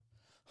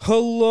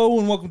Hello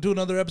and welcome to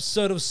another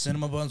episode of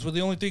Cinema Buns, where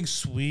the only thing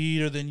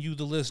sweeter than you,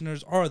 the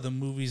listeners, are the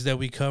movies that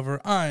we cover.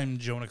 I'm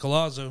Jonah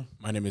Colazzo,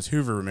 My name is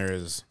Hoover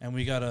Ramirez, and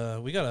we got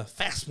a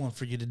fast one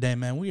for you today,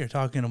 man. We are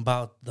talking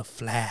about The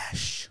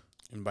Flash.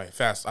 and by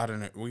fast, I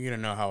don't know. We're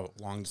gonna know how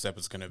long this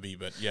episode's gonna be,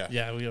 but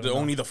yeah, we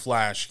only the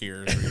Flash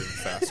here is really the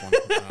fast one.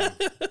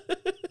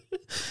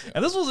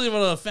 And this wasn't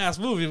even a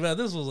fast movie, man.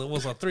 This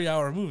was a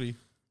 3-hour movie.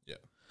 Yeah,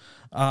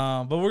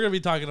 But we're gonna be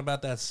talking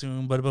about that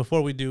soon. But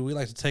before we do, we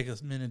like to take a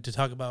minute to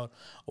talk about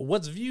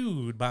what's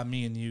viewed by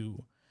me and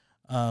you,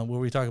 where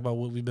we talk about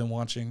what we've been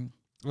watching.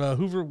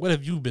 Hoover, what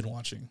have you been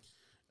watching?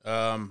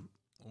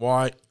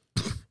 why?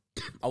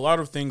 A lot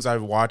of things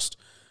I've watched,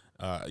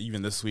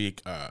 even this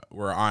week,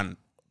 were on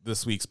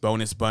this week's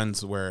bonus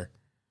buns where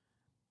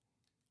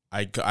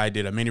I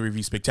did a mini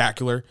review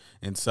spectacular,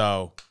 and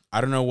so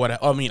I don't know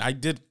what I mean. I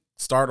did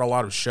start a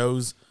lot of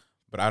shows,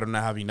 but I don't know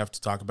have enough to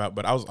talk about.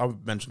 But I'll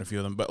mention a few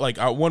of them. But like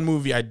one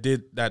movie I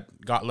did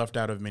that got left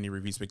out of mini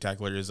review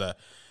spectacular is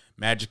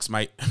Magic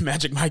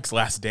Mike's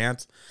Last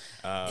Dance.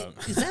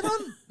 Is that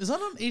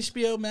on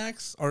HBO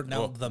Max or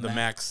no the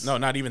Max? No,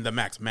 not even the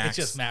Max. Max. It's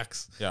just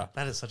Max. Yeah.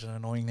 That is such an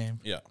annoying name.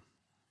 Yeah.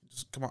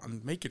 Just come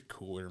on, make it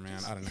cooler, man.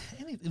 I don't know.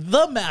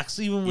 The Max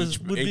even would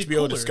be HBO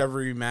cooler.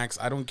 Discovery Max.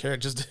 I don't care.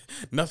 Just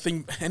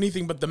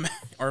anything but the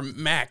or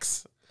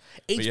Max.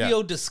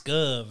 HBO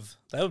Discover.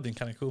 That would have been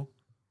kind of cool.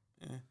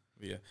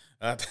 Yeah.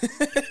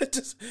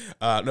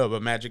 No,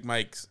 but Magic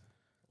Mike's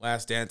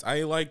Last Dance.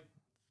 I like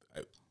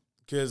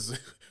because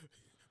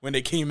when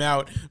they came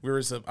out,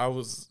 I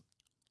was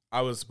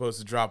supposed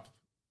to drop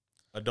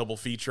a double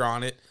feature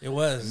on it. It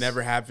was. It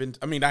never happened.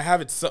 I mean,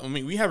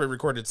 we have it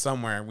recorded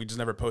somewhere. We just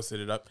never posted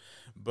it up.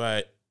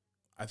 But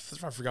I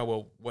forgot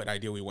what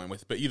idea we went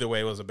with. But either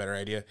way, it was a better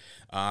idea.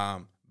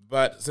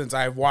 But since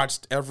I've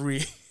watched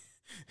every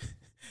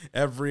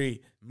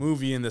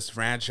movie in this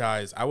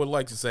franchise, I would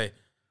like to say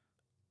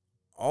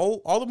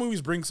all the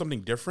movies bring something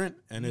different,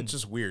 and it's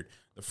just weird.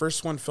 The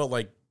first one felt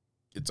like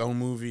its own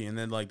movie, and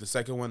then like the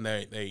second one,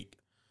 they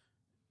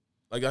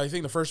like I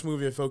think the first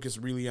movie focused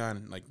really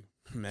on like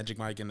Magic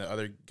Mike and the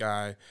other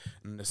guy,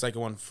 and the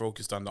second one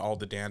focused on all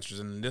the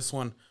dancers, and this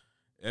one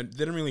it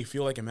didn't really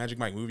feel like a Magic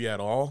Mike movie at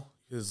all.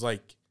 Because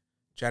like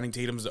Channing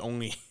Tatum's the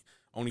only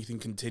thing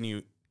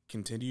continued.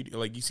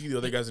 Like you see the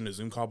other guys in the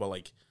Zoom call, but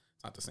like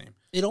it's not the same.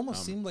 It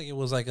almost seemed like it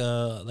was like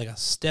a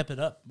step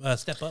up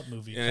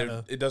movie.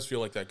 And it does feel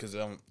like that because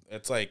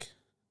it's like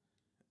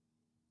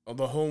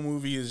the whole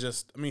movie is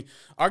just. I mean,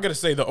 I gotta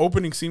say the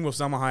opening scene with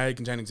Salma Hayek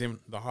and Channing Tatum,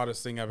 the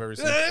hottest thing I've ever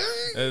seen.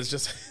 It's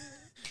just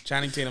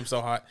Channing Tatum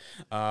so hot.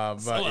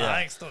 But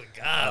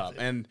yeah,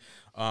 and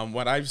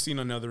what I've seen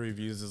on other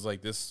reviews is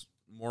like this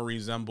more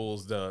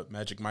resembles the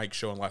Magic Mike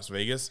show in Las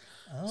Vegas.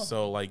 Oh.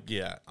 So like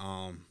yeah,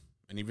 and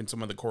even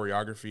some of the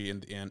choreography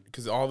and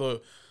because all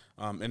the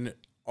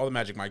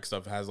Magic Mike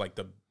stuff has like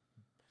the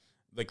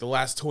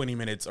last 20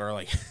 minutes are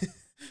like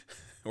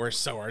are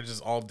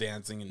just all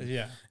dancing and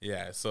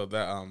yeah. So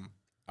that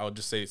I would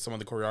just say some of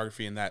the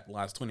choreography in that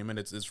last 20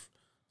 minutes is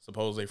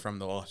supposedly from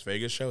the Las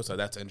Vegas show, so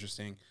that's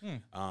interesting.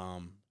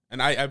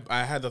 And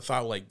I had the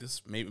thought like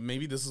this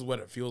maybe this is what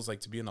it feels like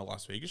to be in a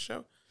Las Vegas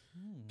show.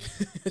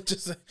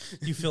 Just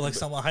you feel like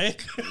Salma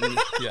Hayek?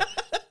 Yeah.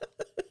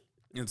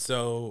 And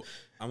so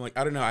I'm like,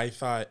 I don't know.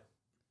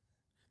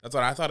 That's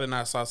what I thought, and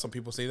I saw some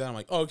people say that. I'm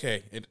like, oh,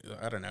 okay.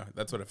 I don't know.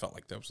 That's what it felt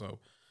like though. So,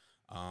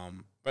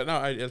 but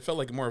no, it felt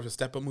like more of a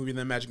step up movie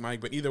than Magic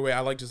Mike. But either way, I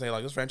like to say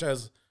like this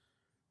franchise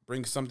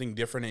brings something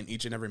different in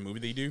each and every movie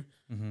they do.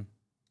 Mm-hmm.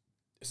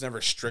 It's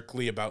never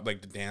strictly about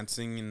like the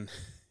dancing and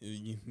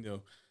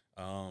the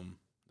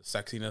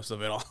sexiness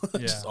of it all.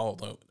 Just all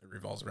it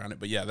revolves around it.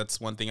 But yeah,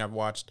 that's one thing I've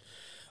watched.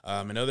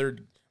 Another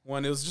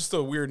one, it was just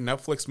a weird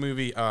Netflix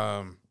movie.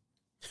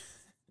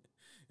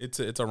 It's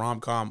a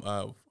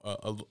rom-com,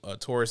 a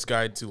tourist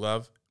guide to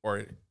love,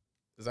 or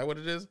is that what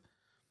it is?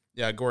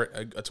 Yeah,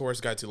 a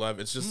tourist guide to love.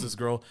 It's just this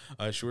girl.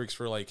 She works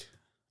for like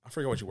I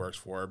forget what she works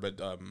for, but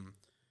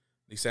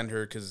they send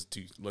her to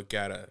look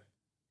at a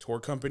tour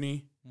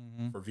company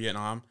for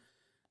Vietnam,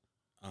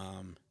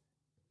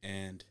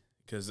 and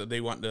because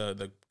they want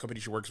the company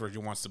she works for, she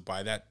wants to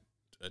buy that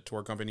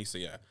tour company. So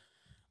yeah,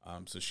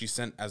 so she's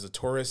sent as a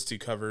tourist to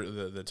cover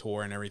the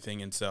tour and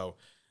everything, and so.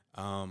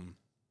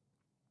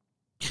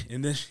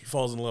 And then she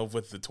falls in love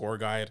with the tour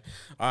guide.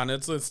 And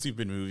it's a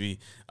stupid movie.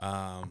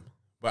 But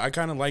I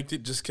kind of liked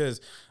it just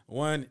because,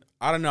 one,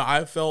 I don't know,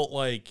 I felt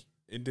like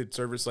it did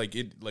service, like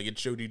it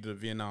showed you the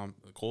Vietnam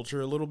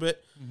culture a little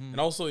bit. Mm-hmm. And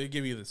also it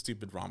gave you the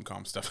stupid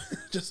rom-com stuff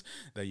just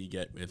that you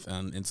get with.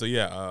 And so,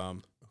 yeah.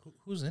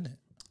 Who's in it?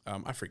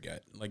 I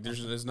forget. Like,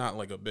 there's not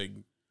like a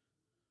big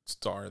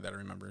star that I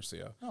remember. So,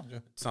 yeah. Oh, okay.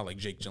 It's not like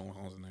Jake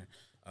Gyllenhaal's in there.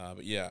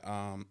 But,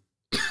 yeah.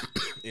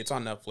 It's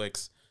on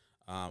Netflix.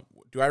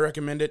 Do I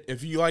recommend it?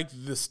 If you like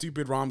the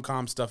stupid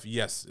rom-com stuff,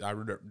 yes, I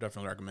would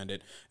definitely recommend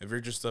it. If you're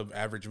just an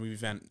average movie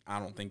fan, I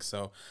don't think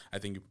so. I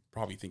think you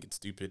probably think it's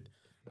stupid.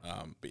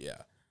 But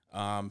yeah.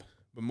 But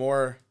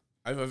more,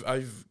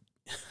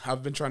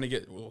 I've been trying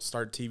to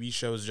start TV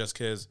shows just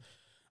because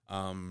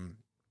I've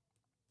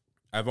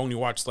only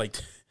watched like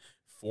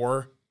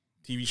 4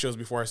 TV shows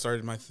before I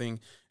started my thing,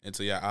 and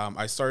so yeah,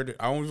 I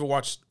only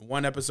watched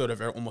one episode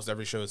of almost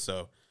every show,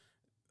 so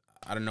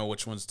I don't know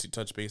which ones to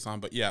touch base on,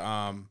 but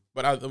yeah,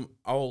 but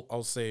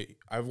I'll say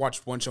I've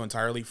watched one show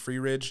entirely, Free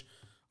Ridge,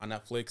 on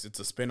Netflix. It's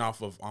a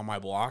spinoff of On My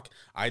Block.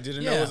 I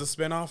didn't know it was a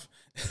spinoff.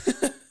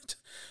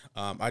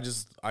 I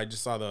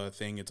just saw the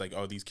thing. It's like,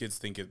 oh, these kids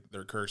think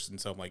they're cursed, and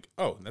so I'm like,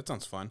 oh, that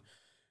sounds fun.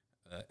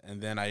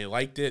 And then I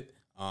liked it.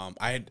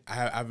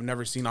 I've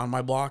never seen On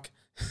My Block,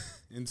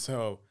 and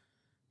so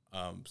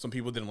some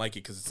people didn't like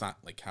it because it's not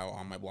like how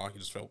On My Block. It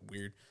just felt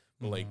weird.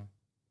 But like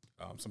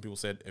some people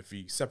said, if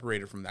you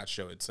separate it from that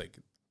show, it's like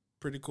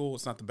pretty cool.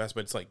 It's not the best,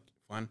 but it's like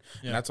fun.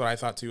 Yeah. And that's what I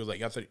thought too.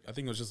 Like I think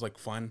it was just like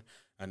fun,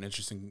 an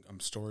interesting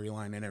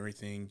storyline and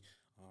everything.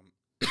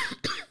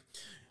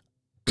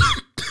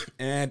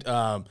 And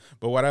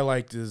but what I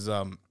liked is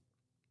I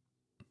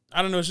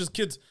don't know, it's just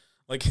kids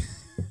like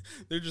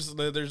they're just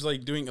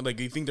like doing like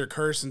they think they're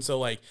cursed, and so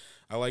like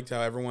I liked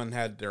how everyone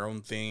had their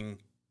own thing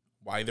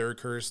why they're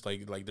cursed.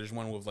 Like there's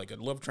one with like a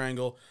love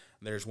triangle.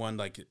 There's one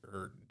like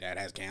her dad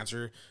has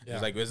cancer. Yeah.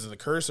 It's like, is it a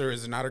curse or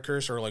is it not a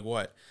curse or like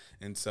what?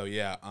 And so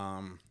yeah,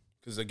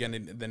 because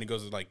again then it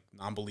goes to like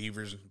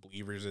non-believers and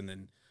believers, and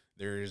then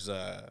there's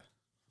like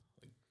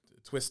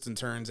twists and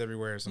turns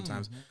everywhere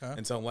sometimes. Okay.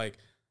 And so like.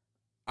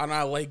 And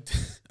I liked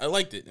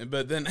it,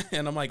 but then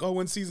and I'm like, oh,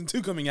 when's season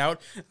 2 coming out?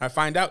 I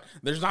find out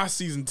there's not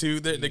season 2.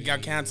 They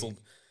got canceled.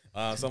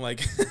 So I'm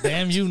like,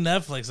 damn you,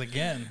 Netflix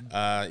again.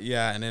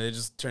 Yeah, and then it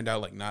just turned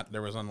out like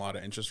there wasn't a lot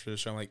of interest for the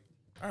show. I'm like,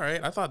 all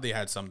right, I thought they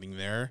had something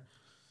there,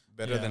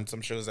 better than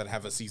some shows that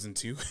have a season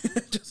 2.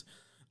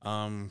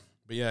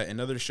 But yeah,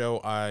 another show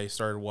I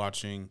started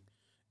watching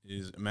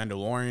is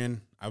Mandalorian.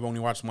 I've only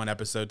watched one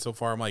episode so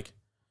far. I'm like,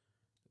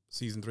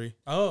 season 3.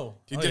 Oh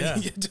yeah.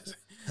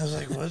 I was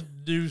like, what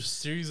new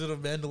series of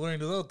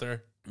Mandalorian is out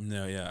there?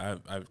 No, yeah,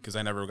 I because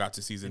I never got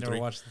to season 3.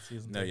 Never watched the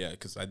season. No, yeah,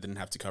 because I didn't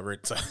have to cover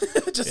it. So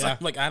I'm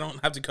like, I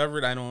don't have to cover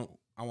it. I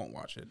won't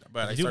watch it.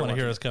 But if you do want to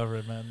hear us cover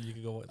it, man, you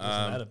can go listen to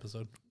that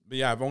episode. But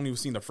yeah, I've only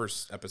seen the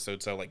first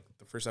episode, so like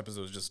the first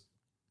episode is just,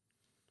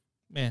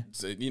 man,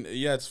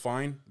 yeah, it's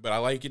fine. But I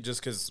like it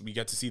just because we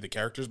get to see the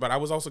characters. But I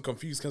was also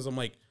confused because I'm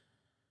like,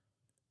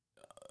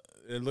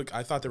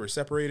 I thought they were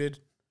separated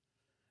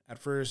at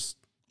first.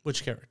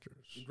 Which characters?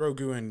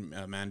 Grogu and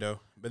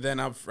Mando. But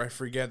then I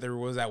forget there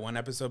was that one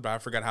episode, but I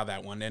forgot how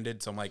that one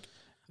ended. So I'm like,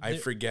 I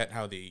forget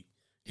how they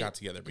got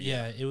together. But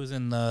yeah, it was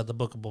in the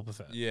Book of Boba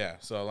Fett. Yeah,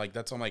 so like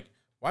that's I'm like,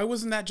 why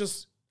wasn't that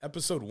just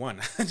episode 1?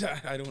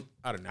 I don't know.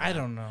 I don't know. I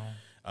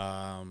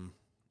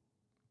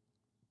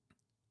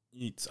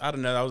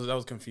don't know. That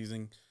was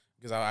confusing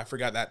because I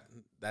forgot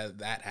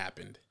that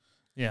happened.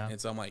 Yeah, and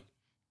so I'm like,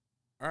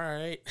 all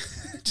right,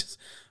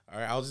 all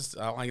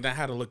right. I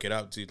had to look it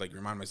up to like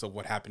remind myself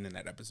what happened in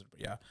that episode.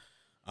 But yeah,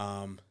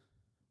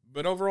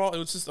 but overall it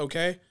was just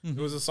okay. Mm-hmm.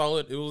 It was a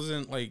solid. It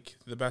wasn't like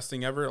the best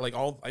thing ever. Like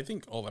I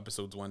think all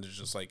episodes 1 is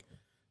just like,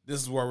 this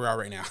is where we are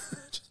right now,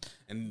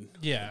 and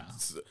yeah,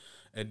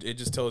 it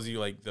just tells you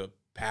like the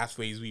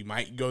pathways we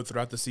might go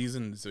throughout the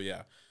season. So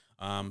yeah,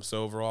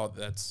 so overall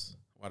that's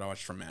what I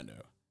watched from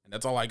Mando, and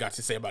that's all I got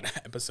to say about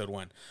episode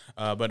 1.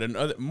 But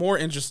another more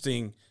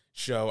interesting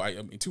show,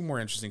 I mean, 2 more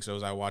interesting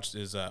shows I watched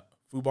is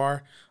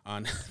Fubar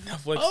on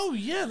Netflix. Oh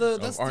yeah,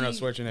 that's Arnold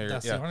Schwarzenegger.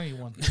 That's the only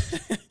one.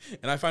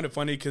 And I find it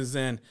funny because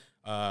then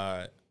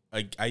they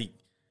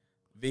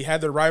had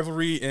their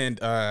rivalry in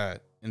the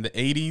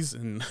 80s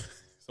and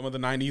some of the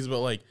 90s, but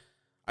like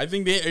I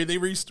think they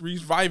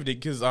revived it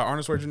because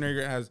Arnold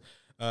Schwarzenegger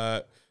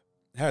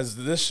has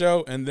this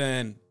show, and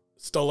then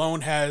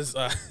Stallone has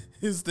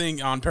his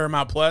thing on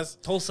Paramount Plus.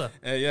 Tulsa.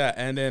 Yeah,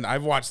 and then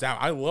I've watched that.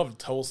 I love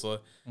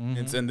Tulsa.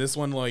 Mm-hmm. And this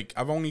one, like,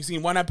 I've only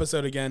seen one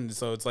episode again,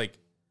 so it's like,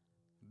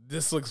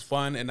 this looks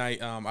fun, and I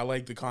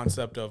like the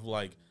concept of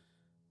like,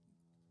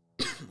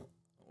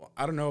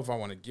 I don't know if I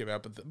want to give it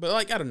up, but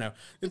like I don't know,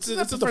 it's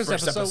the first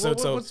episode.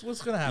 So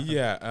what's gonna happen?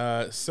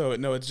 Yeah, so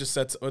no, it's just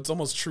it's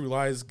almost True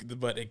Lies,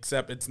 but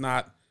except it's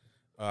not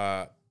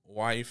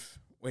wife.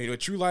 Wait, what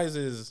True Lies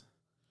is?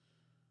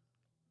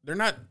 They're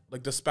not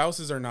like the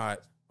spouses are not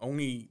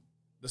only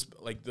this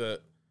like the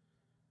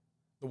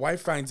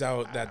wife finds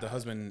out that the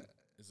husband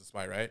is a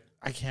spy, right?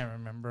 I can't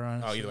remember.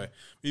 Honestly. Oh,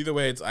 either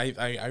way, it's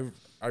I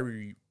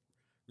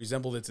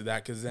resembled it to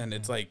that because then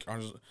it's like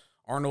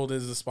Arnold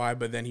is a spy,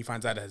 but then he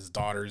finds out that his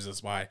daughter is a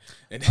spy,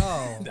 and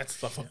that's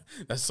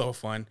so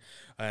fun.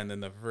 And then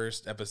the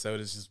first episode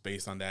is just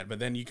based on that, but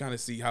then you kind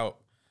of see how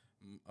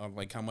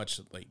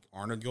much like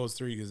Arnold goes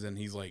through, because then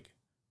he's like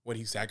what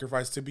he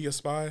sacrificed to be a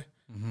spy,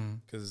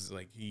 because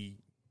like he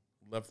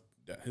left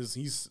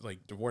he's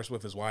like divorced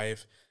with his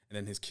wife, and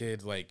then his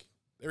kids like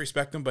they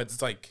respect him, but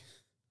it's like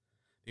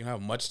they don't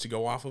have much to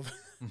go off of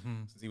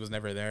since he was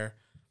never there.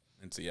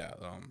 And so yeah,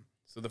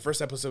 so the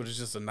first episode is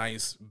just a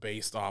nice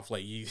based off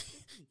like you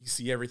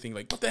see everything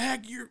like what the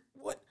heck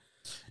what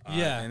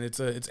and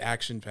it's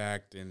action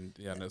packed, and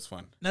yeah, that's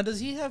fun. Now does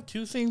he have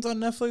 2 things on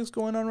Netflix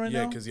going on right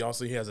now? Yeah, because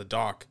he has a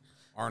doc,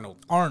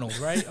 Arnold,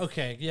 right?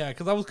 Okay, yeah,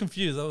 because I was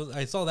confused.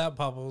 I saw that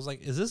pop up. I was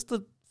like, is this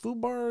the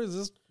Fubar? Is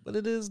this what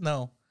it is?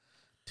 No,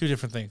 Two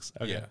different things.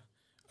 Okay.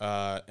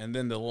 Yeah. And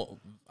then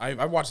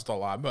I watched a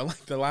lot, but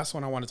like the last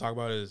one I want to talk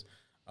about is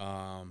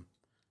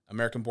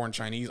American Born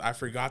Chinese. I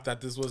forgot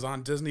that this was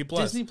on Disney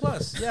Plus. Disney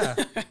Plus, yeah.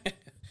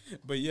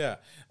 But yeah,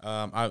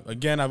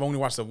 I've only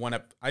watched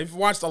I've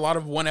watched a lot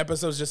of one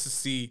episodes just to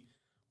see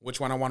which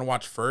one I want to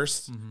watch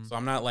first. Mm-hmm. So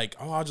I'm not like,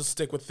 oh, I'll just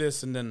stick with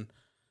this and then,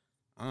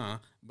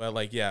 but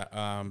like,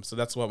 yeah. So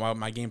that's what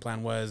my game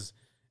plan was.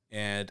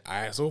 And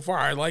so far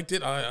I liked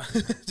it.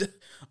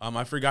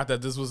 I forgot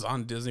that this was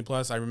on Disney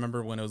Plus. I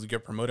remember when it was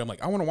get promoted, I'm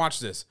like, I want to watch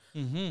this.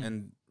 Mm-hmm.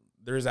 And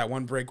there's that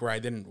one break where I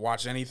didn't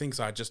watch anything,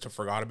 so I just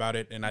forgot about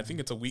it. And I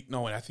think it's a week.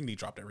 No, I think they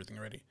dropped everything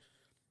already.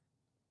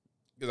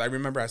 Because I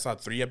remember I saw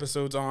 3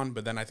 episodes on,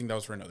 but then I think that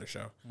was for another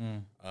show.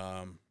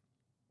 But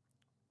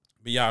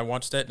yeah, I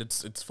watched it.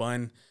 It's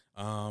fun.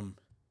 I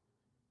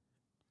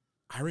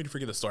already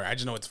forget the story. I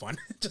just know it's fun.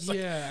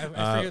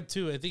 I forget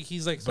too. I think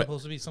he's like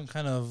supposed to be some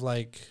kind of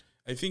like.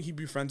 I think he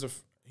befriends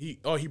he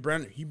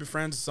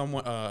befriends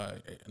someone,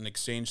 an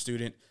exchange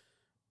student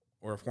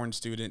or a foreign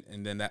student,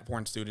 and then that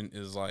foreign student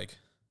is like.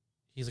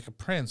 He's like a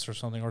prince or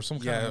something, or some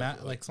kind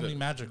of something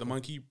magical. The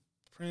monkey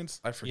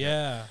prince, I forget.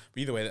 Yeah.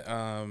 But either way,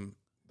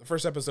 the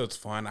first episode's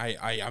fun.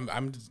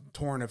 I'm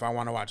torn if I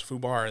want to watch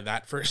Fubar or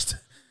that first,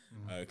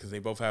 because they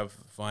both have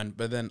fun.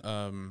 But then,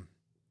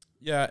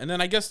 yeah, and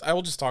then I guess I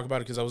will just talk about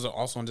it because I was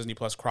also on Disney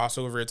Plus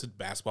Crossover. It's a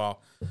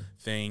basketball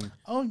thing.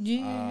 Oh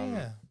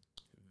yeah.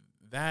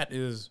 That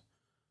is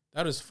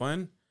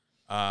fun.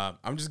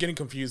 I'm just getting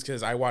confused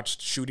because I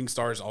watched Shooting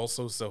Stars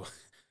also, so.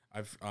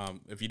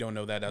 If you don't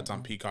know that, that's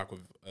on Peacock with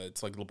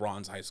it's like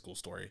LeBron's high school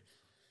story.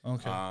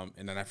 Okay.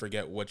 And then I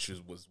forget which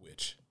was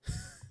which.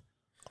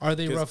 Are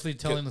they roughly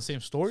telling the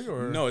same story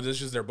or no? It's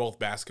just they're both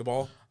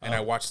basketball, and I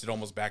watched it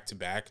almost back to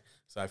back,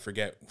 so I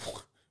forget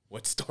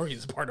what story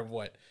is part of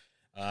what.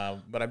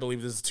 But I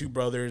believe there's 2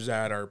 brothers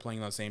that are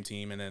playing on the same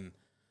team, and then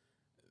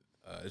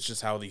it's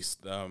just how these.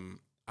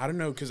 I don't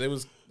know because it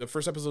was the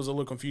first episode was a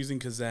little confusing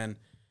because then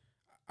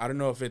I don't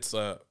know if it's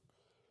the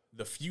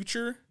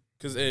future.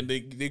 Because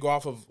they go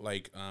off of,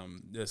 like,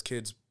 this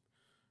kid's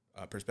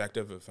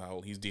perspective of how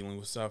he's dealing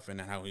with stuff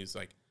and how he's,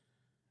 like,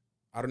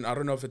 I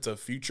don't know if it's a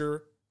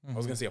future. Mm-hmm. I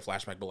was going to say a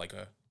flashback, but, like,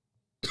 a...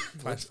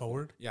 Flash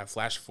forward? Yeah,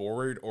 flash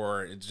forward,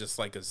 or it's just,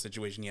 like, a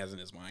situation he has in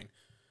his mind.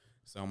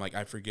 So I'm like,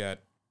 I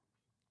forget.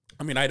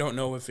 I mean, I don't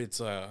know if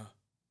it's,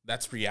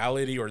 that's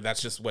reality or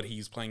that's just what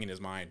he's playing in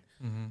his mind.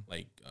 Mm-hmm.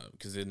 Like,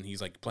 because then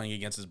he's, like, playing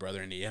against his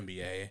brother in the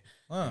NBA.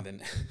 Oh. And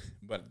then,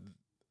 but...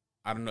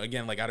 I don't know.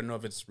 Again, like I don't know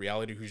if it's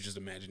reality. Who's just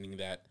imagining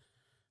that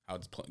how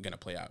it's gonna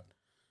play out.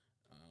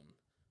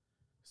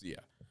 So yeah,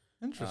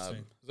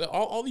 interesting.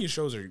 All these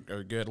shows are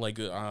good. Like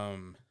yeah,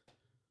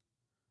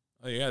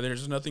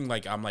 there's nothing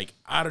like I'm like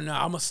I don't know.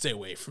 I'm gonna stay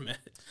away from it.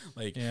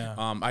 Like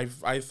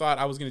I thought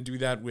I was gonna do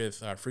that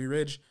with Free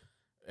Ridge,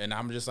 and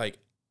I'm just like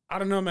I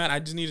don't know, man. I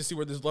just need to see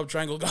where this love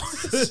triangle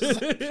goes.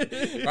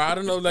 Or I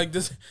don't know, like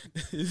this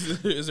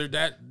is their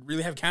dad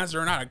really have cancer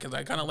or not? Because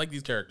I kind of like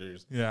these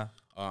characters. Yeah.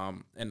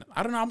 And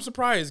I don't know. I'm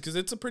surprised because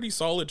it's a pretty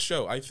solid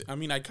show. I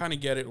mean, I kind of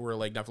get it where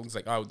like Netflix is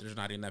like, oh, there's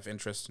not enough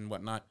interest and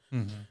whatnot,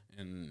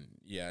 and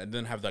yeah, it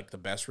didn't have like the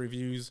best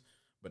reviews,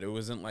 but it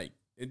wasn't like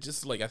it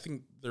just like I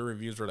think the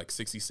reviews were like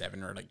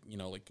 67 or like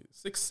like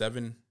 6,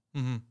 7.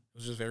 Mm-hmm. It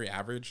was just very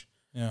average.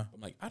 Yeah, I'm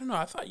like I don't know.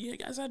 I thought you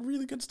guys had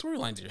really good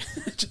storylines here.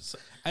 Just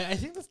I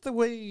think that's the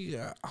way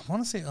I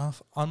want to say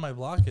On My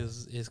Block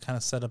is kind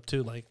of set up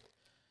too. Like.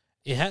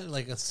 It had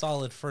like a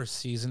solid first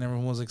season.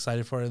 Everyone was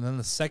excited for it. And then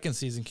the second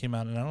season came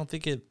out, and I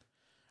think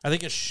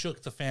it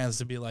shook the fans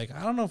to be like,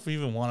 I don't know if we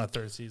even want a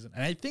third season.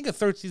 And I think a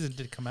third season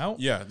did come out.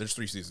 Yeah, there's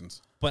 3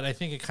 seasons. But I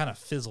think it kind of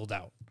fizzled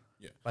out.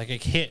 Yeah. Like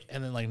it hit,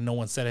 and then like no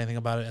one said anything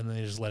about it, and then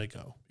they just let it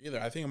go. Either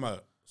I think I'm going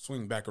to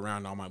swing back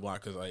around On My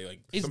Block because I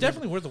like... It's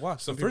definitely worth the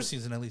watch. The first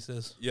season at least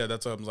is. Yeah,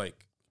 that's what I'm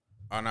like.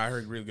 And I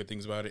heard really good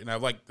things about it. And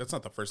I've like, that's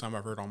not the first time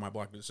I've heard On My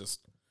Block. It's just,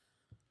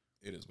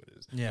 it is what it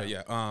is. Yeah. But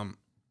yeah.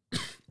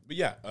 But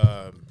yeah,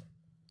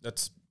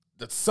 that's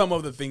some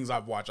of the things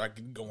I've watched. I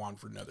could go on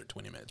for another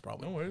 20 minutes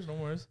probably. No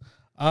worries.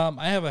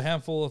 I have a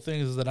handful of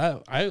things that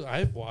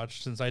I've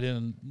watched since I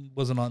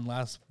wasn't on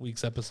last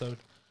week's episode.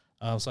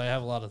 So I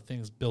have a lot of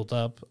things built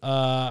up.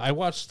 I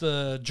watched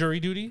the Jury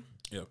Duty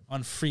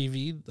on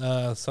Freevee.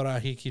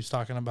 Sarahi keeps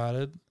talking about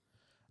it.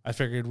 I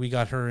figured we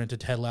got her into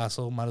Ted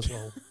Lasso. Might as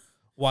well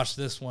watch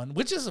this one,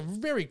 which is a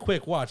very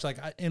quick watch.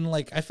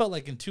 I felt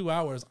like in 2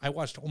 hours I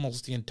watched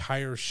almost the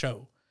entire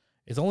show.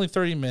 It's only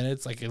 30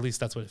 minutes. Like, at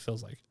least that's what it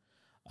feels like.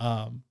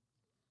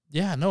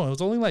 It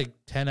was only like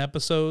 10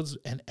 episodes,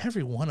 and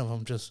every one of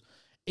them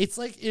it's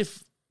like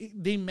if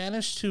they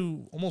managed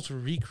to almost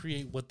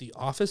recreate what The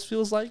Office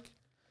feels like,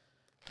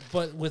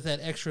 but with that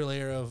extra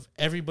layer of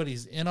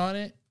everybody's in on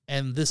it,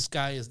 and this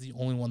guy is the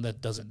only one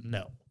that doesn't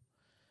know.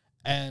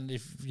 And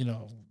if,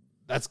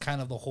 that's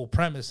kind of the whole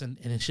premise, and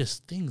it's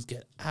just things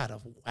get out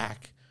of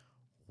whack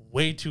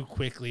way too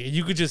quickly, and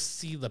you could just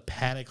see the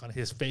panic on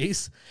his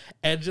face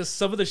and just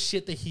some of the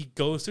shit that he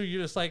goes through.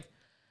 You're just like,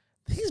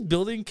 he's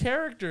building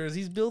characters,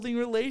 he's building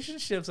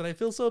relationships, and I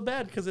feel so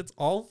bad because it's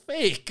all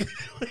fake.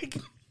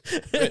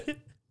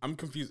 I'm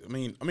confused.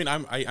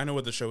 I know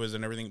what the show is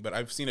and everything, but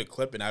I've seen a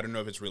clip and I don't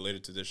know if it's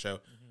related to this show.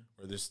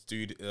 Where this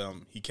dude,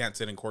 he can't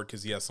sit in court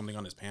because he has something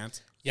on his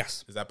pants.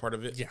 Yes. Is that part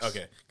of it? Yes.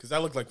 Okay, because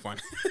that looked like fun.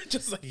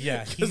 Just like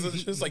because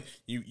it's just like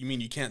you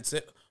mean you can't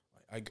sit?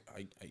 I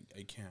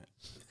can't.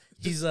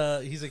 He's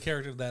a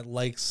character that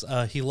likes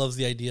he loves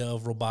the idea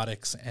of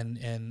robotics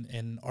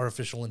and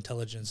artificial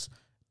intelligence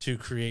to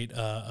create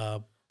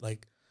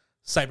like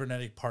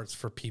cybernetic parts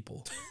for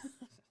people.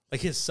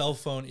 Like his cell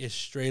phone is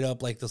straight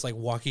up like this like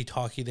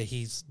walkie-talkie that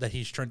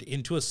he's turned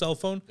into a cell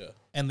phone,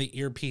 and the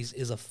earpiece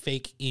is a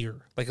fake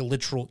ear, like a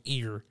literal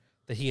ear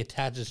that he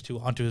attaches to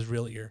onto his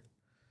real ear,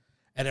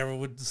 and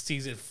everyone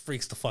sees it,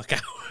 freaks the fuck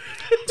out.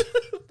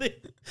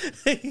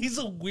 He's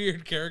a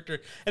weird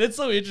character, and it's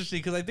so interesting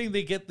because I think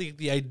they get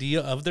the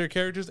idea of their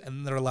characters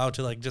and they're allowed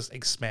to like just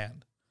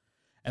expand,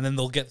 and then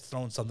they'll get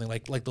thrown something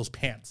like those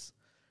pants.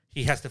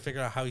 He has to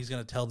figure out how he's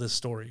going to tell this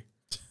story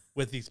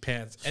with these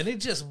pants, and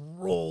it just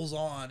rolls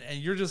on, and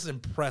you're just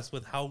impressed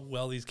with how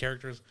well these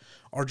characters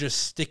are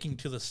just sticking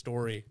to the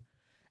story,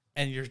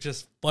 and you're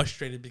just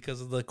frustrated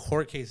because of the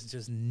court case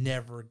just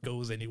never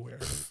goes anywhere.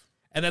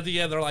 And at the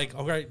end, they're like,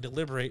 all right,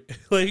 deliberate.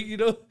 Like, you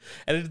know,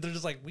 and they're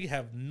just like, we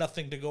have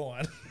nothing to go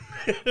on.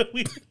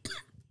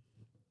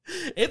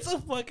 It's a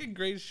fucking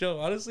great show.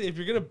 Honestly, if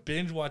you're going to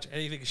binge watch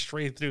anything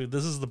straight through,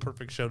 this is the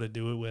perfect show to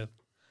do it with.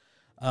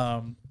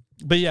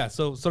 But yeah,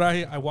 so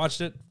I watched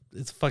it.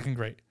 It's fucking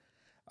great.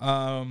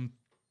 I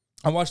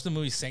watched the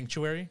movie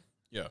Sanctuary.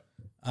 Yeah.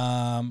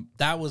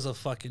 That was a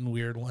fucking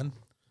weird one.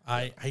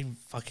 I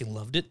fucking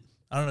loved it.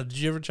 I don't know. Did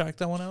you ever check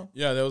that one out?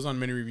 Yeah, that was on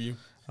mini review.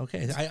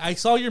 Okay. I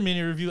saw your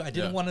mini review. I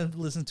didn't want to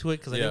listen to it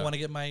because I didn't want to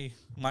get my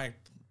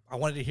I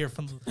wanted to hear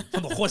from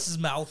the horse's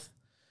mouth.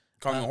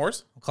 Calling you a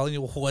horse? I'm calling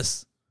you a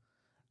horse.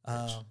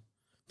 I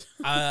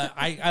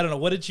don't know.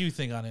 What did you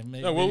think on it?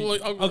 Maybe, No,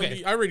 well,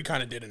 okay. I already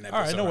kind of did an episode.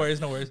 All right,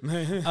 no worries.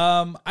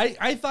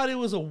 I thought it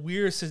was a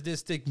weird,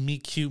 sadistic,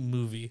 meet cute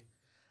movie.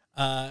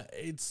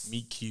 It's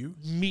Meet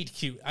cute. Meet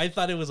cute. I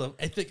thought it was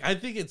I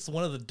think it's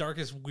one of the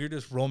darkest,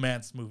 weirdest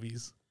romance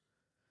movies.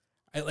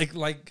 I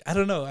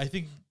don't know. I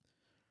think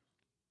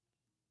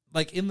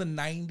like in the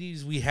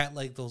 90s we had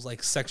like those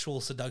like sexual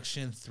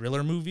seduction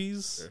thriller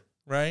movies,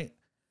 right?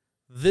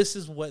 This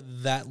is what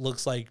that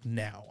looks like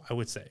now, I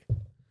would say.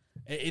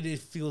 It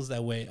feels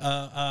that way.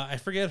 I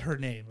forget her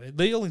name.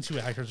 The only two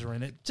actors are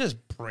in it.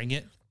 Just bring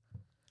it.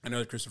 I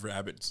know Christopher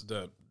Abbott's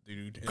the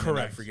dude. And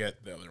correct. I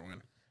forget the other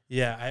one.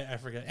 Yeah, I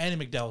forget.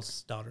 Annie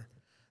McDowell's daughter.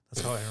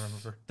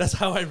 That's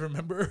how I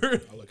remember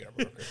her. I'll look it up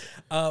real quick.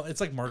 It's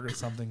like Margaret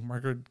something.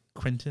 Margaret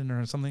Quinton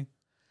or something.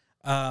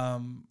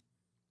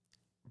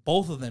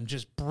 Both of them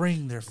just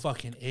bring their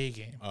fucking A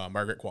game.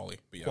 Margaret Qualley.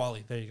 Yeah.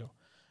 Qualley, there you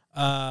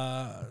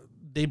go.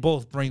 They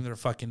both bring their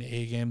fucking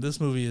A game. This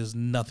movie is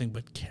nothing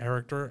but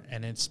character,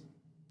 and it's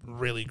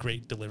really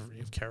great delivery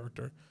of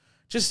character.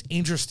 Just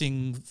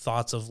interesting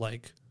thoughts of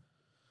like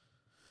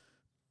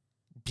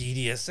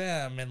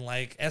BDSM and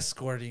like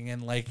escorting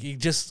and like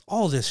just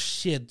all this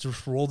shit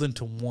just rolled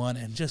into one,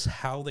 and just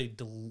how they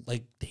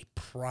they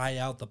pry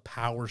out the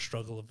power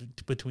struggle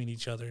between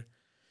each other.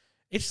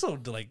 It's so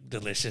like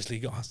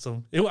deliciously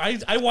awesome.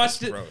 I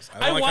watched it. Gross.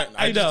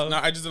 I know.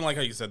 I just didn't like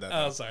how you said that.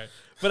 Oh, sorry.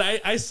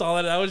 But I saw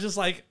it and I was just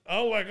like,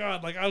 oh my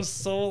God. Like I was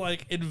so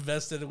like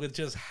invested with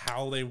just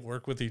how they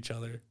work with each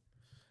other.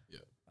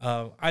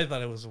 Yeah. I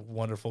thought it was a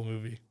wonderful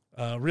movie.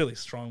 Really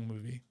strong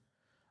movie.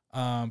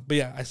 But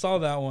yeah, I saw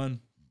that one.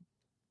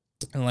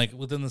 And like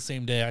within the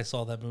same day I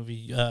saw that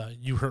movie,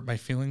 You Hurt My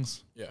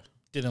Feelings. Yeah.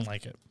 Didn't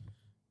like it.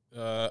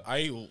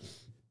 I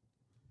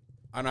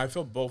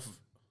felt both.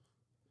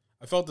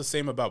 I felt the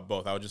same about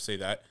both. I would just say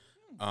that.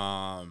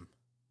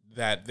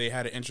 That they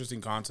had an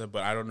interesting concept,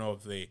 but I don't know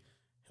if they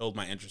held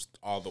my interest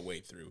all the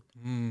way through.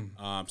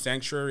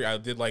 Sanctuary, I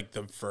did like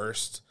the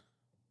first,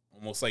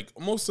 almost like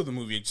most of the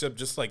movie, except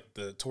just like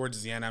the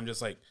towards the end. I'm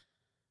just like,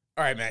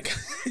 all right, man.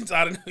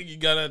 I don't know. You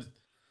gotta.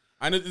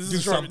 I know this is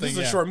a short. This is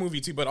a short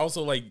movie too, but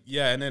also like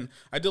And then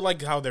I did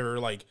like how they were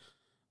like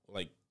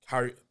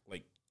how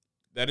like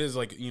that is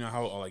like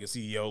how like a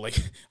CEO like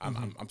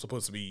I'm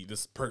supposed to be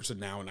this person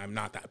now and I'm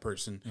not that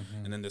person,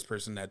 and then this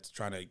person that's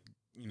trying to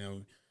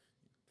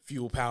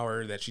fuel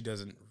power that she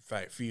doesn't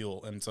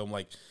feel, and so I'm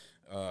like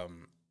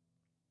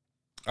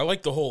I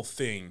like the whole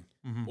thing.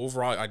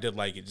 Overall, I did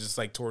like it. Just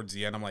like towards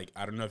the end, I'm like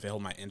I don't know if it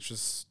held my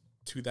interest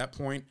to that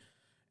point,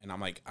 and I'm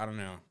like I don't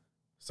know.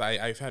 So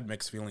I've had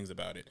mixed feelings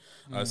about it.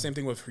 Same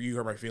thing with You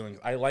Hurt My Feelings.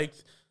 I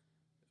liked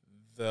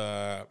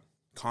the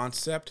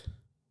concept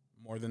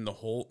more than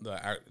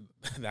the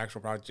actual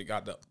project that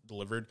got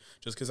delivered,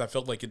 just because I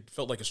felt like it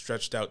felt like a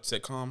stretched out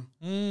sitcom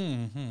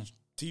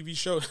TV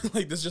show.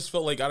 Like this just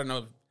felt like I don't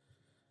know,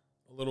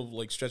 a little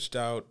like stretched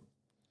out.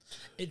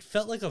 It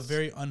felt like a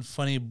very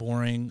unfunny,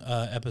 boring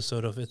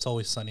episode of It's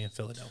Always Sunny in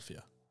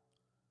Philadelphia.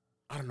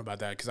 I don't know about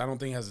that because I don't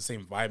think it has the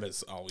same vibe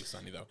as Always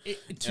Sunny though.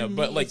 To me,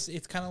 but like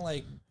it's kind of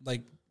like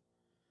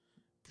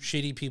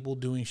shitty people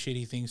doing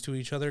shitty things to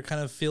each other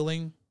kind of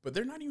feeling. But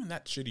they're not even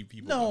that shitty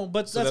people. No, though.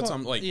 but so that's what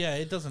I'm like. Yeah,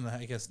 it doesn't.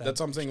 I guess that's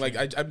what I'm saying. Like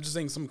I'm just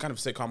saying some kind of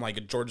sitcom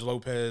like George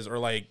Lopez or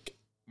like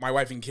My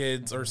Wife and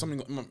Kids or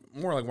something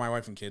more like My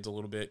Wife and Kids a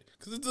little bit,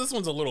 because this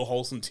one's a little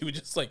wholesome too.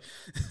 Just like,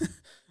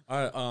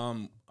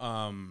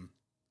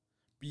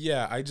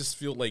 yeah, I just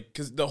feel like,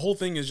 because the whole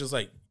thing is just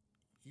like,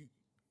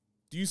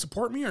 do you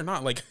support me or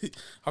not? Like,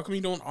 how come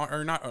you don't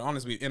or not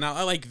honest with me? And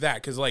I like that,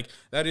 because like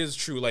that is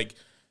true. Like,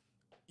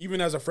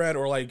 even as a friend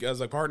or like as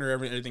a partner,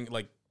 everything,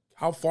 like,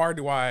 how far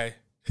do I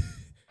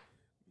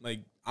like?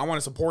 I want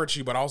to support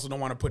you, but I also don't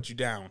want to put you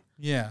down.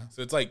 Yeah.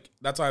 So it's like,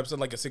 that's why I've said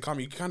like a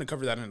sitcom, you can kind of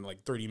cover that in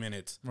like 30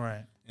 minutes.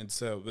 Right. And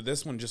so, but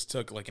this one just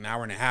took like an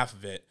hour and a half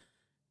of it,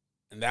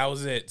 and that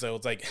was it. So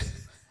it's like,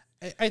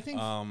 I think.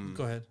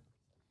 Go ahead.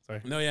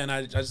 Sorry. No, yeah, and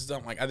I just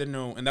don't like. I didn't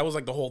know, and that was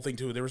like the whole thing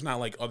too. There was not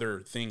like other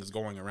things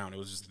going around. It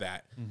was just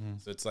that. Mm-hmm.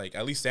 So it's like,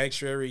 at least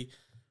Sanctuary,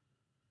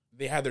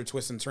 they had their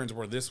twists and turns,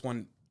 where this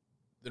one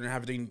didn't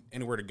have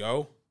anywhere to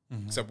go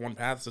except one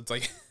path. So it's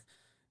like,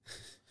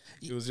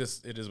 it was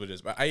just, it is what it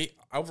is. But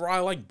overall I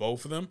like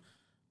both of them.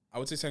 I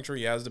would say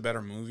Sanctuary has the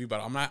better movie, but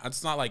I'm not.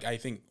 It's not like I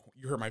think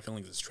You Hurt My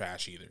Feelings is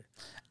trash either.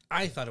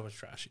 I thought it was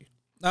trashy.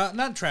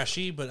 Not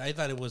trashy, but I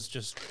thought it was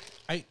just.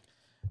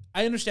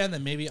 I understand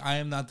that maybe I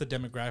am not the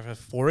demographic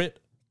for it,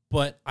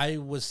 but I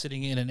was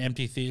sitting in an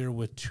empty theater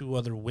with two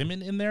other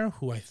women in there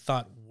who I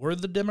thought were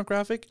the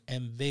demographic,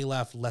 and they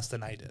laughed less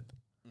than I did.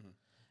 Mm-hmm.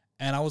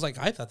 And I was like,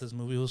 I thought this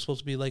movie was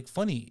supposed to be like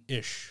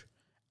funny-ish.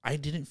 I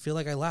didn't feel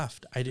like I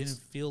laughed. I didn't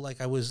feel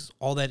like I was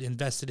all that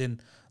invested in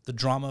the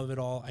drama of it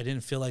all. I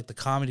didn't feel like the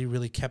comedy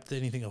really kept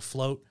anything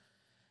afloat.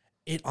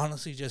 It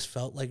honestly just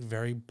felt like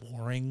very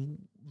boring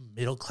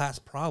middle-class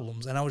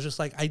problems. And I was just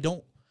like, I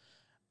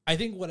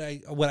think what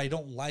I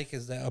don't like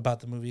is that about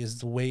the movie is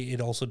the way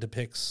it also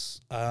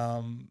depicts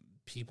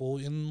people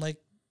in like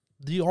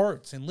the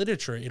arts and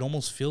literature. It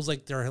almost feels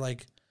like they're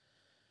like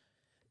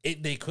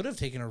they could have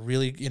taken a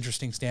really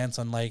interesting stance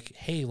on like,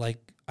 hey,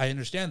 like I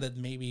understand that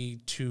maybe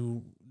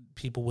to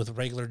people with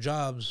regular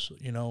jobs,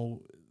 you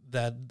know,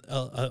 that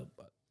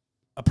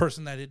a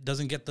person that it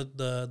doesn't get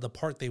the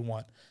part they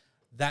want,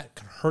 that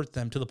could hurt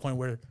them to the point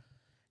where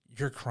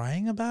you're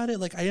crying about it.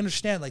 Like I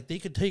understand, like they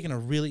could take in a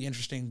really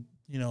interesting,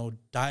 you know,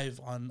 dive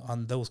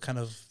on those kind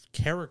of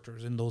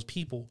characters and those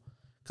people,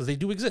 because they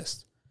do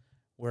exist.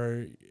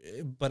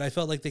 But I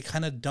felt like they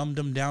kind of dumbed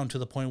them down to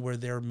the point where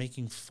they're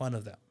making fun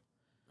of them.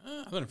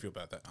 I didn't feel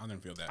about that. I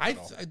didn't feel that at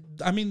all.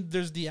 I mean,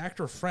 there's the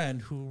actor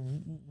friend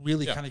who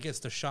really kind of gets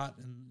the shot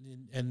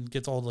and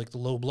gets all like the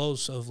low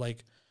blows of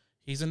like,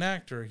 he's an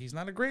actor. He's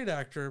not a great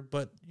actor,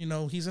 but you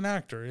know, he's an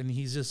actor, and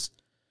he's just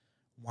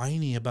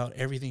whiny about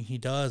everything he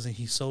does, and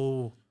he's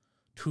so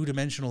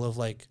two-dimensional of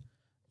like,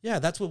 yeah,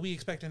 that's what we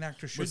expect an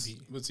actor should be.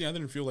 But see, I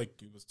didn't feel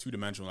like it was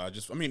two-dimensional.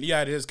 I mean,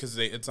 yeah, it is, because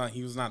it's not.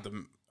 He was not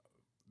the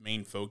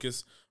main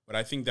focus, but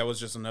I think that was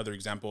just another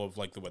example of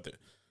like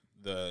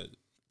the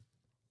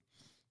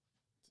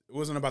it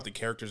wasn't about the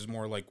characters,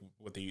 more like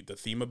what the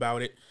theme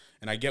about it.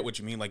 And I get what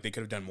you mean. Like they could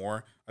have done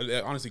more.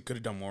 I honestly could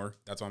have done more.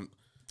 That's why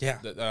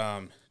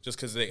I'm just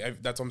because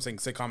that's what I'm saying.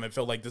 Sitcom. It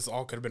felt like this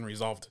all could have been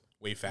resolved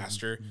way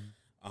faster.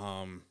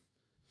 Mm-hmm.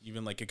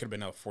 Even like it could have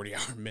been a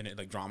 40-hour minute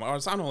like drama, or I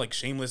don't know, like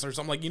Shameless or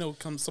something, like, you know,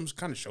 some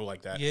kind of show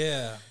like that.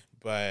 Yeah.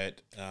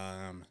 But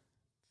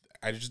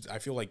I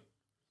feel like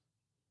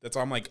that's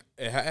why I'm like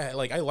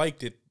I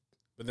liked it,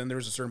 but then there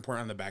was a certain point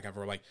on the back end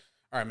where like,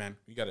 all right, man,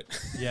 you got it.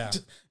 Yeah.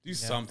 Do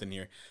something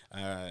here.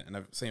 And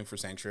I'm saying for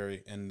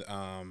Sanctuary, and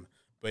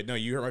but no,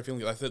 You Hurt My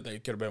Feelings. I thought they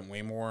could have been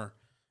way more.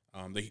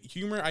 The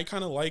humor I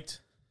kind of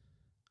liked.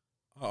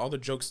 All the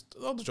jokes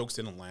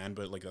didn't land,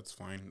 but like that's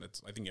fine.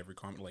 That's, I think, every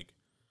comedy, like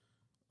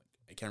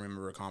I can't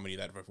remember a comedy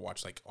that I've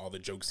watched like all the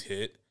jokes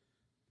hit.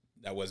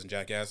 That wasn't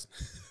Jackass.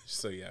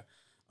 So yeah.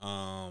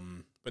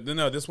 But then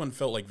no, this one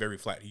felt like very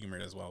flat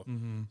humored as well.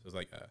 Mm-hmm. So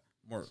it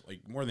was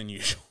more than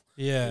usual.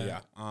 Yeah. Yeah.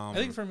 I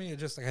think for me, it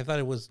just like I thought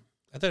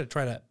it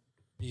tried to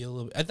be a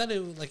little bit. I thought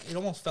it was like, it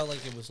almost felt like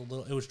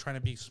it was trying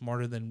to be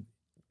smarter than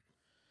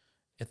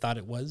it thought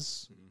it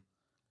was. Mm-hmm.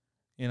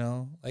 You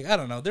know, like, I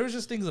don't know. There was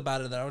just things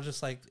about it that I was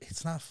just like,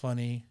 it's not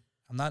funny.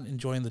 I'm not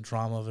enjoying the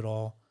drama of it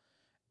all.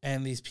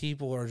 And these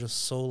people are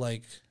just so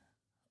like,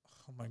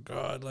 oh my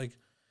God, like,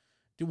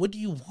 dude, what do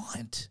you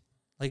want?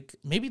 Like,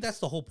 maybe that's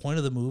the whole point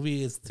of the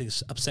movie, is to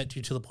upset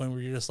you to the point where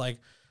you're just like,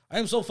 I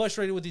am so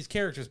frustrated with these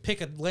characters.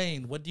 Pick a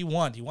lane. What do you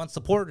want? Do you want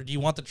support or do you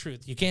want the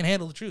truth? You can't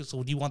handle the truth,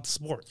 so do you want the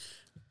support?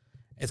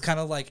 It's kind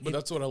of like, but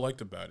that's what I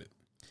liked about it.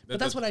 But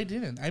that's what I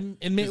didn't.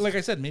 Like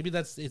I said, maybe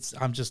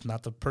I'm just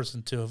not the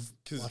person to have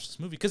watched this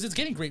movie, because it's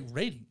getting great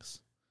ratings.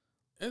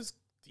 It's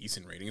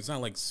decent rating. It's not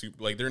like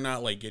super, like they're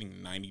not like getting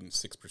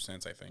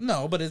 96%, I think.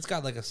 No, but it's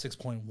got like a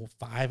 6.5,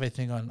 I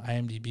think, on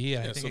IMDb.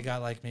 I think it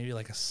got like maybe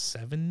like a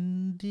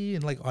 70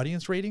 in like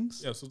audience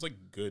ratings. Yeah, so it's like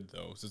good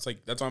though. So it's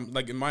like, that's why I'm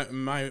like, in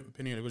my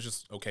opinion, it was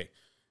just okay.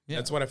 Yeah.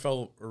 That's what I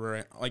felt.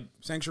 Like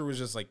Sanctuary was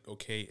just like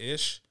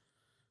okay-ish.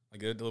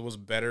 Like it was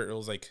better. It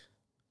was like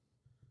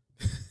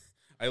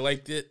I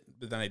liked it,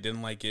 but then I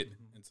didn't like it,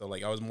 and so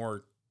like I was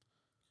more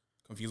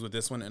confused with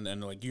this one. And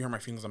then like You Hurt My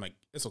Feelings, I'm like,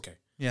 it's okay.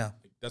 Yeah,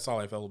 like, that's all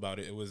I felt about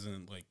it. It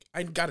wasn't like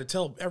I got to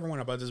tell everyone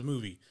about this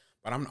movie,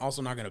 but I'm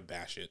also not gonna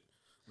bash it.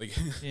 Like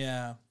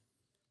yeah,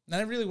 And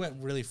I really went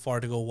really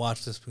far to go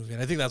watch this movie,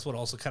 and I think that's what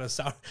also kind of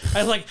sour.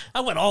 I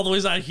went all the way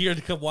out here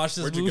to come watch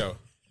this movie. Where'd you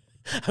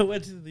go? I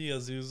went to the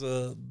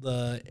Azusa,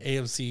 the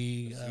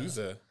AMC.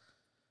 Azusa.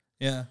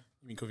 Yeah.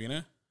 You mean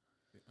Covina?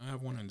 I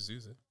have one on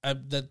Azusa.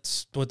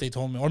 That's what they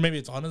told me, or maybe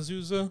it's on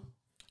Azusa.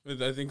 I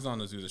think it's on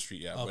Azusa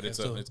Street, yeah, but Okay, it's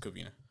so it's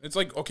Covina. It's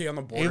like on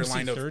the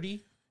borderline AMC of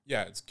 30.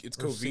 yeah, it's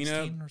Or Covina.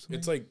 16 or something?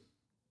 It's like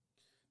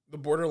the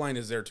borderline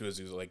is there to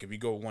Azusa. Like if you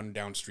go one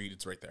down street,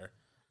 it's right there.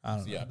 I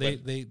don't know.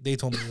 Yeah, They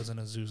told me it was in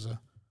Azusa,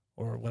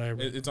 or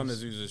whatever. It's on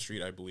Azusa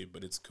Street, I believe,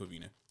 but it's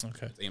Covina.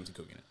 Okay. It's AMC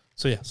Covina.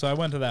 So yeah, so I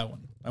went to that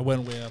one. I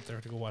went way up there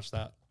to go watch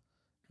that,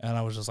 and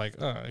I was just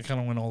like, I kind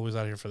of went all the way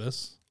out here for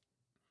this.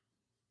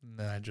 And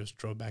then I just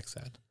drove back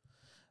sad.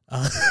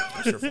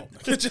 It's your fault.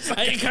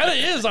 It kind of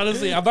is,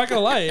 honestly. I'm not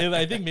gonna lie. And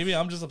I think maybe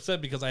I'm just upset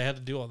because I had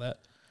to do all that.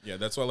 Yeah,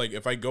 that's why. Like,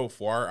 if I go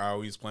far, I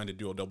always plan to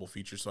do a double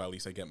feature, so at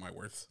least I get my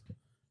worth.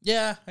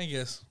 Yeah, I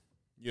guess.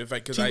 Yeah,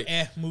 because Two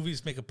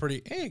movies make a pretty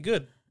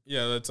good.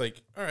 Yeah, that's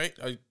like all right.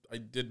 I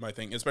did my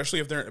thing, especially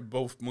if they're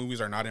both movies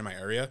are not in my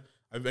area.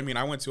 I mean,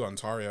 I went to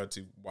Ontario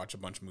to watch a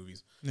bunch of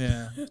movies.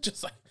 Yeah,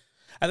 Just like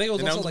I think it was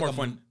and also that was like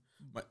more fun.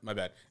 My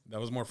bad. That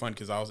was more fun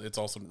because it's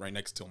also right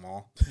next to a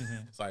mall.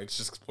 So I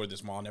just explored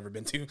this mall I've never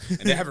been to, and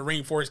they have a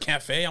Rainforest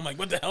Cafe. I'm like,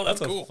 what the hell? That's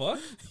cool. Fuck?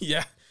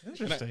 Yeah,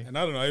 Interesting. and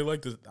I don't know. I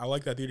like this. I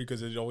like that theater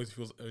because it always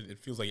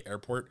feels like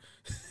airport.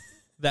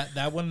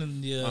 That one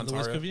in the West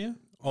Ontario? Covina? No,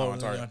 Oh,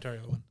 Ontario. the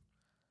Ontario one.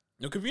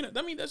 No, Covina.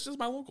 I mean, that's just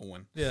my local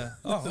one. Yeah.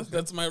 Oh, okay.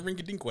 That's my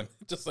rinky-dink one.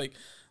 Just like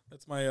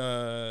that's my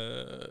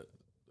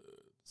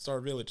Star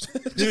Village.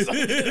 Just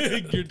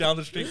like, You're down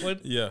the street one.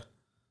 yeah.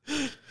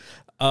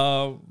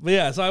 But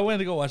yeah, so I went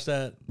to go watch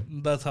that.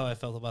 That's how I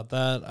felt about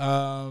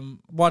that.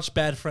 Watched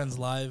Bad Friends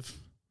live.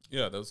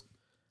 Yeah, that was.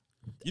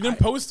 You didn't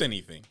post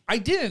anything. I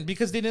didn't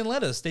because they didn't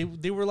let us. They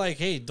were like,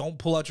 "Hey, don't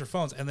pull out your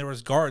phones," and there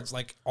was guards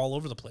like all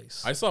over the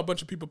place. I saw a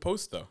bunch of people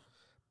post though.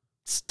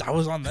 That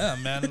was on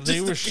them, man.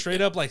 They were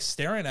straight up like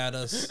staring at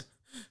us.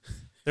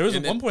 There was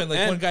at one point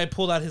like one guy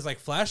pulled out his like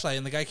flashlight,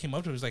 and the guy came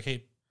up to him. He was like,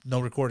 "Hey, no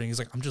recording." He's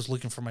like, "I'm just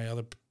looking for my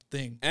other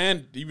thing."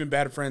 And even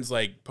Bad Friends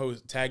like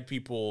tag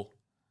people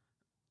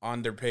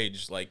on their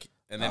page, like,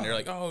 and then they're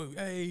like, "Oh,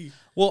 hey."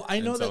 Well, I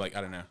know so, that. like,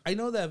 I don't know. I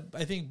know that.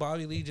 I think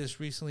Bobby Lee just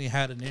recently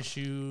had an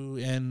issue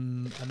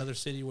in another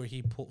city where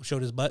he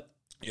showed his butt,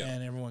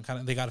 and everyone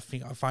they got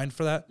a fine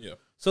for that. Yeah.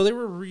 So they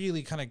were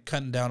really kind of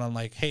cutting down on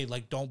like, hey,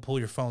 like don't pull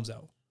your phones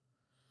out.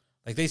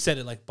 Like they said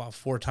it like about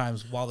 4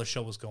 times while the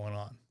show was going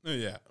on.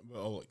 Yeah.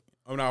 Well, like,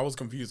 oh no, I was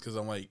confused because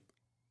I'm like,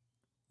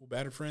 well,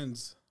 Bad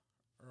Friends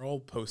are all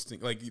posting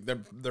like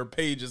their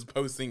page is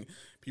posting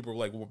people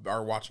like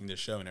are watching this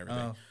show and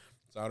everything. Oh.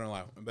 So I don't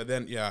know. But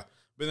then I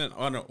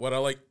don't know what I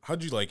like.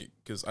 How'd you like it?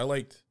 Because I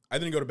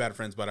didn't go to Bad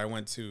Friends, but I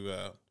went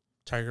to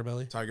Tiger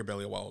Belly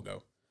a while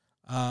ago.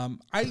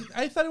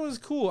 I thought it was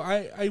cool.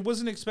 I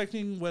wasn't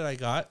expecting what I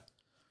got.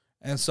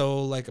 And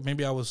so, like,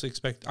 maybe I was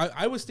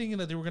I was thinking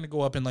that they were going to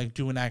go up and, like,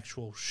 do an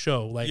actual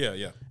show, like,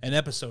 an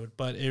episode.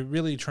 But it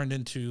really turned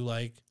into,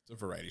 like... It's a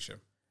variety show.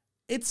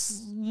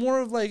 It's more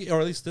of, like... Or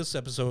at least this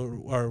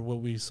episode, or what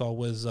we saw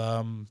was...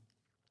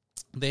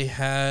 they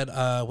had...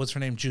 what's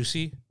her name?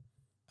 Juicy.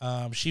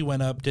 She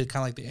went up, did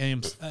kind of like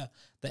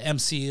the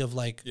MC of,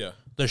 like,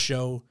 the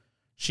show.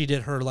 She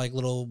did her, like,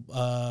 little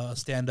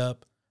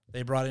stand-up.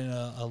 They brought in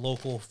a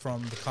local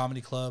from the comedy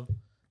club.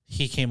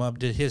 He came up,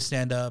 did his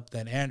stand-up,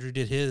 then Andrew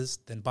did his,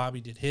 then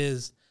Bobby did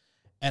his,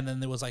 and then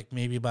there was, like,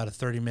 maybe about a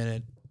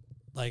 30-minute,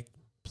 like,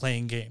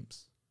 playing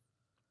games.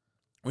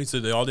 Wait, so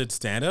they all did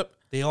stand-up?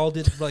 They all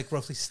did, like,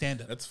 roughly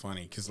stand-up. That's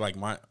funny, because, like,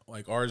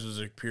 ours was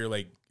a pure,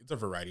 like, it's a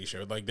variety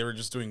show. Like, they were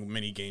just doing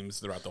mini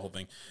games throughout the whole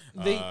thing.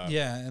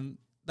 And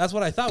that's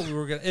what I thought we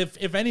were going to,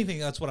 if anything,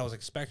 that's what I was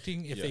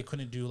expecting, if they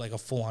couldn't do, like, a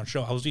full-on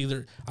show. I was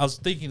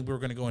thinking we were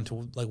going to go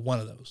into, like, one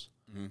of those.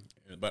 Mm-hmm.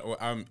 But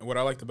what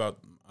I liked about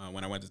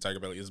when I went to Tiger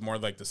Belly is more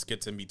like the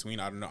skits in between.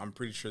 I don't know. I'm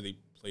pretty sure they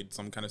played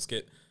some kind of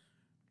skit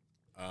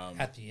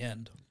at the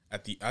end.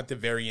 At the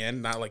very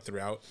end, not like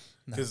throughout.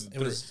 Because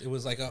it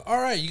was like, all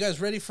right, you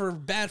guys ready for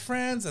Bad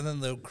Friends? And then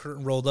the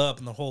curtain rolled up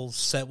and the whole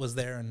set was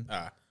there. And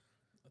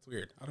that's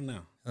weird. I don't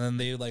know. And then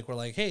they were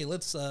like, hey,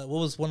 let's. What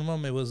was one of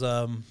them? It was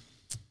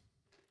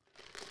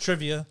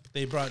trivia.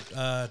 They brought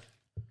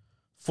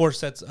 2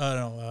 sets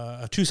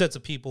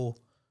of people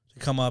to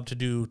come up to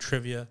do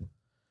trivia.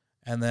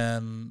 And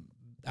then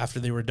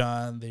after they were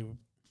done, they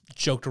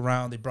joked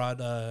around. They brought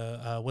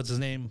what's his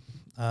name,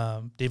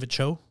 David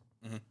Cho.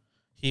 Mm-hmm.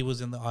 He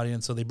was in the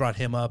audience, so they brought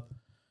him up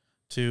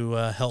to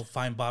help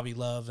find Bobby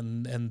Love,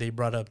 and they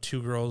brought up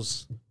 2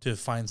 girls to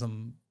find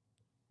some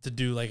to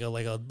do like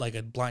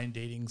a blind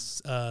dating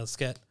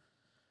skit.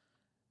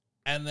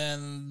 And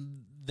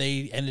then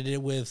they ended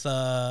it with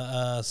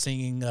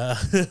singing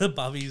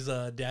Bobby's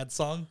dad's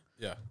song.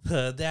 Yeah.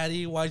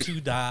 Daddy, why'd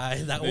you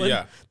die? That one.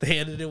 Yeah. They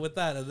ended it with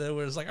that. And then it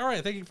was like, all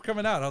right, thank you for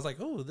coming out. And I was like,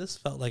 oh, this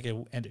felt like it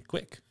ended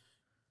quick.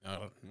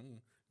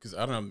 Because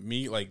I don't know,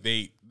 me, like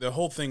the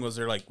whole thing was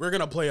they're like, we're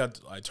going to play a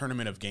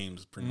tournament of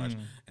games pretty much.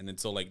 And then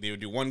so like they would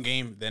do one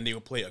game, then they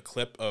would play a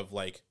clip of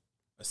like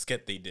a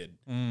skit they did,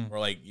 Mm. or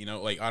like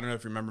like I don't know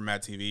if you remember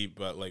Mad TV,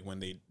 but like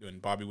when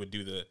Bobby would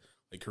do the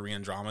like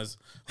Korean dramas,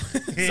 so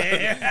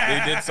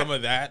they did some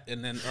of that,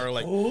 and then yeah,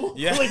 like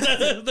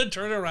the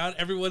turnaround,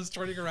 everyone's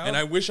turning around. and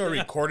I wish I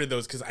recorded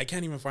those because I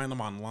can't even find them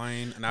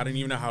online, and I didn't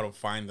even know how to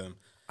find them.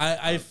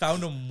 I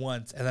found them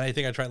once, and then I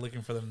think I tried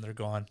looking for them, and they're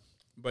gone.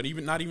 But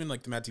even not even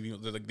like the Mad TV,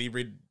 like they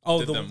redid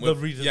them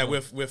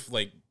redid with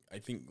like I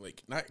think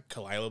like not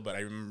Kalila, but I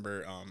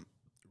remember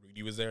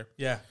Rudy was there.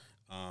 Yeah,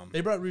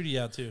 they brought Rudy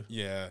out too.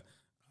 Yeah,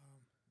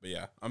 but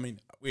yeah, I mean,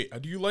 wait,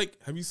 have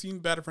you seen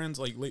Bad Friends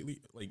like lately?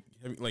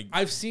 Like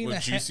I've seen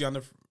with Juicy on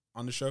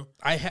the show.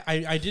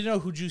 I didn't know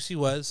who Juicy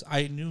was.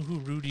 I knew who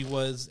Rudy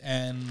was,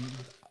 and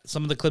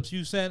some of the clips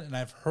you sent, and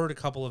I've heard a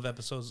couple of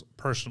episodes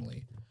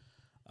personally.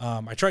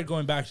 I tried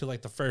going back to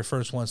like the very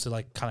first ones to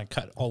like kind of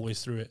cut all the way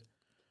through it.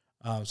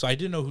 So I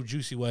didn't know who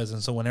Juicy was,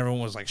 and so when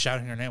everyone was like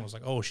shouting her name, I was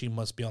like, "Oh, she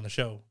must be on the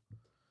show,"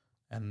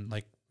 and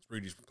like It's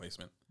Rudy's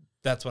replacement.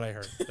 that's what I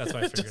heard. That's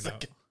what I figured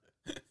out.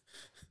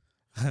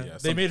 Yeah,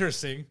 They made her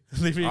sing.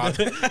 They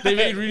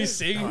made Rudy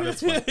sing. Oh,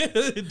 that's funny.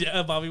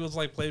 Yeah, Bobby was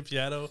like playing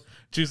piano.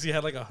 Juicy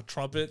had like a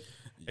trumpet,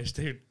 and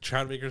they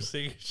tried to make her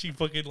sing. She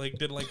fucking like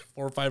did like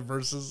 4 or 5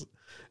 verses,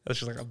 and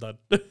she's like, "I'm done."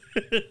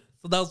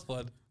 So that was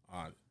fun.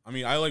 I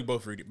mean, I like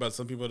both Rudy, but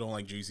some people don't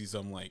like Juicy. So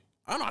I'm like,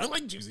 I don't know. I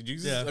like Juicy.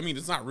 Yeah. I mean,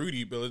 it's not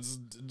Rudy, but it's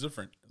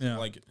different. Yeah. I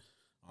like it.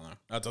 I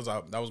don't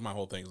know. That was my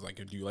whole thing. It's like,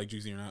 do you like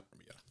Juicy or not?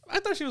 Yeah. I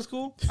thought she was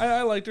cool.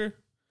 I liked her.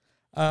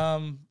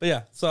 But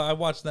yeah, so I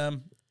watched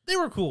them. They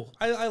were cool.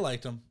 I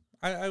liked them.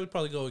 I would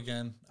probably go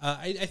again.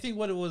 I think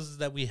what it was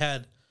that we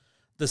had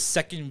the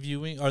second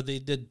viewing, or they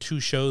did 2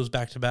 shows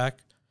back to back,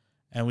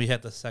 and we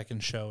had the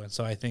second show, and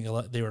so I think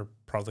they were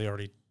probably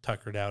already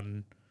tuckered out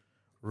and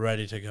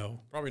ready to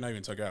go. Probably not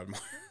even took out.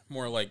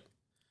 More like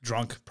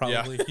Drunk,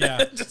 probably.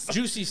 Yeah.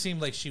 Juicy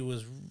seemed like she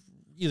was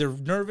either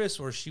nervous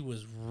or she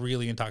was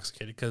really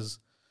intoxicated because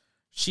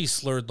she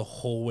slurred the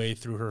whole way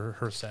through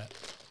her set,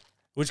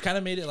 which kind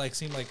of made it like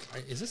seem like,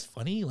 is this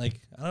funny? Like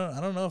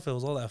I don't know if it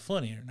was all that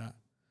funny or not.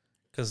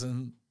 Because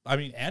I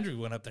mean, Andrew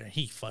went up there and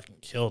he fucking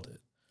killed it.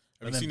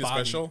 Have you seen the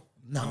special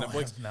No, on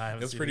Netflix? I haven't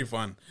It was seen pretty it.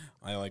 fun.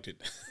 I liked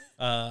it.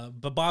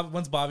 But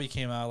once Bobby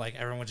came out, like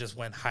everyone just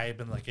went hype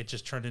and like it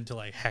just turned into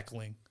like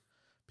heckling.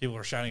 People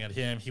were shouting at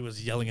him. He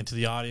was yelling into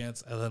the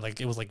audience, and then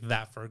like it was like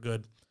that for a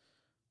good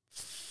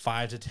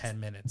 5 to 10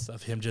 minutes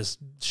of him just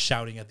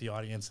shouting at the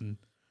audience and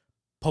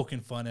poking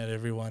fun at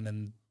everyone.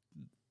 And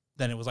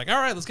then it was like, all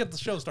right, let's get the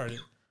show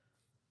started.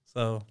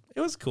 So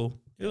it was cool.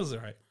 It was all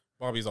right.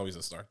 Bobby's always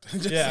a start.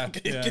 Yeah.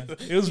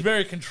 It was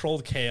very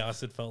controlled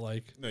chaos. It felt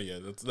like. No, yeah,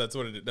 that's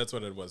what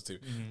it was too.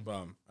 Mm-hmm.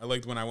 But I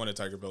liked when I went to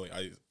Tiger Billy.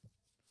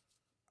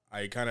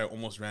 I kind of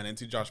almost ran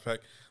into Josh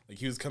Peck. Like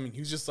he was coming, he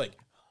was just like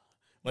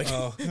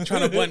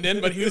trying to blend in,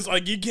 but he was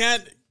like, you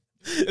can't.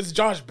 It's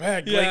Josh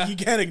Peck. Yeah. Like you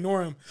can't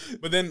ignore him.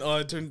 But then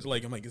it turned to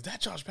like, I'm like, is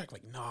that Josh Peck?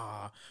 Like,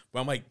 nah.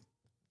 But I'm like,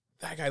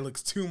 that guy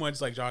looks too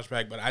much like Josh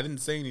Peck. But I didn't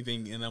say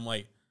anything, and I'm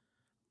like,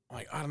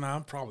 I don't know.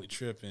 I'm probably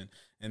tripping.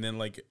 And then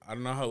like, I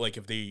don't know how like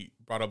if they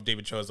brought up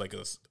David Cho as like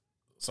a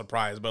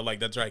surprise, but like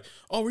that's right.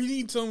 Oh, we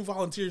need some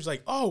volunteers.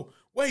 Like, oh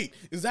wait,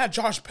 is that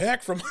Josh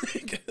Peck from?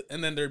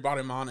 And then they brought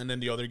him on, and then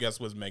the other guest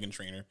was Megan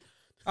Trainor.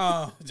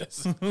 Oh,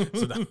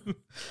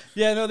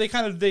 yeah, no, they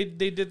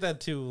did that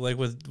too. Like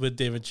with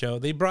David Cho,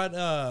 they brought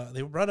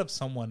up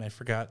someone I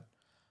forgot.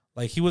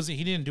 Like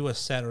he didn't do a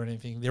set or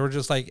anything. They were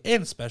just like,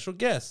 and special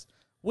guest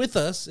with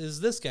us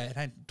is this guy, and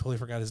I totally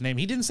forgot his name.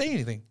 He didn't say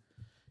anything.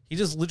 He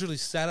just literally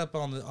sat up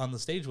on the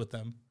stage with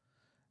them,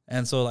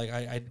 and so like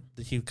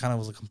he kind of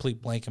was a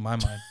complete blank in my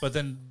mind. But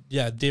then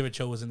yeah, David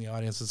Cho was in the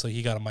audience, and so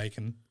he got a mic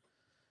and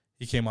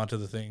he came onto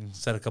the thing,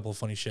 said a couple of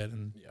funny shit,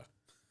 and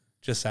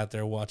just sat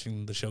there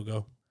watching the show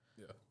go.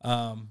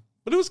 Yeah.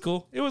 But it was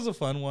cool. It was a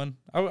fun one.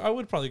 I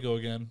would probably go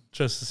again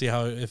just to see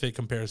if it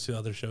compares to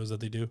other shows that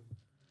they do.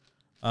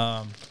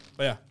 But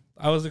yeah,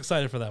 I was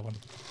excited for that one.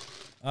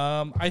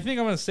 I think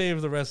I'm gonna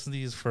save the rest of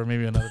these for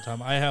maybe another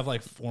time. I have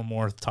like 4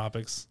 more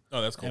topics.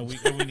 Oh, that's cool.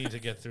 And we need to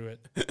get through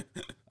it.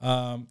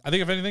 I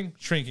think if anything,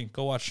 Shrinking.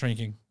 Go watch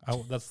Shrinking.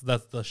 That's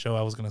the show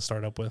I was gonna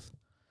start up with.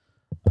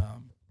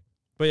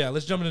 But yeah,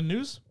 let's jump into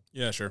news.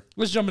 Yeah, sure.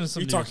 Let's jump into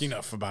some We news. talk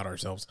enough about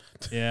ourselves.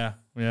 Yeah.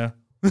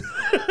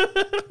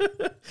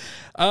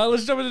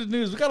 Let's jump into the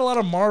news. We got a lot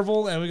of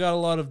Marvel and we got a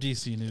lot of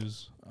DC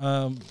news.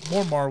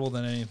 More Marvel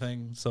than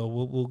anything, so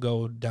we'll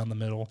go down the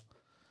middle.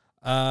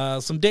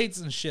 Some dates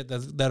and shit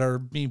that are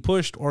being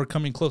pushed or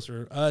coming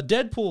closer.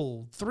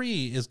 Deadpool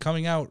 3 is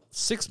coming out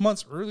 6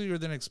 months earlier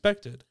than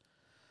expected.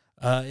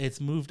 It's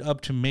moved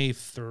up to May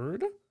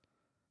 3rd.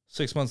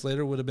 6 months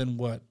later would have been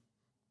what?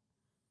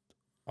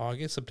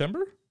 August,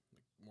 September?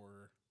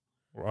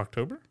 Or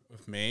October?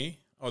 With May?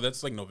 Oh,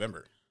 that's like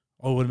November.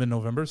 Oh, it would have been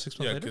November 6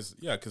 months later?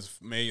 Because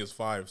May is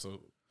 5,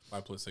 so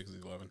 5 plus 6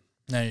 is 11.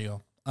 There you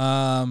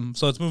go.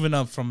 So it's moving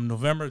up from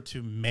November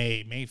to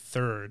May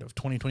 3rd of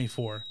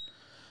 2024.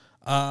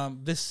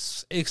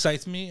 This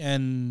excites me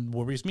and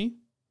worries me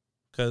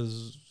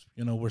because,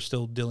 we're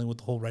still dealing with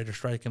the whole writer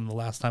strike, and the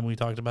last time we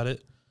talked about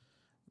it,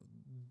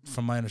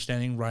 from my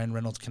understanding, Ryan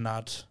Reynolds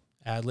cannot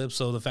ad lib.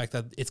 So the fact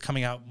that it's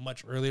coming out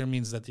much earlier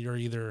means that you're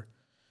either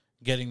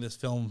getting this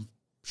film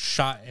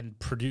shot and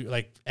produced,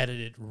 like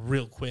edited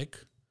real quick.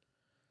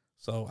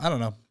 So I don't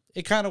know.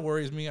 It kind of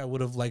worries me. I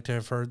would have liked to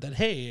have heard that,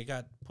 hey, it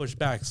got pushed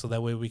back, so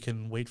that way we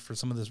can wait for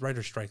some of this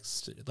writer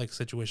strikes like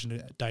situation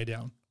to die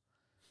down.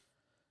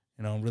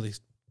 Really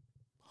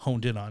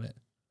honed in on it.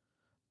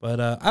 But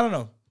I don't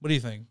know. What do you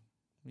think?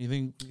 You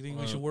think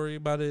we should worry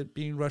about it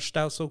being rushed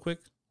out so quick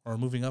or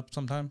moving up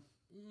sometime?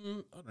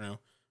 I don't know.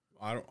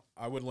 I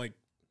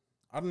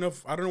don't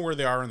know where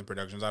they are in the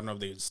productions. I don't know if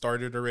they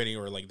started already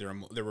or like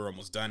they were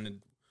almost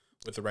done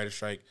with the writer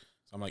strike.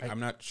 So I'm like, I'm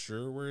not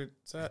sure where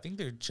it's at. I think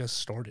they're just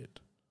started.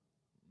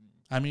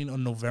 I mean, a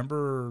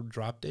November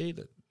drop date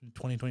in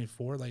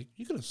 2024, like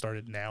you could have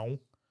started now,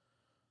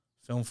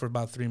 filmed for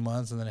about 3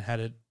 months, and then had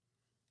it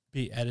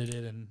be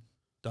edited and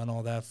done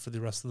all that for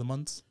the rest of the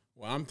months.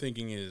 What I'm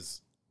thinking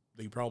is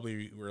they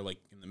probably were like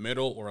in the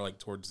middle or like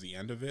towards the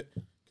end of it,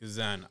 because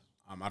then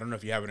I don't know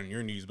if you have it in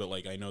your news, but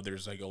like I know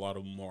there's like a lot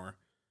of more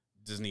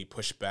Disney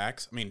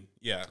pushbacks. I mean,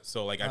 yeah.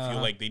 So like I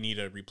feel like they need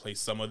to replace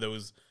some of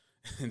those,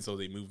 and so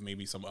they move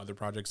maybe some other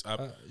projects up.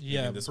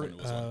 This one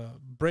was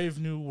Brave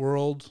New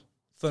World,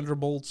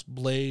 Thunderbolts,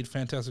 Blade,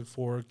 Fantastic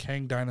Four,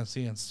 Kang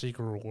Dynasty, and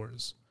Secret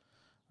Wars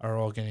are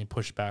all getting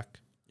pushed back.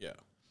 Yeah.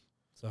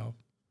 So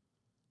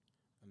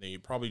and they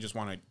probably just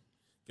want to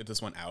get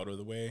this one out of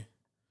the way.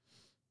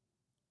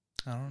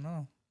 I don't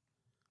know.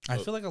 I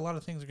feel like a lot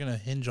of things are going to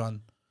hinge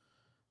on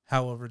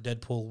however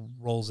Deadpool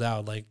rolls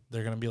out. Like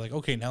they're going to be like,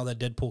 okay, now that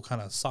Deadpool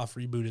kind of soft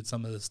rebooted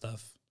some of this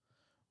stuff,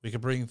 we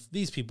could bring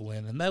these people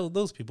in, and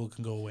those people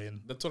can go away.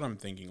 And that's what I'm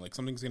thinking. Like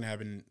something's going to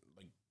happen,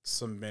 like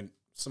somewhere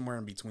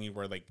in between,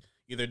 where like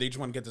either they just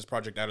want to get this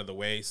project out of the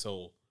way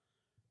so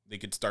they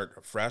could start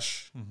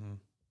afresh,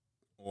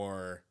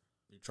 or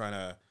they're trying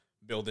to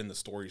build in the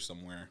story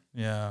somewhere.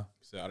 Yeah.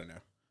 So I don't know.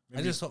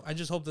 Maybe. I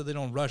just hope that they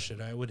don't rush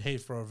it. I would hate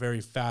for a very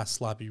fast,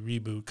 sloppy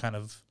reboot kind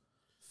of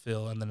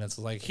feel, and then it's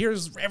like,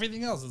 here's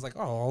everything else. It's like,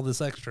 oh, all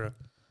this extra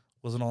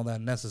wasn't all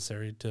that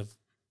necessary to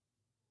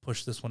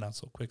push this one out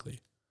so quickly.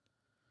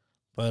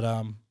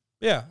 But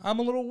yeah, I'm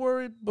a little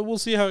worried, but we'll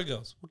see how it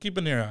goes. We'll keep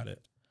an ear on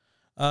it.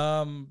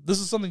 This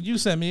is something you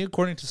sent me.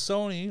 According to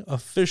Sony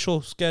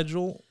official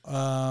schedule,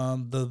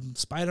 the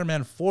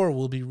Spider-Man 4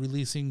 will be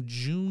releasing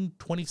June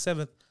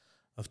 27th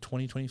of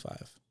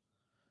 2025.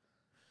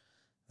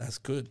 That's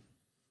good.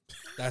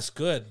 That's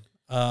good.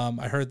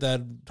 I heard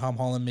that Tom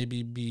Holland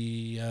maybe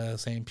be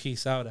saying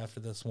peace out after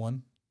this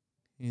one.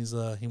 He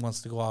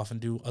wants to go off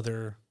and do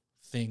other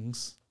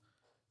things,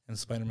 and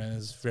Spider-Man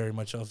is very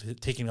much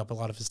taking up a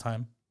lot of his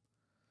time.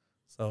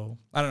 So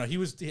I don't know.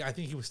 I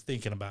think he was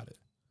thinking about it.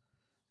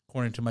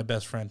 According to my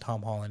best friend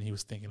Tom Holland, he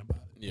was thinking about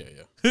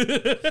it.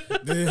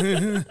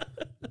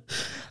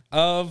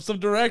 Yeah. Some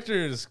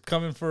directors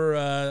coming for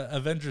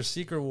Avengers: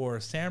 Secret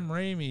War. Sam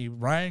Raimi,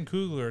 Ryan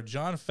Coogler,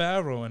 Jon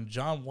Favreau, and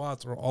John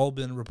Watts are all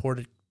been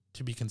reported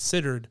to be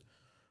considered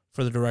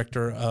for the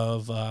director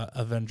of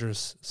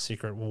Avengers: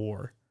 Secret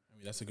War. I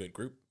mean, that's a good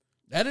group.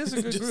 That is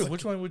a good group.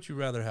 Which one would you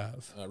rather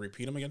have?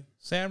 Repeat them again.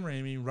 Sam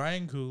Raimi,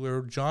 Ryan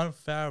Coogler, Jon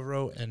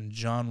Favreau, and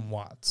John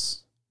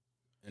Watts.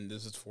 And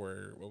this is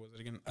for, what was it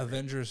again?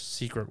 Avengers: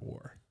 Secret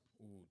War.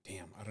 Ooh,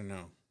 damn, I don't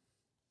know.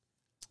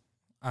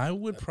 I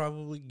would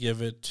probably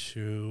give it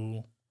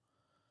to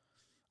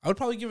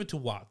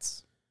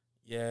Watts.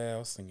 Yeah, I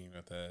was thinking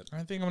about that.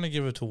 I think I'm going to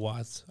give it to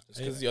Watts.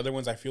 Because the other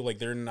ones, I feel like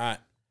they're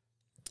not.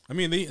 I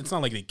mean, it's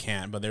not like they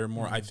can't, but they're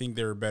more. I think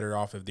they're better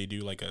off if they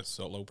do like a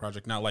solo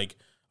project, not like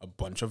a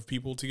bunch of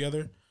people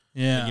together.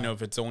 Yeah, like,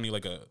 if it's only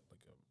like a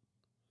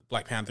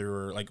Black Panther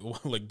or like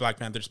Black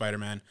Panther,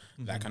 Spider-Man,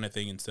 that kind of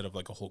thing, instead of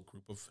like a whole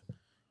group of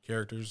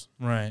characters.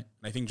 Right. And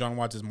I think John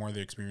Watts is more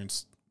the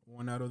experienced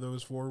one out of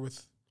those four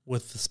with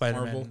the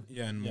Spider-Man. Marvel.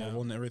 Yeah, and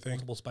Marvel and everything.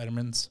 Multiple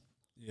Spider-Mans.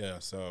 Yeah,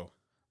 so.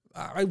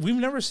 We've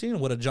never seen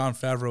what a Jon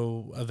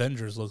Favreau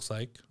Avengers looks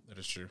like. That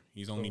is true.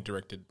 He's only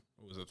directed,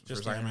 what was it,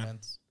 just first Iron Man?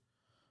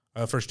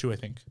 First two, I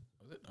think.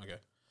 Was it? Okay.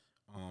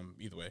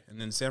 Either way. And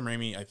then Sam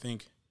Raimi, I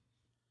think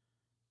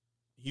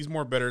he's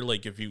more better,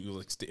 like, if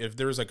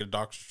there was like a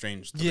Doctor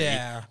Strange 3,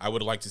 I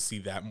would like to see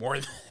that more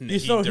than you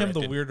throw him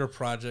the weirder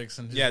projects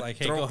and just like,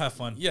 hey, go have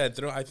fun. Yeah,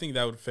 I think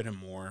that would fit him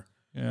more.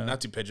 Yeah.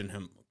 Not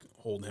to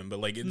hold him, but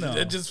like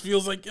it just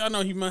feels like, I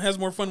know he has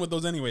more fun with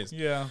those anyways.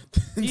 Yeah.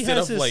 He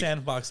has his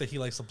sandbox that he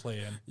likes to play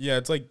in. Yeah,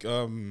 it's like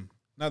I'm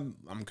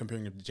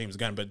comparing him to James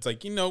Gunn, but it's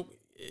like,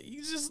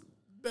 he's just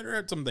better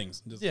at some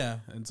things.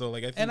 And so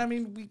like I think, and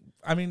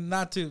I'm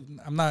not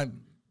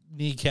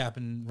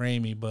kneecapping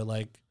Raimi, but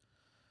like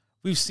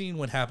we've seen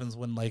what happens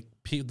when like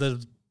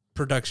the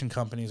production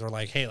companies are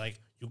like, hey, like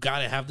you got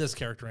to have this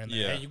character in there.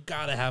 Yeah. Hey, you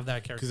got to have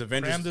that character.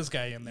 Because Cram this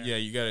guy in there. Yeah,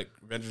 you got to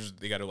Avengers.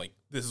 They got to like,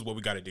 this is what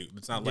we got to do.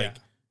 It's not like,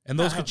 and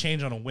those could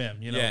change on a whim.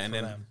 And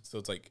then them. So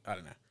it's like, I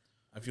don't know.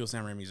 I feel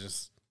Sam Raimi's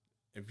just,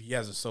 if he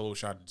has a solo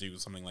shot to do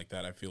something like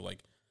that, I feel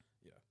like,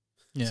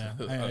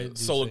 I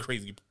solo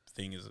crazy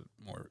thing is a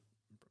more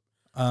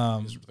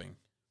thing.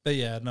 But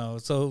yeah, no.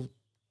 So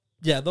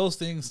yeah, those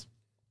things.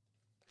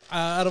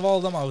 Out of all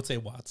of them, I would say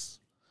Watts.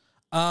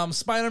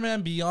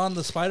 Spider-Man Beyond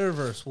the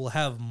Spider-Verse will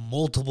have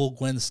multiple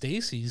Gwen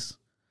Stacy's,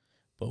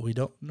 but we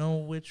don't know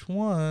which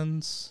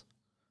ones.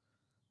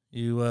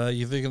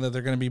 You thinking that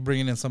they're going to be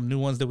bringing in some new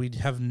ones that we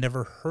have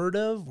never heard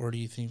of, or do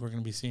you think we're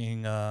going to be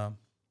seeing Emma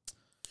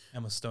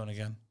Stone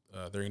again?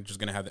 They're just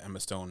going to have the Emma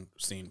Stone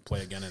scene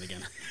play again and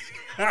again.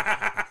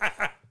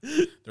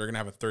 They're going to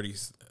have a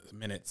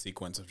 30-minute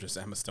sequence of just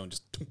Emma Stone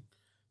just...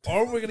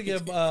 Or we're going to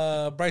get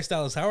Bryce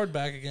Dallas Howard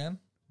back again.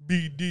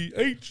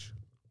 BDH.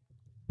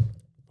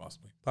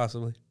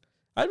 Possibly.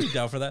 I'd be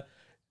down for that.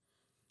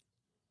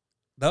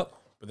 Nope.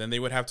 But then they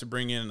would have to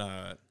bring in...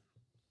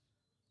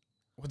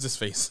 what's his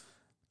face?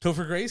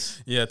 Topher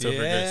Grace? Yeah, Topher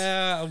Grace.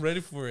 Yeah, I'm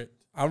ready for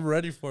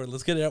it.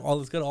 Let's get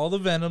all the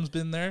Venoms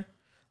been there.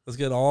 Let's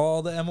get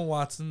all the Emma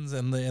Watsons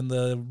and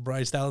the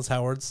Bryce Dallas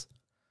Howards.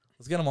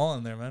 Let's get them all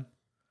in there, man.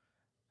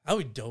 That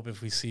would be dope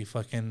if we see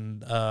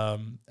fucking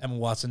Emma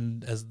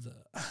Watson as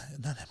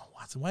not Emma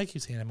Watson. Why do I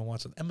keep saying Emma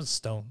Watson? Emma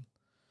Stone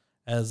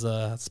as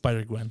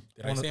Spider-Gwen.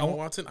 Did I say Emma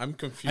Watson? I'm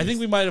confused. I think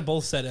we might have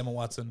both said Emma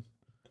Watson.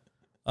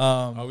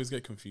 I always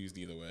get confused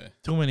either way.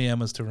 Too many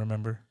Emmas to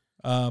remember.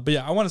 But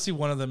yeah, I want to see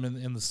one of them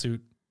in the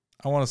suit.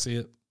 I want to see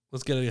it.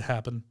 Let's get it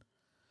happen.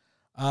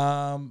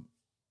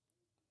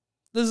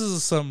 This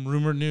is some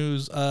rumor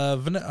news.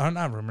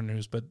 Not rumor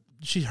news, but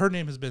her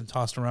name has been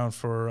tossed around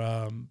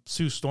for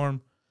Sue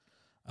Storm.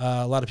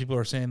 A lot of people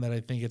are saying that I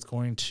think it's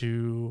going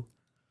to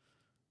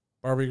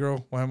Barbie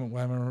girl. Why am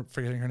I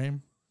forgetting her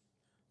name?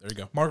 There you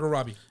go. Margot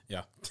Robbie.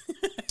 Yeah.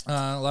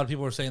 A lot of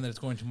people are saying that it's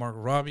going to Margot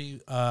Robbie.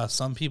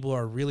 Some people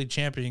are really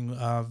championing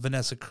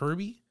Vanessa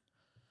Kirby.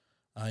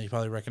 You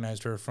probably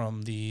recognized her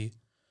from the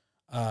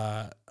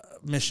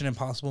Mission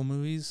Impossible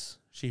movies.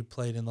 She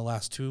played in the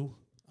last two,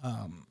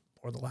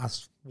 or the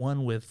last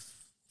one with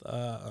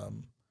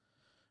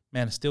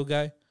Man of Steel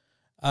guy.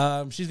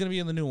 She's going to be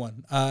in the new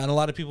one. And a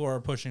lot of people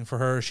are pushing for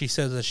her. She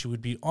says that she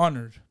would be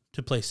honored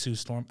to play Sue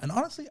Storm. And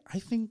honestly,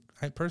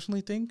 I personally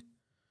think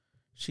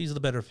she's the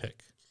better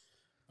pick.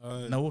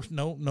 No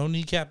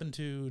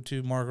kneecapping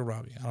to Margot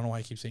Robbie. I don't know why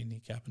I keep saying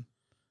kneecapping.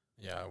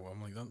 Yeah, well,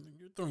 I'm like,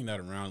 you're throwing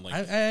that around. Like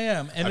I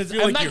am. And I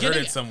feel like you heard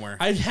it somewhere.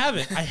 I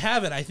haven't.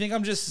 I think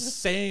I'm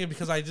just saying it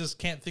because I just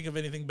can't think of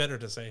anything better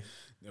to say.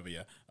 Yeah, but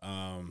yeah.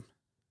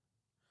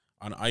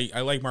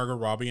 I like Margot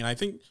Robbie, and I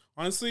think,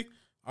 honestly,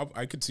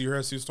 I could see her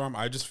as Sue Storm.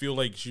 I just feel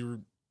like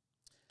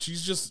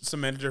she's just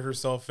cemented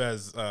herself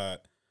as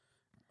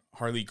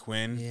Harley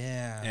Quinn.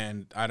 Yeah.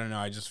 And I don't know,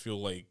 I just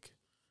feel like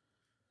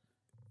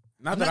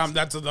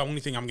that's the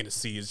only thing I'm gonna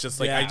see. It's just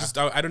like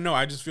I don't know.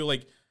 I just feel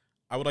like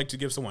I would like to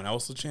give someone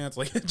else a chance.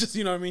 Like just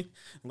you know what I mean?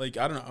 Like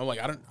I don't know. Like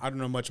I don't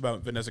know much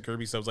about Vanessa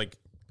Kirby, so I was like,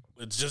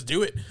 let's just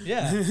do it.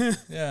 Yeah.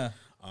 Yeah.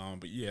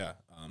 But yeah.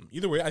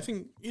 Either way, I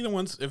think either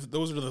one's, if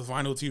those are the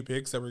final two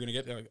picks that we're gonna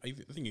get, I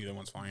think either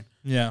one's fine.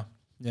 Yeah.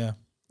 Yeah.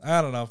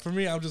 I don't know. For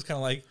me, I'm just kind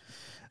of like,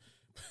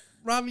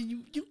 Robbie,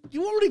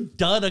 you already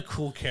done a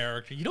cool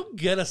character. You don't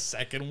get a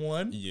second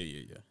one.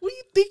 Yeah. What do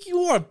you think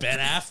you are, Ben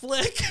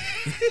Affleck?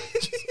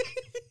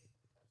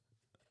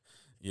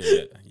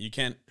 yeah. You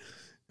can't.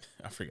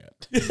 I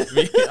forgot.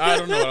 I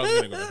don't know what I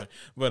was gonna go with,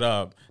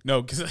 but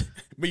no,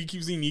 but you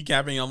keep seeing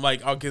kneecapping. I'm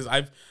like, oh, because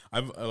I've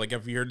like,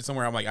 if you heard it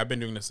somewhere, I'm like, I've been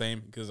doing the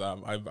same because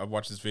I've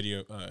watched this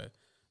video,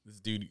 this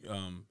dude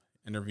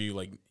interview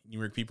like New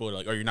York people are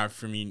like, oh, you're not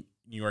from New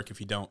York if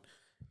you don't,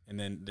 and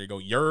then they go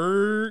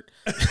yurt,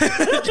 and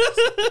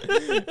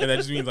that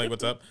just means like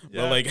what's up.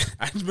 Yeah. But like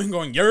I've been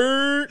going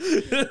yurt,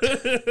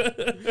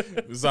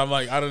 so I'm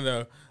like, I don't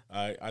know.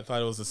 I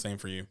thought it was the same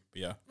for you,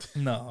 but yeah.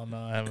 No,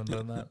 I haven't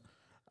done that.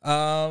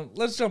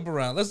 Let's jump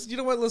around. Let's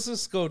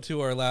just go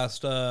to our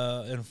last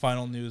and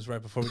final news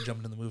right before we jump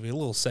into the movie. A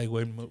little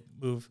segue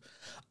move.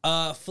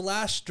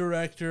 Flash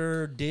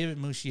director David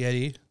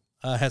Muschietti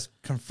has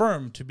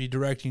confirmed to be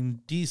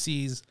directing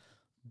DC's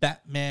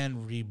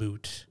Batman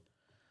reboot.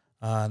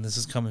 And this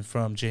is coming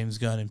from James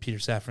Gunn and Peter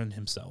Safran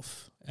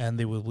himself, and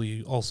they will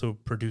be also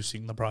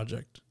producing the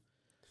project.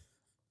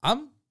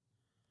 I'm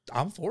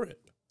for it.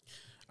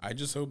 I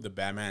just hope the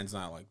Batman's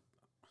not like.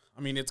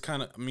 I mean, it's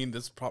kind of. I mean,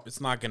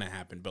 it's not gonna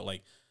happen. But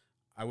like,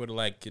 I would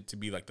like it to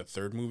be like the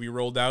third movie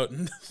rolled out,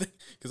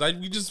 because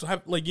we just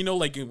have like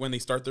like when they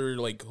start their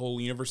like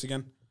whole universe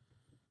again,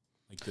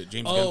 like the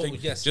James Gunn thing.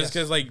 Yes, just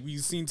because like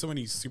we've seen so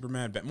many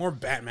more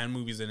Batman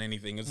movies than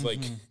anything. It's like,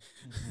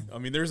 I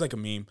mean, there's like a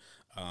meme.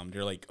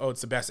 They're like, oh,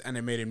 it's the best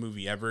animated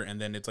movie ever, and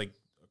then it's like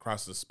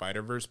Across the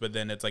Spider-Verse, but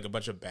then it's like a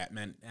bunch of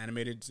Batman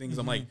animated things.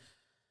 I'm like,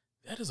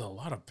 that is a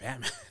lot of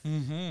Batman.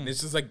 And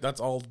it's just like that's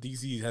all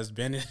DC has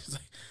been. It's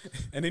like,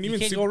 and then you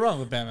can't go wrong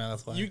with Batman.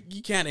 That's why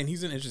you can't. And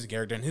he's an interesting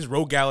character, and his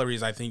rogue gallery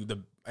is I think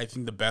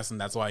the best,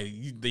 and that's why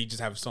they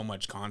just have so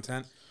much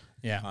content.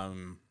 Yeah.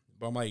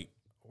 But I'm like,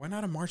 why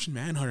not a Martian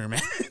Manhunter,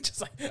 man?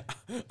 Just like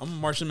I'm a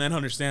Martian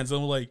Manhunter stan, so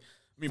I'm like,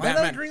 I mean, why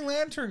Batman, not a Green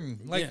Lantern?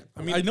 Like, yeah,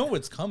 I mean, I know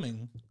it's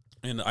coming,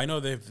 and I know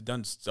they've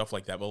done stuff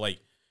like that, but like,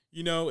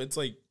 it's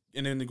like,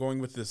 and then going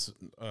with this,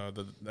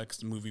 the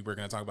next movie we're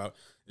gonna talk about,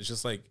 it's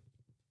just like.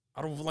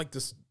 I don't like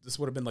this. This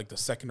would have been like the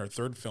second or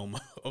third film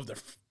of the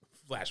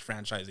Flash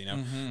franchise,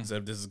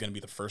 So this is going to be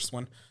the first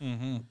one.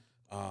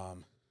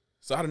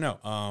 So I don't know.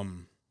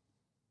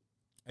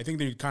 I think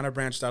they kind of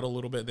branched out a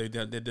little bit. They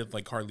did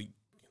like Harley.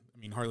 I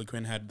mean, Harley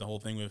Quinn had the whole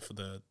thing with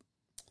the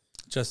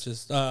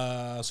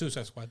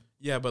Suicide Squad.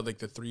 yeah, but like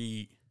the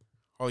three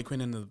Harley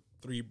Quinn and the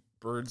three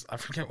birds. I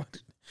forget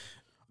what.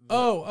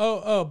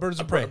 Birds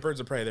of Prey. Birds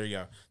of Prey. There you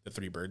go. The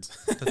three birds.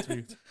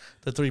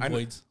 the three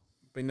boys.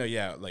 But no,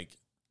 yeah, like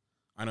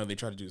I know they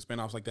try to do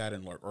spinoffs like that,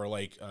 and or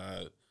like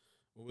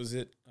what was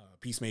it,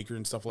 Peacemaker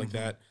and stuff like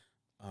that.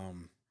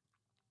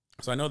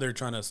 So I know they're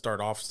trying to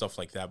start off stuff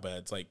like that, but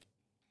it's like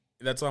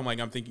that's why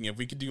I'm thinking if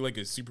we could do like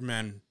a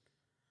Superman.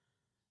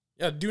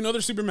 Yeah, do another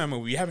Superman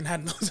movie. We haven't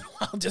had those in a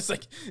while. Just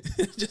like,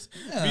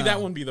 be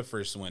that one. Be the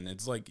first one.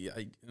 It's like, yeah,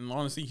 and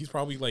honestly, he's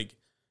probably like,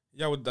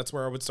 yeah, that's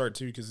where I would start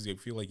too, because I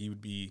feel like he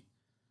would be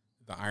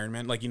the Iron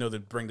Man, like to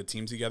bring the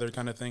team together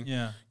kind of thing.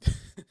 Yeah.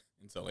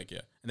 And so like,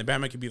 yeah, and then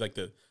Batman could be like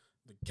the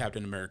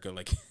Captain America.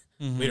 Like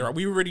later on,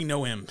 we already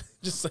know him.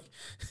 Just like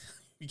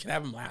we can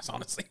have him last.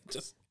 Honestly,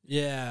 just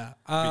yeah.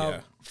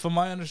 From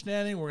my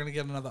understanding, we're gonna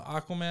get another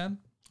Aquaman,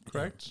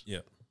 correct?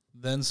 Yeah.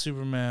 Then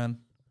Superman.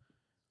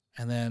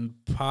 And then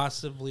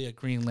possibly a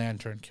Green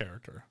Lantern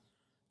character.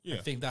 Yeah. I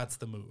think that's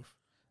the move.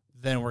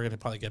 Then we're going to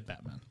probably get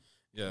Batman.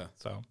 Yeah.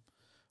 So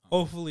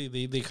hopefully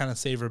they kind of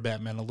savor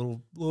Batman a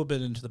little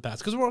bit into the past.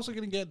 Because we're also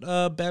going to get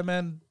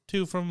Batman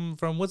 2 from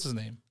what's his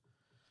name?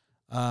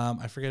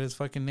 I forget his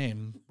fucking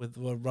name. With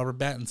Robert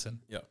Pattinson.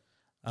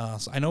 Yeah.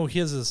 So I know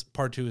his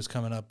part 2 is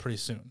coming up pretty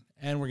soon.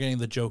 And we're getting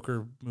the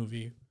Joker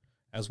movie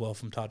as well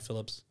from Todd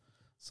Phillips.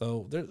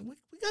 So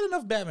we got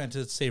enough Batman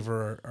to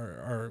savor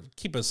or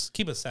keep us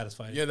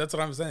satisfied. Yeah, that's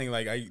what I'm saying.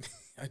 Like I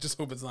just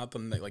hope it's not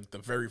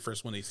the very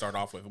first one they start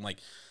off with. I'm like,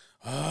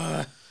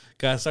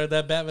 gotta start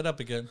that Batman up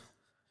again.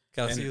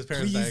 Gotta see his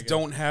parents. Please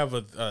don't have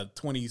a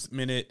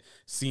 20-minute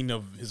scene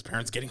of his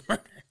parents getting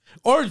murdered.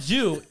 Or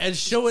and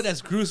show it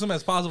as gruesome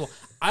as possible.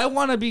 I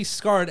want to be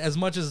scarred as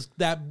much as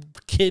that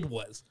kid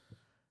was,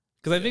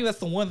 because I think that's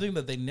the one thing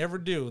that they never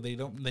do.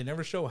 They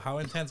never show how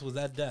intense was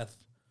that death.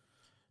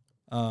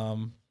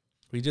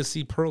 We just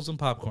see pearls and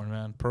popcorn,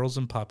 man. Pearls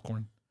and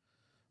popcorn.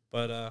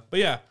 But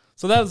yeah.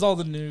 So that is all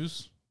the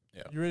news.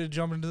 Yeah. You ready to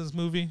jump into this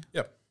movie?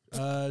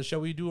 Yep.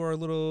 Shall we do our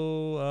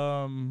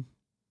little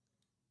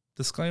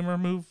disclaimer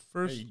move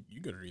first? Hey, you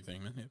good at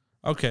everything, man.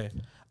 Yeah. Okay.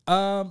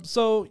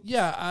 So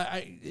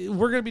yeah,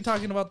 we're gonna be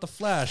talking about The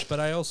Flash, but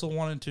I also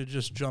wanted to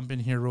just jump in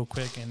here real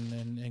quick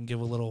and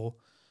give a little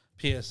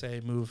PSA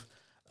move.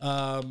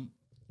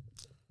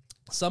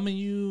 Some of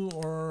you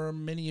or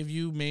many of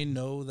you may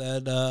know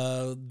that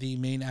the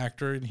main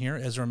actor in here,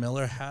 Ezra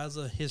Miller, has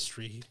a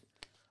history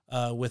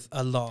with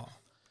Allah,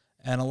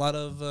 and a lot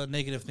of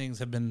negative things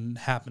have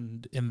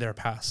happened in their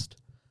past.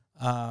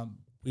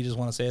 We just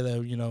want to say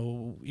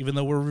that, even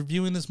though we're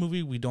reviewing this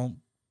movie, we don't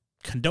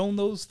condone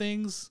those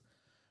things.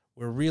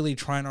 We're really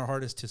trying our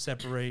hardest to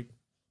separate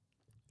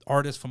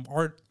artists from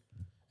art,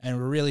 and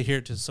we're really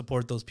here to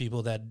support those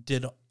people that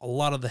did a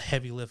lot of the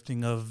heavy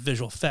lifting of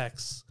visual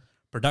effects,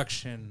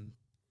 production,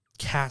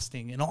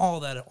 casting, and all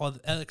the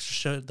extra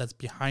shit that's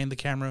behind the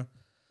camera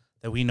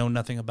that we know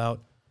nothing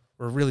about.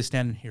 We're really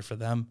standing here for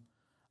them.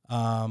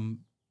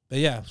 But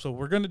yeah, so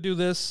we're going to do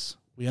this.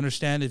 We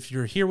understand if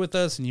you're here with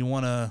us and you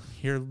want to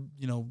hear,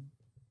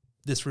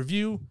 this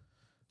review,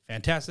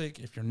 fantastic.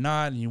 If you're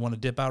not and you want to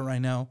dip out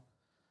right now,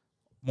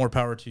 more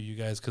power to you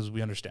guys, because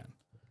we understand.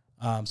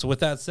 So with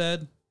that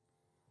said,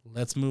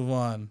 let's move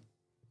on.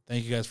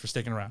 Thank you guys for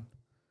sticking around.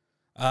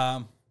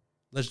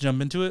 Let's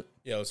jump into it.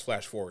 Yeah, let's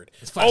flash forward.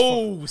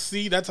 Forward.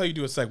 See, that's how you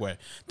do a segue.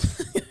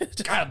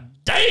 God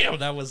damn,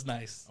 that was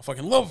nice. I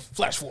fucking love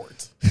flash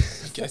forwards.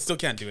 I still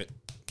can't do it.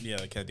 Yeah,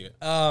 I can't do it.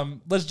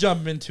 Let's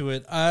jump into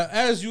it.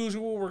 As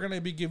usual, we're going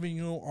to be giving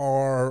you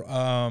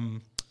our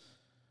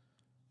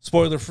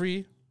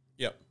spoiler-free.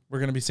 Yep. We're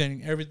going to be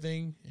saying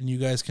everything, and you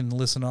guys can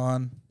listen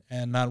on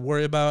and not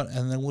worry about,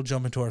 and then we'll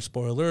jump into our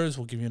spoilers.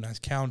 We'll give you a nice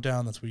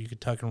countdown. That's where you could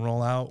tuck and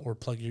roll out or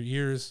plug your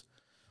ears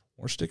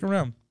or stick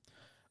around.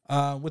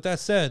 With that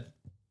said,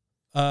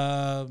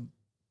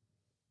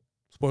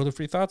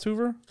 spoiler-free thoughts,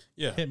 Hoover?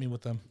 Yeah. Hit me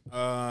with them.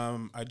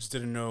 I just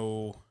didn't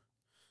know.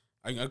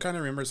 I kind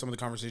of remember some of the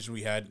conversation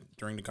we had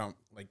during the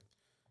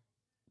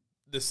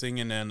this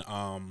thing, and then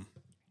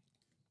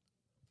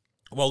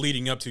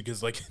leading up to,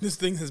 because this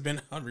thing has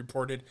been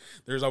unreported.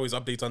 There's always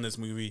updates on this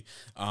movie,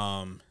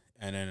 and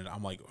then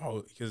I'm like,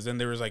 oh, because then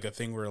there was a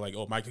thing where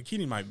Michael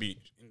Keaton might be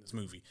in this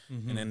movie,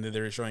 and then they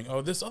were showing,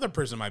 oh, this other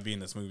person might be in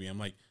this movie. I'm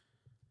like,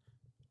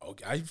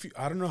 okay,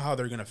 I don't know how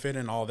they're gonna fit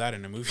in all that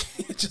in a movie.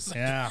 It's just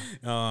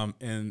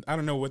and I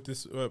don't know what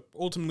this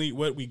ultimately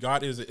what we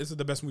got is it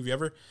the best movie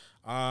ever,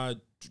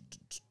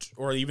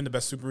 or even the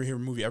best superhero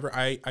movie ever?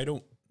 I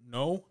don't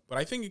know, but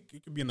I think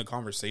it could be in the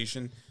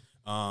conversation.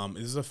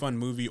 This is a fun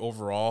movie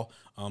overall.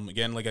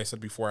 Again, like I said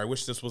before, I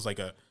wish this was like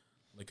a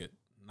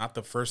not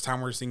the first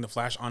time we're seeing the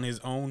Flash on his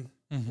own,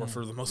 or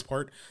for the most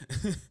part,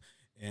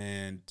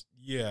 and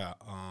yeah,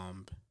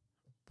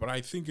 but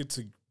I think it's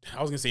I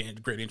was going to say a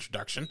great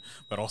introduction,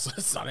 but also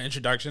it's not an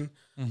introduction.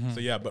 So,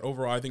 yeah, but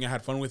overall, I think I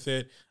had fun with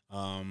it.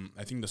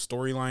 I think the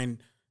storyline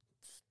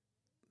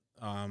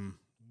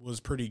was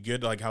pretty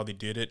good, like how they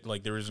did it.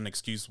 Like there was an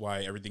excuse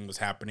why everything was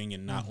happening,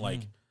 and not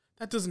like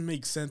that doesn't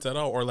make sense at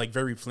all, or like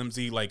very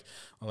flimsy. Like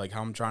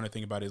how I'm trying to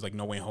think about it is like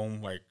No Way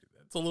Home. Like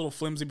it's a little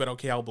flimsy, but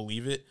okay, I'll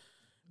believe it.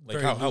 Like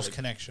Very how loose like,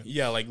 connection.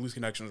 Yeah, like loose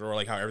connections, or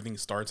like how everything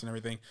starts and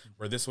everything.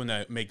 Where this one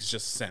makes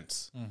just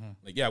sense.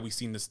 Like yeah, we've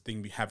seen this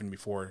thing happen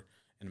before,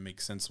 and it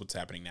makes sense what's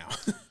happening now.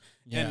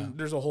 Yeah. And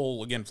there's a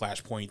whole again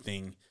Flashpoint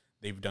thing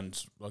they've done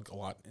like a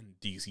lot in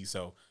DC.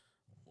 So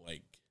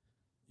like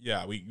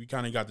yeah, we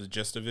kind of got the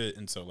gist of it,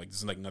 and so like this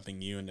is like nothing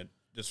new, and it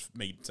just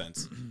made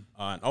sense.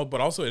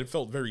 But also it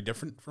felt very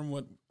different from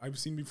what I've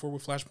seen before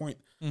with Flashpoint.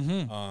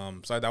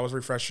 So that was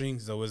refreshing.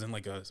 So it wasn't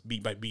like a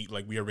beat by beat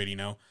like we already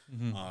know.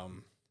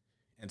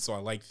 And so I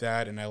liked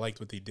that, and I liked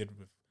what they did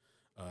with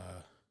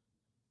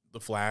the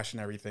Flash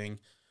and everything.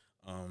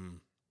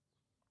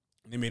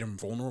 They made him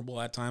vulnerable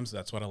at times. So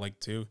that's what I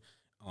liked too.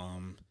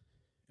 And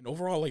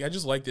overall, like I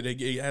just liked it.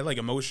 It had like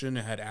emotion.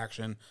 It had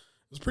action. It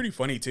was pretty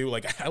funny too.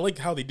 Like I liked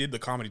how they did the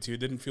comedy too. It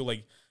didn't feel like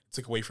it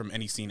took away from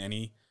any scene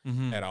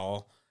at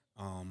all.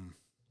 And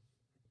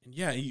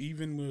yeah,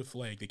 even with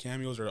like the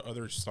cameos or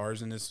other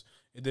stars in this,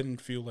 it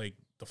didn't feel like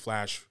the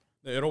Flash.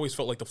 It always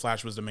felt like the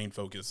Flash was the main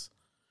focus.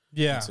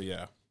 Yeah. And so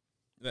yeah,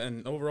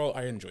 and overall,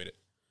 I enjoyed it.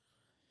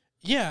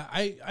 Yeah,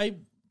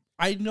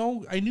 I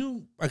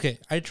knew. Okay,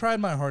 I tried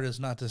my hardest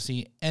not to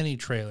see any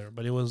trailer,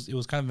 but it was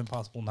kind of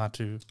impossible not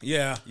to.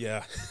 Yeah.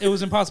 It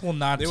was impossible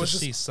not to was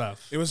just- see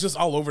stuff. It was just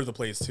all over the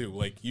place too.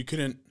 Like you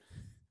couldn't,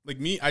 like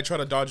me, I try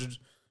to dodge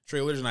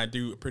trailers and I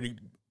do a pretty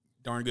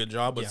darn good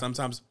job. But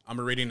sometimes I'm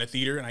already in the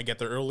theater and I get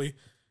there early,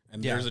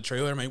 and there's a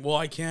trailer. I'm like, well,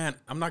 I can't.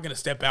 I'm not gonna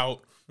step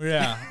out.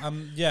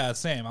 Yeah,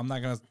 same. I'm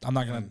not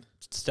gonna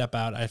step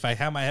out. If I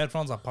have my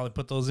headphones, I'll probably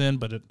put those in,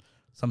 but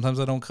sometimes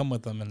I don't come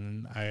with them,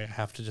 and I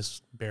have to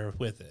just bear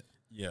with it.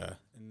 Yeah,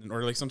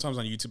 or like sometimes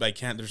on YouTube I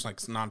can't. There's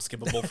like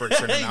non-skippable for a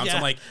certain amount. So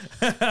I'm like,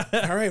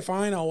 all right,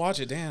 fine, I'll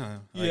watch it.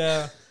 Damn.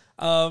 Like,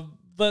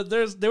 but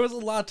there was a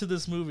lot to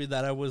this movie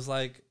that I was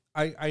like,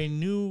 I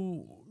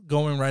knew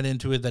going right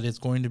into it that it's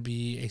going to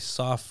be a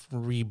soft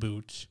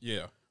reboot.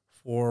 Yeah.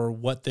 For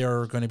what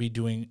they're going to be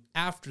doing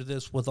after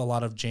this with a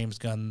lot of James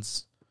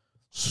Gunn's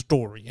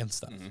story and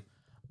stuff.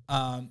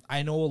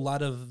 I know a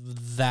lot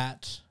of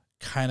that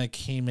kind of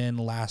came in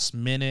last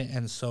minute,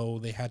 and so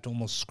they had to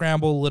almost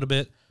scramble a little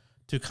bit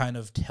to kind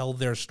of tell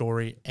their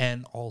story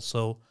and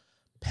also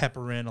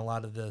pepper in a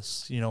lot of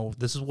this. You know,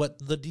 this is what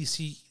the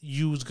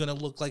DCU is going to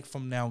look like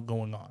from now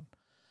going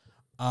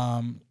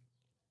on.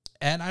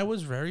 And I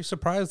was very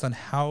surprised on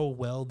how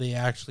well they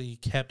actually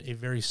kept a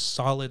very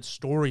solid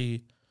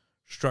story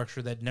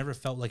structure that never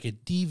felt like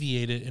it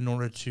deviated in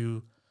order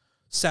to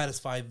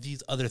satisfy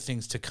these other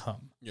things to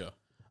come. Yeah.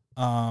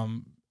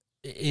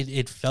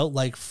 It felt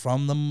like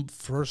from the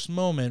first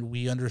moment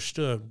we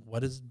understood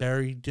what is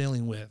Barry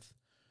dealing with,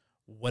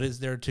 what is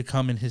there to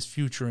come in his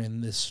future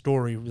in this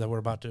story that we're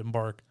about to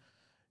embark,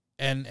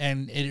 and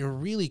it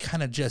really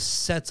kind of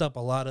just sets up a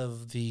lot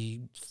of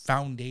the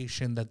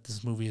foundation that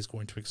this movie is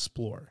going to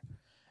explore.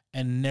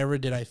 And never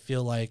did I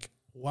feel like,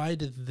 why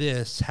did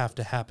this have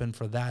to happen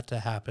for that to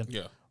happen?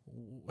 Yeah.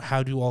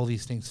 How do all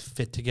these things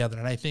fit together?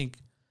 And I think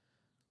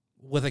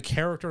with a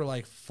character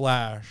like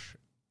Flash,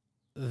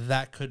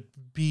 that could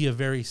be a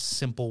very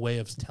simple way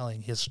of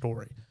telling his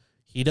story.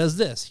 He does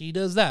this, he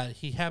does that,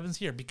 he happens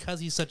here. Because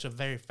he's such a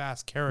very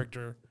fast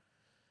character,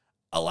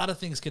 a lot of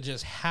things could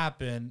just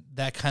happen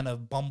that kind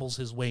of bumbles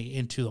his way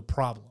into the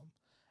problem.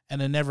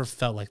 And it never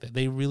felt like that.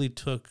 They really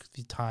took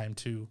the time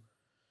to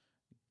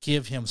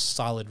give him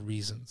solid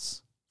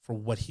reasons for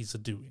what he's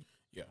doing.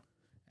 Yeah.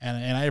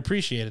 And I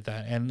appreciated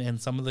that. And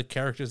some of the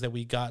characters that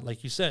we got,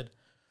 like you said,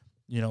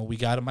 you know, we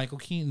got a Michael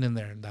Keaton in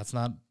there. And that's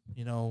not,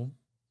 you know,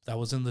 that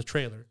was in the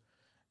trailer.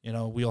 You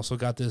know, we also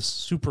got this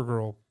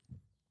Supergirl,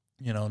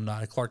 you know,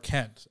 not a Clark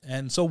Kent.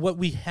 And so what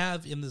we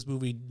have in this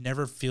movie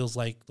never feels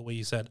like, the way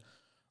you said,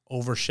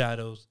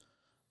 overshadows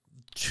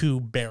two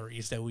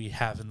Barrys that we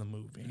have in the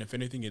movie. And if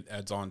anything, it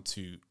adds on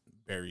to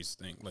Barry's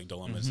thing, like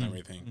dilemmas and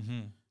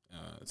everything.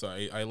 So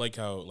I like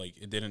how like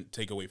it didn't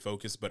take away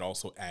focus, but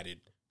also added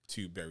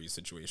to Barry's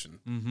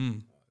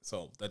situation.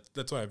 So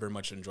that's what I very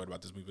much enjoyed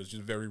about this movie. It was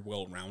just very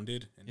well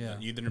rounded,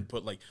 and you didn't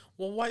put like,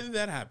 well, why did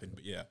that happen?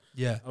 But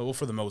well,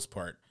 for the most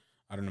part,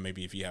 I don't know,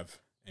 maybe if you have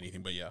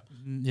anything, but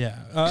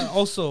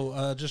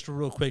also, just a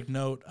real quick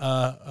note: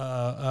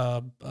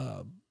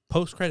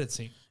 post credit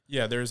scene.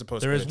 Yeah, there is a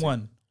post. There is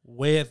one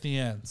way at the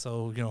end,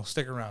 so you know,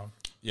 stick around.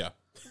 Yeah.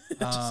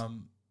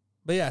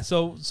 But yeah,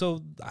 so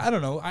I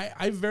don't know.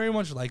 I very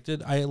much liked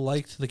it. I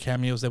liked the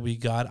cameos that we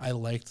got. I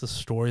liked the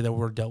story that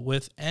we're dealt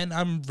with, and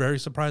I'm very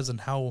surprised on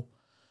how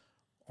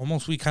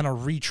almost we kind of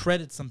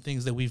retreaded some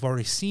things that we've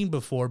already seen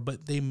before,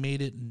 but they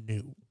made it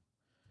new,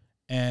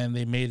 and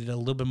they made it a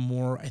little bit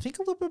more. I think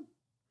a little bit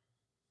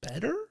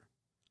better.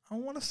 I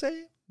want to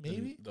say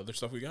maybe the other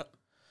stuff we got,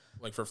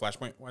 like for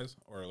Flashpoint wise,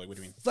 or like what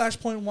do you mean?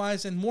 Flashpoint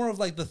wise, and more of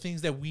like the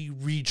things that we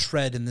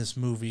retread in this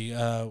movie.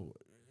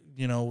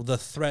 You know, the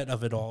threat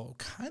of it all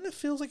kind of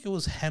feels like it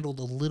was handled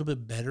a little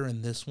bit better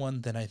in this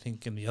one than I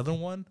think in the other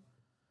one,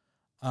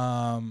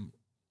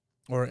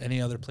 or any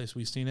other place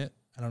we've seen it.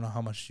 I don't know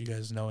how much you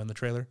guys know in the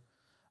trailer.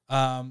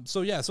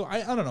 So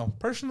I don't know.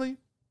 Personally,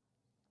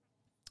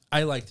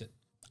 I liked it.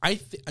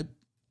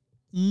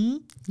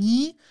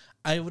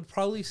 I would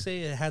probably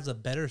say it has a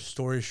better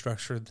story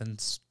structure than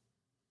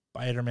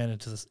Spider-Man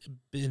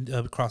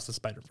Across the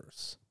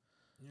Spider-Verse.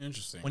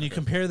 Interesting. When you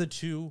compare the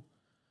two,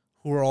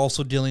 who are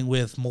also dealing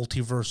with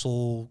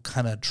multiversal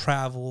kind of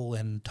travel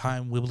and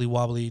time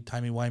wibbly-wobbly,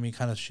 timey-wimey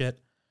kind of shit,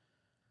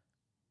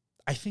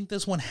 I think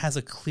this one has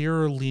a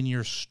clearer,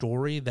 linear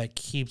story that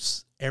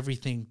keeps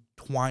everything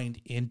twined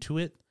into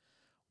it,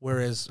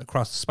 whereas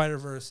Across the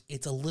Spider-Verse,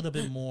 it's a little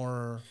bit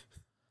more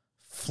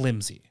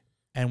flimsy,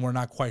 and we're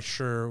not quite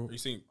sure. Are you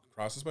saying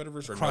Across the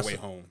Spider-Verse or No Way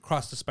Home?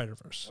 Across the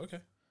Spider-Verse. Okay.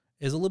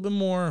 Is a little bit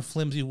more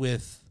flimsy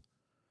with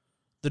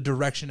the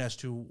direction as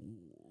to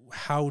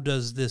how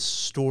does this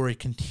story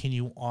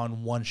continue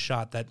on one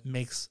shot that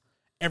makes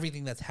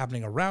everything that's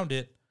happening around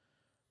it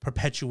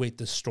perpetuate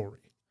this story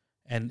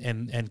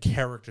and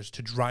characters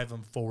to drive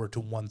them forward to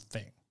one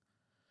thing.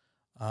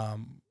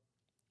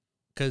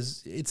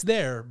 Because it's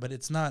there, but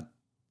it's not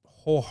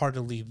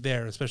wholeheartedly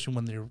there, especially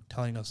when they're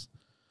telling us,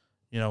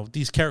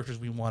 these characters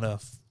we want to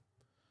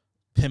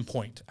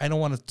pinpoint. I don't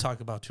want to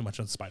talk about too much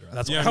on Spider-Man.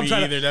 That's yeah, what I'm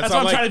trying either. to. That's why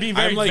I'm like, trying to be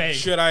very I'm like, vague.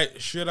 should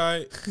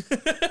I?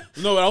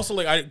 No, but also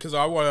because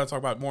I want to talk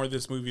about more of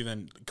this movie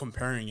than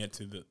comparing it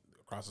to the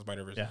Across the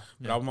Spider-Verse. Yeah,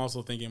 but I'm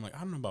also thinking I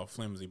don't know about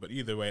flimsy, but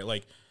either way,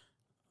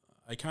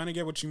 I kind of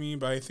get what you mean,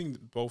 but I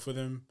think both of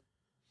them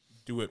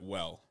do it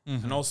well,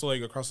 and also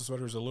Across the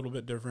Spider-Verse is a little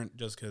bit different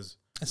just because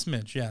a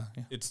smidge, yeah.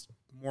 It's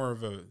more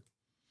of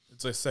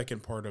it's a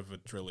second part of a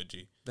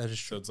trilogy. That is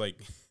true. So it's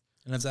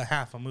and it's a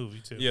half a movie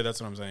too. Yeah, that's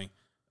what I'm saying.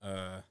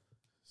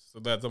 So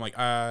that's I'm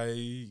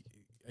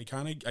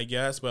I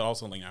guess, but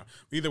also now.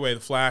 Either way, the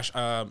Flash.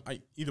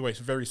 Either way, it's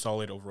very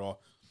solid overall.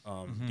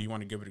 Do you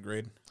want to give it a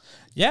grade?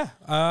 Yeah,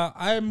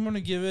 I'm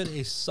gonna give it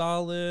a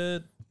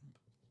solid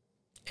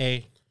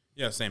A.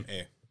 Yeah, same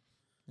A.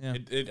 Yeah,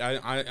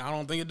 I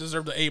don't think it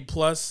deserved the A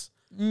plus.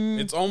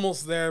 It's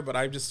almost there, but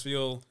I just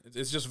feel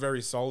it's just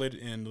very solid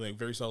and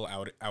very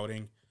solid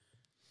outing.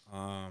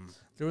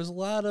 There was a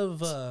lot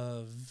of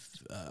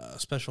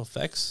special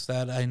effects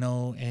that I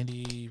know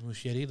Andy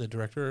Muschietti, the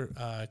director,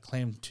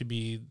 claimed to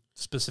be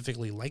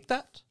specifically like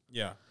that.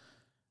 Yeah.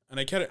 And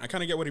I kind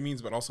of get what he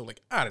means, but also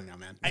I don't know,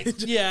 man.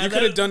 Yeah, you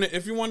could have done it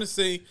if you want to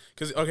say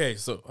because okay.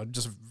 So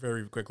just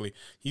very quickly,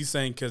 he's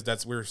saying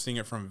because we're seeing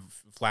it from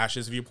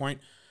Flash's viewpoint.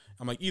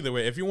 I'm either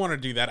way, if you want to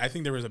do that, I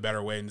think there was a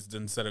better way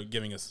instead of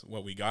giving us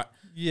what we got.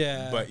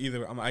 Yeah. But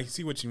I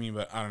see what you mean,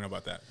 but I don't know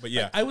about that. But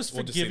yeah, I was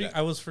forgiving.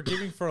 I was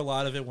forgiving for a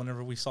lot of it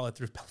whenever we saw it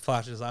through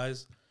Flash's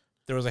eyes.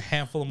 There was a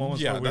handful of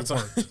moments where that's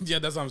what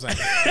I'm saying.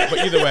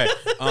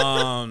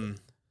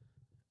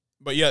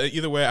 But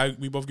either way,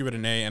 we both give it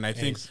an A, and I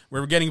think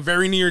we're getting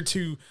very near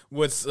to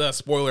what's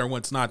spoiler and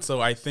what's not. So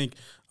I think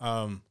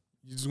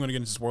you just want to get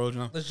into spoilers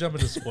now? Let's jump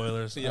into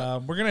spoilers. Yeah.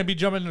 We're going to be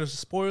jumping into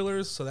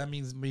spoilers, so that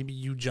means maybe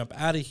you jump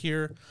out of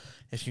here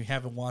if you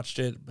haven't watched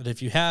it. But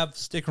if you have,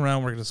 stick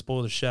around. We're going to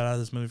spoil the shit out of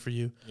this movie for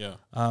you. Yeah.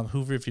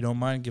 Hoover, if you don't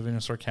mind, giving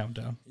us our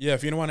countdown. Yeah,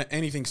 if you don't want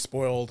anything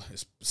spoiled,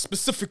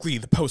 specifically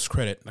the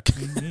post-credit,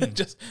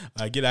 just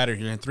get out of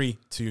here in 3,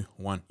 2,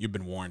 1. You've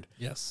been warned.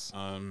 Yes.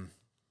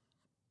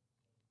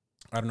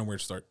 I don't know where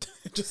to start.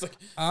 Just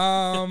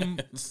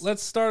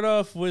let's start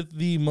off with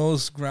the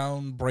most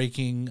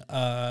groundbreaking,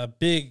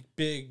 big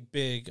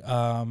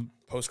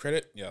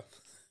post-credit. Yeah.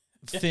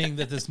 thing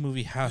that this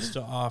movie has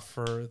to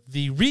offer: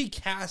 the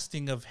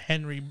recasting of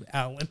Henry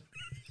Allen.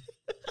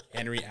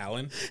 Henry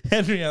Allen,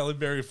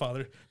 Barry's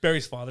father.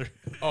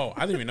 Oh,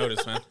 I didn't even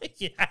notice, man.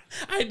 Yeah,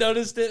 I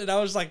noticed it, and I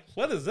was like,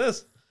 "What is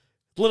this?"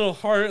 A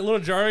little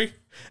jarring,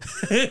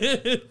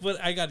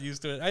 but I got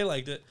used to it. I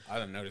liked it. I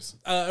didn't notice.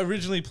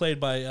 Originally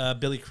played by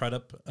Billy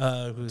Crudup,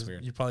 who's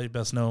you probably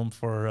best know him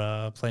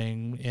for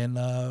playing in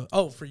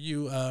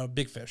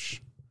Big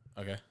Fish.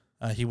 Okay.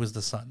 He was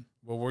the son.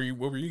 What were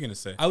you gonna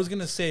say? I was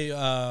gonna say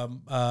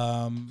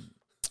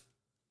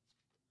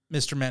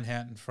Mr.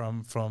 Manhattan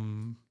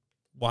from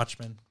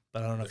Watchmen,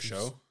 but I don't know if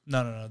show.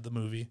 No, the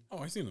movie. Oh,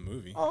 I seen the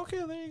movie. Oh,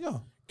 okay, there you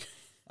go.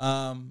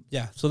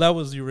 Yeah, so that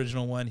was the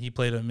original one. He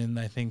played him in,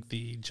 I think,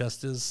 the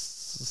Justice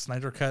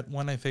Snyder Cut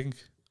one, I think,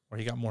 where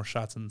he got more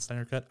shots in the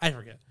Snyder Cut. I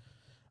forget.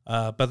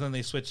 But then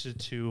they switched it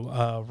to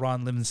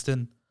Ron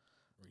Livingston.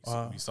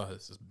 We saw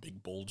this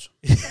big bulge.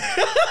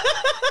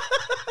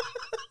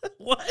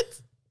 What?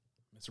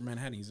 Mr.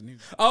 Manhattan, he's a new.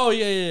 Oh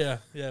yeah.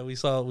 We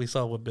saw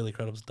what Billy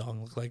Crudup's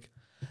dong looked like.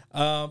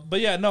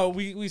 But yeah, no,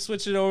 we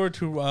switched it over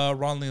to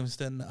Ron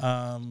Livingston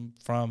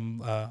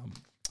from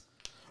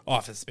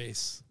Office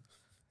Space.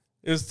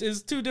 It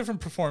was two different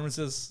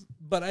performances,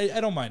 but I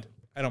don't mind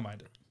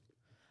it.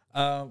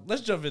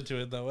 Let's jump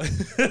into it though. I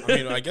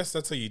mean, I guess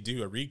that's how you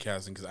do a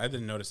recasting because I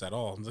didn't notice at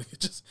all.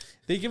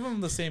 They give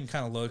him the same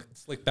kind of look,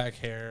 slick back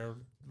hair,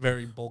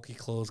 very bulky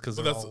clothes because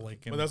they're all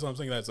like. But that's what I'm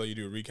saying. That's how you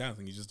do a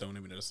recasting. You just don't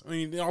even notice. I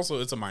mean,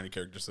 also it's a minor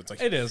character, so it's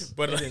it is.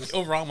 But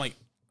overall, I'm like,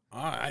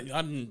 I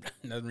didn't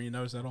really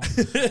notice at all.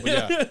 But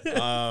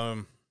yeah,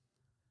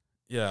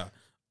 yeah.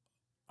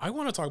 I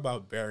want to talk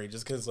about Barry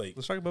just because, like,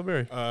 Let's talk about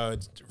Barry.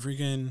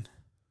 freaking,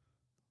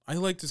 I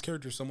like this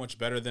character so much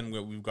better than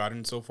what we've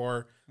gotten so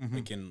far,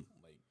 like in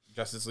like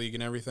Justice League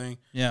and everything.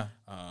 Yeah.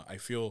 I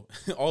feel,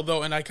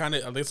 although, and I kind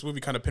of, this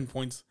movie kind of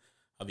pinpoints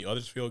how the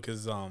others feel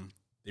because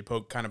they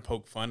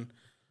poke fun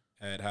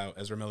at how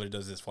Ezra Miller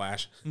does his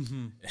Flash.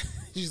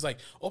 She's like,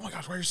 "Oh my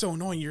gosh, why are you so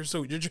annoying? You're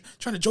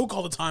trying to joke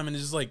all the time," and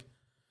it's just like,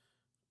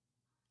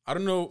 I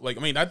don't know. Like,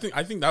 I mean, I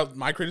think that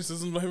my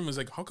criticism of him was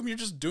like, how come you're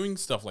just doing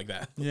stuff like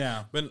that?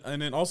 Yeah. But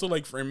and then also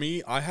like for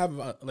me, I have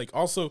like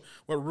also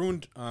what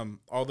ruined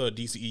all the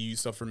DCEU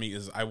stuff for me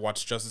is I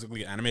watched Justice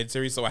League animated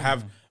series, so I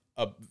have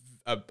a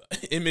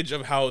image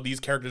of how these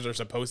characters are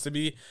supposed to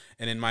be,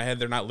 and in my head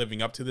they're not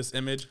living up to this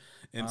image.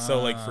 And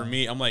so like for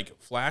me, I'm like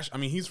Flash. I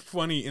mean, he's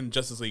funny in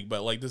Justice League,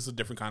 but like this is a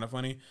different kind of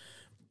funny.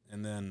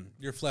 And then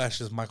Your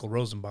Flash is Michael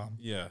Rosenbaum.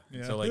 yeah.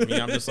 So like me,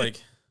 I'm just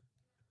like,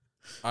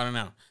 I don't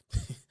know.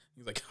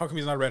 He's like, how come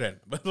he's not redhead?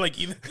 But like,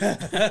 either,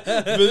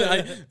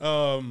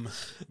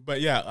 but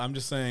yeah, I'm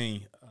just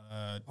saying.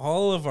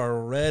 All of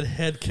our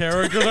redhead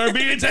characters are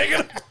being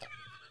taken.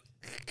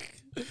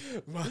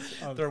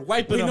 They're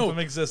wiping them from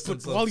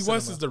existence. But Wally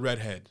West is the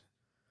redhead,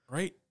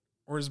 right?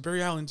 Or is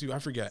Barry Allen too? I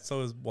forget.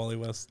 So is Wally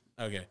West.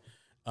 Okay,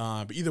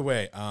 but either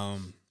way,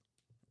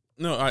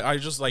 no, I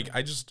just like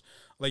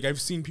I've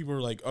seen people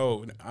are like,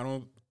 oh, I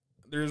don't.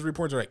 There's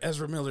reports are like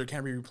Ezra Miller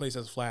can't be replaced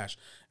as Flash,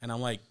 and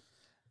I'm like.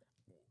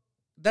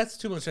 That's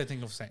too much, I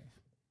think, of saying.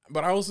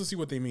 But I also see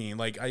what they mean.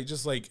 Like, I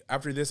just, like,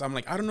 after this, I'm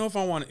like, I don't know if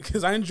I want it.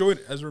 Because I enjoyed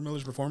Ezra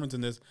Miller's performance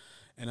in this.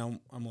 And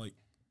I'm like,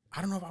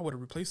 I don't know if I would have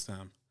replaced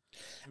them.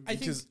 I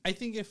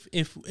think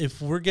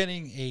if we're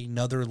getting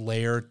another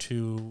layer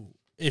to...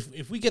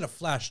 If we get a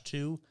Flash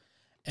 2,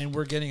 and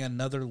we're getting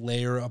another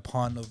layer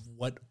upon of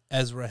what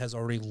Ezra has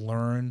already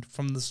learned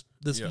from this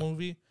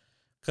movie.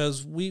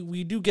 Because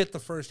we do get the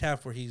first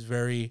half where he's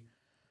very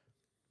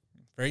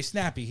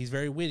snappy. He's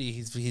very witty.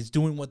 He's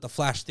doing what the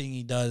Flash thing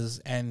he does,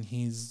 and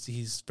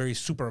he's very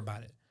super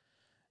about it.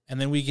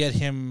 And then we get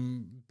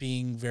him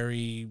being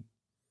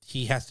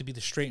he has to be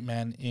the straight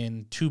man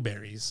in Two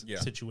Barry's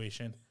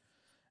situation.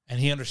 And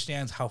he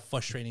understands how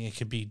frustrating it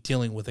could be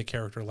dealing with a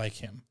character like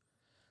him.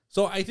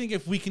 So I think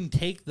if we can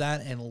take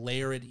that and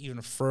layer it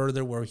even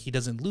further where he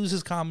doesn't lose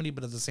his comedy,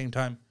 but at the same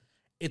time,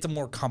 it's a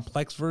more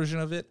complex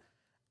version of it.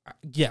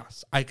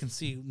 Yes, I can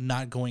see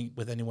not going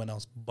with anyone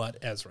else but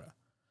Ezra.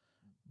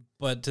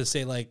 But to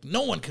say, like,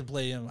 no one could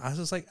play him, I was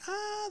just like,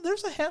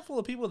 there's a handful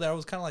of people that I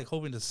was kind of, like,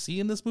 hoping to see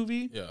in this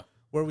movie. Yeah.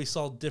 Where we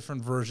saw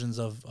different versions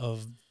of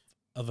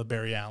a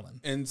Barry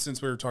Allen. And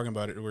since we were talking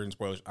about it, we're in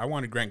spoilers. I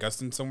wanted Grant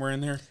Gustin somewhere in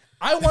there.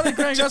 I wanted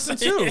Grant Gustin,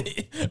 too.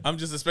 I'm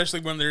just,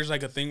 especially when there's,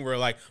 like, a thing where,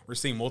 like, we're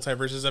seeing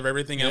multiverses of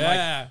everything. And I'm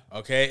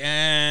like, okay,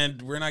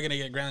 and we're not going to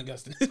get Grant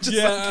Gustin.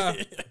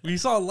 We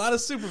saw a lot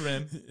of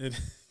Superman.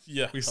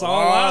 We saw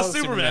a lot of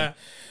Superman.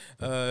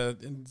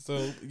 And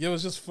so, yeah, it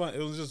was just fun. It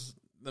was just...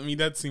 I mean,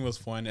 that scene was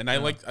fun, and I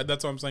liked.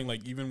 That's what I'm saying.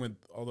 Like, even with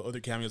all the other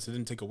cameos, it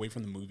didn't take away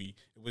from the movie.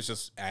 It was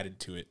just added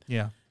to it.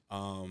 Yeah.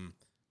 We'll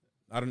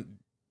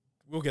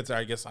get there.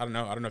 I guess I don't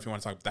know if you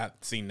want to talk about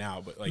that scene now,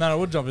 but like, no,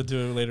 we'll jump into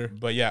it later.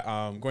 But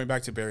yeah, going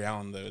back to Barry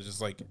Allen, though, it's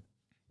just like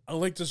I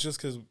like this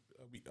just because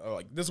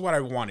like this is what I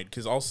wanted.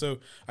 Because also,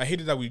 I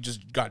hated that we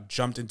just got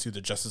jumped into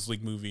the Justice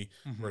League movie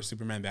where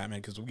Superman, Batman,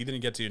 because we didn't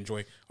get to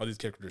enjoy all these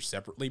characters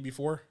separately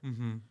before.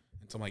 And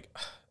so I'm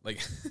like.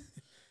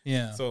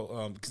 Yeah.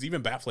 So, because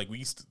even Batfleck,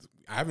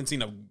 I haven't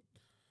seen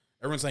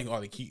everyone's saying, oh,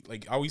 I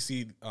always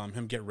see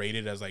him get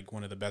rated as like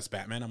one of the best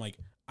Batman. I'm like,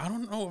 I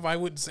don't know if I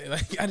would say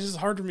like, it's just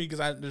hard for me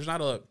because there's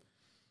not a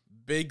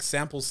big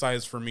sample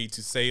size for me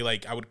to say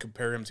like I would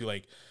compare him to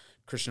like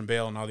Christian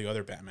Bale and all the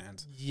other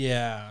Batmans.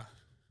 Yeah.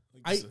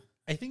 Like,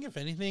 I think if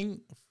anything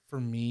for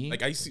me,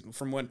 like I see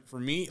for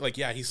me, like,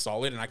 yeah, he's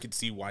solid and I could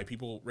see why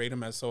people rate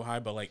him as so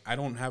high, but like I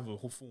don't have a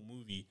whole full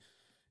movie,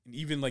 and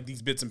even like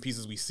these bits and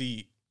pieces we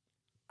see.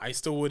 I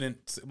still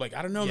wouldn't like.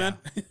 I don't know, man.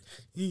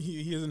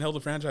 he hasn't held a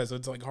franchise, so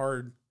it's like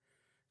hard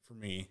for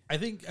me. I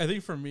think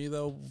for me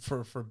though,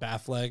 for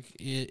Batfleck,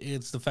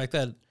 it's the fact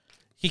that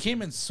he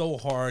came in so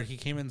hard. He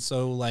came in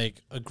so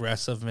like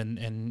aggressive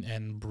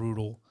and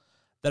brutal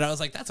that I was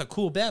like, that's a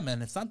cool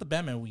Batman. It's not the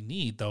Batman we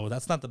need though.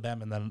 That's not the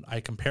Batman that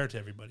I compare to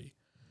everybody.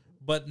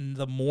 But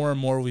the more and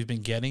more we've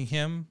been getting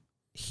him,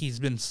 he's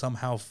been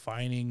somehow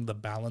finding the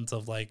balance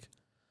of like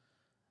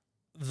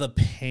the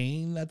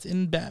pain that's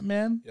in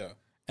Batman. Yeah.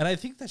 And I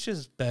think that's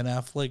just Ben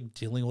Affleck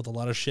dealing with a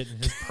lot of shit in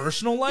his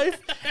personal life.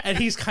 And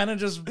he's kind of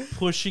just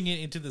pushing it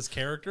into this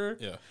character.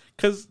 Yeah.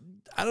 Because,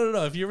 I don't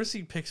know, if you ever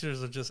see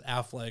pictures of just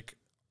Affleck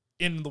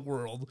in the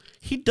world,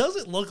 he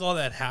doesn't look all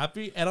that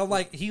happy. And I'm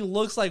like, he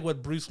looks like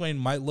what Bruce Wayne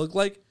might look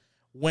like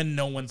when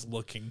no one's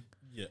looking.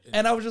 Yeah.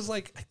 And I was just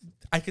like,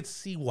 I could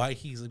see why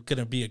he's going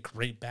to be a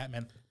great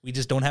Batman. We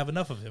just don't have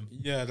enough of him.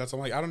 Yeah, I'm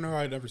like, I don't know how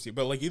I'd ever see.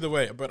 But like, either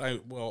way,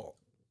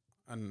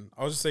 and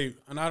I'll just say,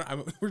 and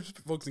we're just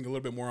focusing a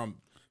little bit more on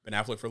Ben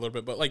Affleck for a little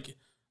bit, but like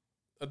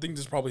I think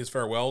this is probably his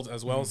farewell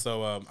as well.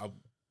 So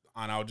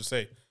I'll just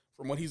say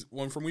from what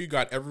you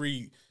got,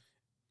 every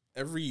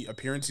every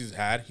appearance he's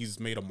had, he's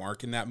made a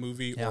mark in that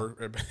movie or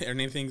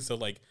anything. So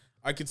like,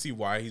 I could see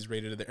why he's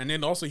rated there. And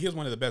then also, he has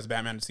one of the best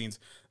Batman scenes.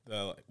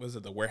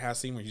 The warehouse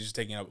scene where he's just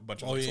taking out a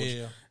bunch of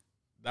soldiers.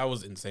 That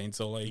was insane.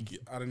 So like,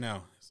 I don't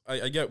know.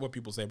 I get what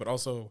people say, but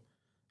also,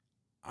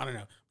 I don't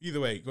know. Either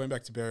way, going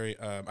back to Barry,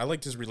 I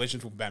liked his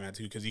relationship with Batman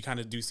too, because you kind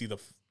of do see the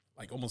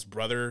like almost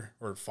brother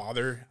or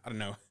father. I don't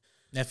know,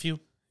 nephew.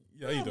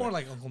 Yeah, more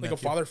like uncle, like nephew. a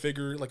father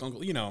figure, like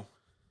uncle. You know,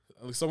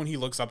 like someone he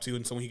looks up to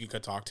and someone he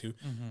could talk to.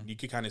 Mm-hmm. You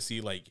could kind of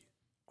see like,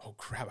 oh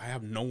crap, I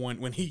have no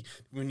one. When he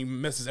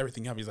messes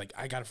everything up, he's like,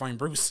 I gotta find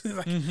Bruce.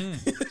 Like,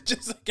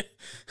 just like,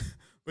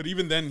 but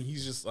even then,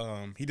 he's just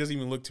he doesn't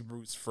even look to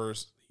Bruce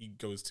first. He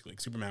goes to like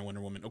Superman,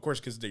 Wonder Woman, of course,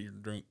 because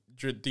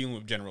you're dealing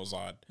with General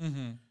Zod.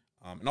 Mm-hmm.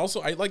 And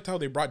also, I liked how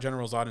they brought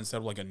General Zod instead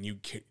of like a new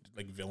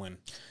villain.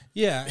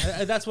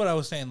 Yeah, that's what I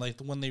was saying. Like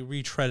when they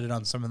retreaded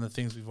on some of the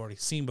things we've already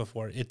seen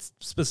before, it's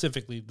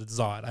specifically the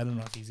Zod. I don't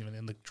know if he's even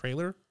in the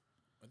trailer.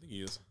 I think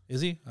he is.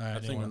 Is he? I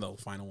think one of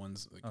the final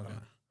ones. Like,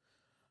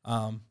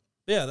 okay.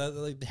 Yeah,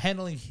 like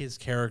handling his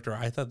character,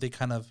 I thought they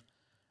kind of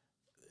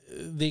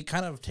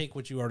take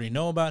what you already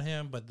know about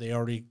him, but I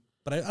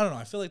don't know.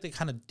 I feel like they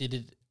kind of did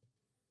it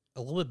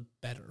a little bit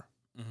better,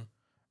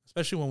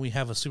 especially when we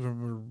have a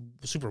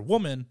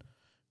Superwoman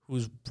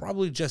who's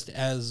probably just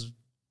as,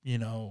 you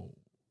know,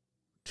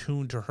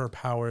 tuned to her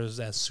powers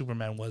as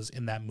Superman was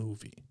in that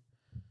movie.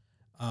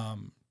 I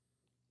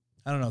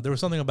don't know. There was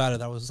something about it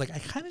that was like, I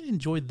kind of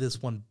enjoyed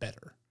this one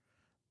better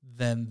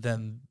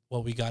than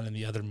what we got in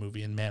the other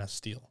movie in Man of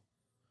Steel.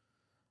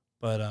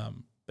 But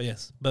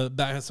yes. But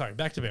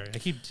back to Barry. I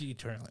keep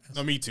turning.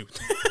 No, me too.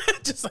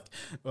 Just like,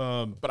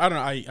 but I don't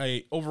know.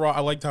 I overall I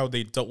liked how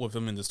they dealt with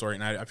him in the story,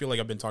 and I feel like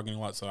I've been talking a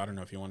lot, so I don't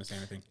know if you want to say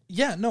anything.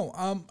 Yeah, no.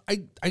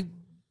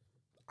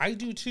 I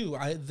do too.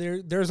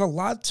 There's a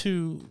lot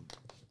to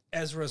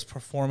Ezra's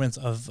performance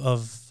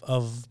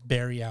of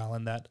Barry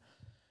Allen that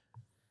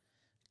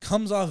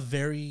comes off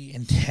very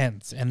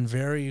intense and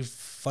very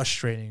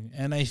frustrating.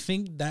 And I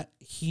think that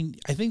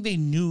they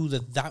knew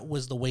that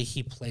was the way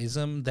he plays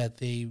him, that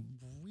they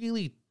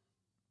really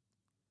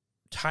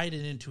tied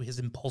it into his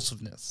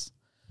impulsiveness.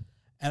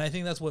 And I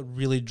think that's what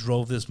really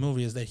drove this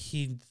movie, is that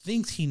he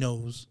thinks he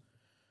knows,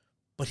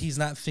 but he's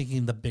not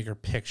thinking the bigger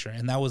picture.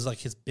 And that was like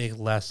his big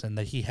lesson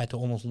that he had to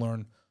almost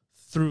learn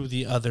through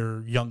the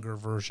other younger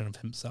version of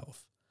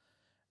himself.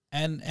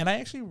 And I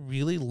actually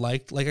really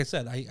liked, like I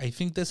said, I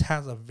think this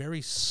has a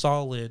very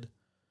solid,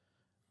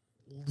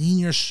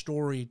 linear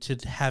story to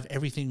have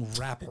everything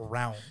wrap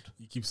around.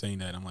 You keep saying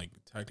that. I'm like,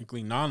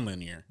 technically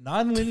non-linear.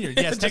 Non-linear,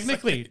 yes,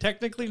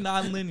 technically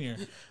non-linear.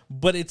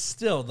 But it's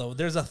still, though,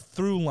 there's a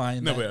through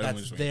line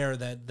that's there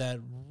that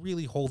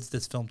really holds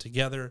this film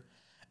together.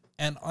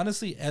 And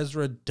honestly,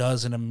 Ezra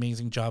does an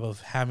amazing job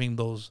of having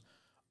those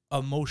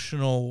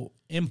emotional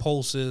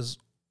impulses,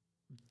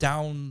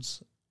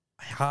 downs,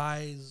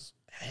 highs,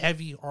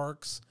 heavy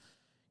arcs.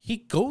 He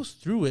goes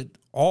through it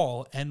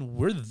all, and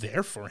we're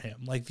there for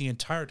him like the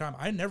entire time.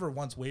 I never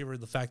once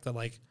wavered the fact that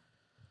like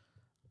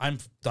I'm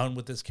done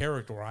with this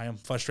character, or I am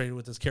frustrated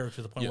with this character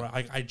to the point where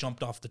I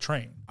jumped off the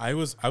train. I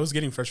was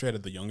getting frustrated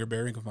at the younger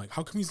Barry. I'm like,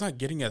 how come he's not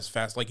getting as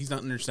fast? Like, he's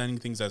not understanding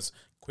things as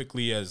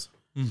quickly as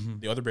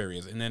the other Barry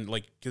is. And then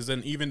like, because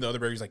then even the other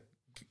Barry's like,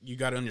 you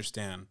got to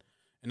understand.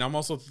 And I'm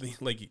also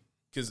like,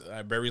 because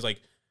Barry's like,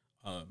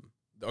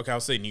 okay, I'll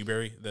say new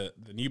Barry. The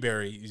new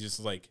Barry is just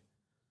like,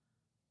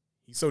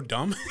 he's so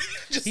dumb.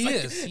 He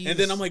is. And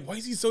then I'm like, why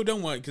is he so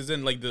dumb? Because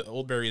then like the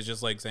old Barry is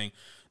just like saying,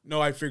 no,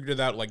 I figured it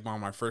out like on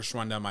my first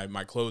run down,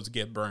 my clothes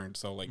get burned.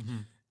 So like,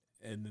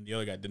 and then the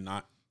other guy did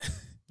not.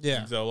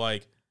 Yeah. So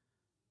like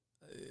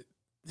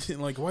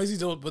why is he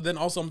so? But then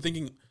also I'm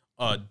thinking,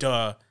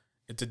 duh,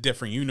 it's a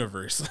different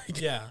universe.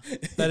 Like, yeah,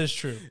 that is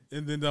true.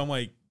 And then I'm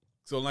like,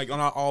 so like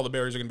not all the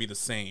Barrys are gonna be the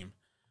same,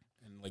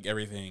 and like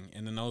everything.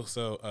 And then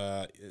also,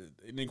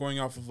 and then going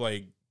off of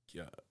like,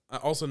 yeah.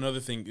 Also, another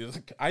thing is,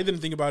 I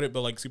didn't think about it, but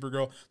like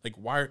Supergirl, like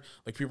why,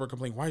 like people are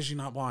complaining, why is she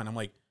not blonde? I'm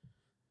like,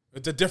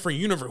 it's a different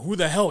universe. Who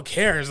the hell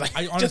cares? Like,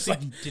 I honestly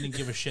didn't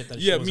give a shit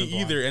that. She wasn't me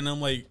either. blonde. And I'm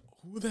like,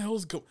 who the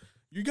hell's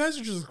you guys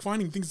are just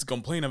finding things to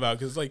complain about,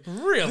 because like,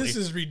 really, this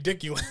is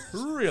ridiculous.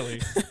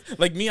 Really,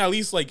 like me at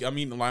least. Like, I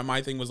mean,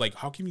 my thing was like,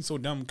 how can you be so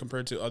dumb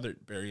compared to other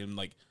Barry? And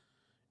like,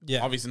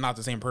 yeah, obviously not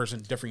the same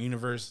person, different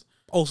universe.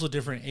 Also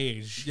different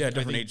age. Yeah,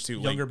 different age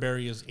too. Younger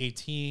Barry is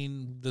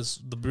 18.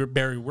 The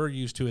Barry we're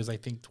used to is I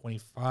think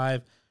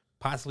 25,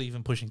 possibly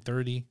even pushing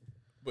 30.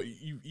 But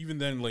even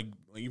then, like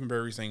even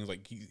Barry's saying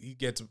like he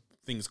gets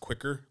things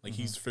quicker. Like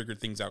he's figured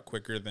things out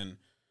quicker than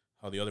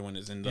how the other one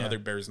is, and the other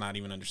Barry's not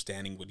even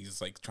understanding what he's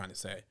like trying to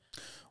say.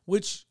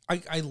 Which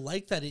I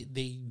like that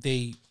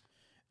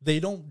they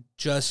don't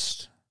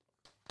just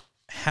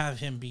have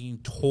him being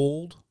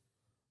told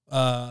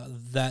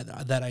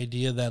that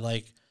idea that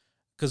like.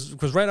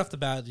 Because right off the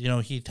bat, you know,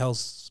 he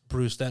tells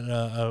Bruce that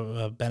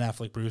Ben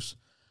Affleck Bruce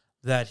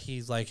that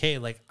he's like, hey,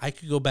 like I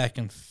could go back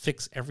and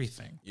fix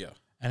everything. Yeah,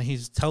 and he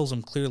tells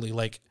him clearly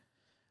like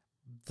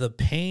the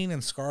pain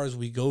and scars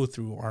we go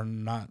through are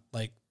not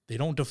like they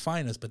don't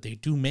define us, but they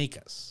do make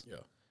us. Yeah,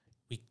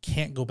 we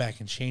can't go back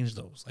and change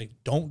those. Like,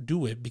 don't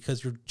do it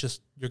because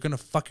you're gonna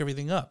fuck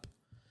everything up.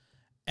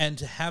 And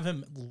to have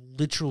him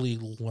literally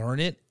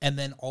learn it and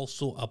then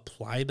also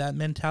apply that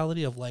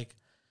mentality of like,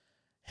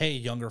 hey,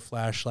 younger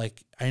Flash,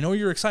 like, I know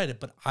you're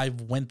excited, but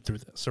I've went through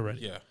this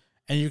already. Yeah.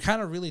 And you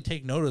kind of really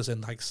take notice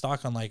and like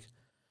stock on like,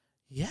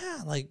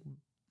 yeah, like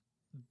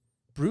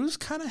Bruce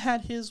kind of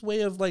had his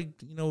way of like,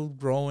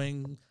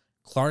 growing.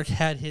 Clark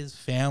had his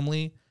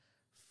family.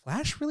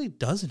 Flash really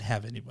doesn't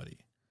have anybody.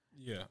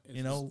 Yeah.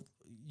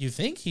 You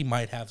think he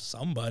might have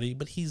somebody,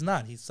 but he's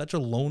not. He's such a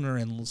loner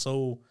and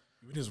so...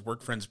 Even his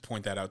work friends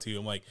point that out to you.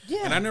 I'm like,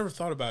 yeah. And I never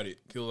thought about it.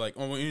 Like,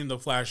 in the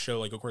Flash show,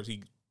 like, of course,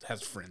 he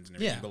has friends and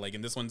everything. Yeah. But, like,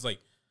 in this one's like,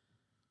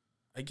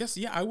 I guess,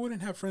 I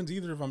wouldn't have friends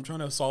either if I'm trying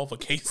to solve a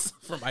case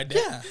for my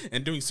dad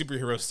and doing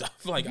superhero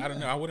stuff. Like, I don't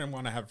know. I wouldn't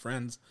want to have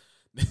friends.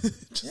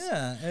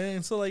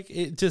 And so, like,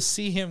 to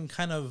see him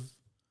kind of...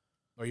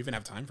 Or even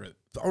have time for it.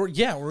 Or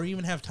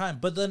even have time.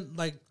 But then,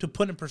 like, to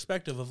put in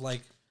perspective of,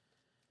 like,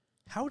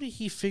 how did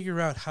he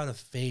figure out how to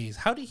phase?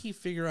 How did he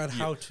figure out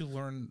how to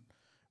learn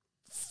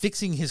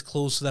fixing his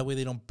clothes so that way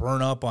they don't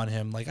burn up on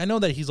him? Like, I know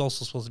that he's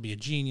also supposed to be a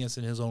genius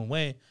in his own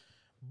way,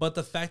 but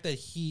the fact that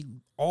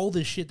all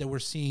this shit that we're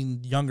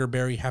seeing younger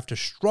Barry have to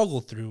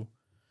struggle through,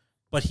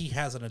 but he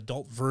has an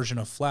adult version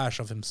of Flash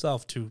of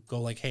himself to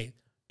go like, hey,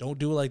 don't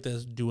do it like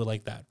this, do it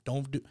like that.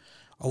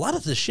 A lot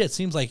of this shit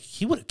seems like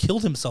he would have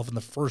killed himself in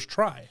the first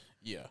try.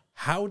 Yeah.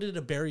 How did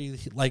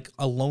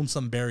a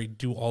lonesome Barry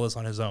do all this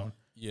on his own?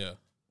 Yeah.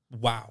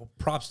 Wow.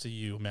 Props to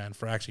you, man,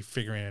 for actually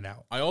figuring it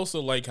out. I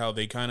also like how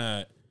they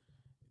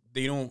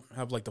don't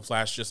have like the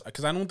Flash just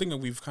because I don't think that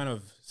we've kind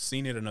of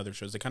seen it in other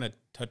shows. They kind of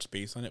touch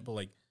base on it, but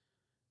like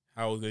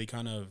how they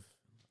kind of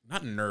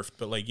not nerfed,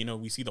 but like,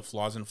 we see the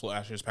flaws in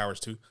Flash's powers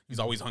too. He's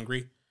always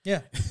hungry.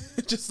 Yeah.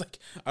 Just like,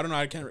 I don't know.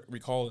 I can't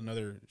recall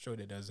another show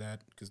that does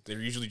that because they're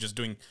usually just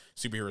doing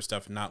superhero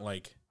stuff and not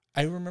like.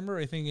 I remember,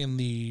 I think in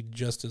the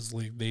Justice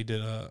League, they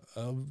did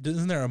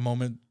isn't there a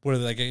moment where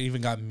like it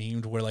even got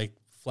memed where like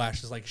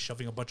Flash is like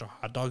shoving a bunch of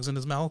hot dogs in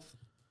his mouth?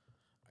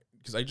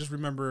 Because I just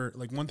remember,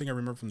 like, one thing I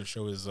remember from the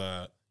show is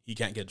he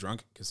can't get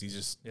drunk because he's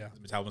just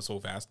his metabolism's so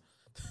fast.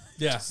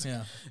 Yeah,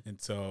 And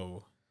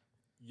so,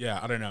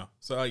 I don't know.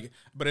 So like,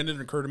 but it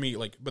didn't occur to me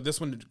like, but this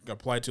one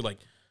applied to like,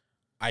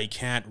 I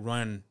can't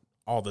run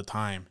all the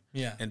time.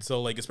 Yeah. And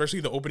so like, especially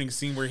the opening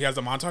scene where he has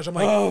a montage, I'm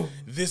like,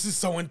 this is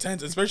so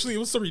intense. Especially it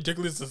was so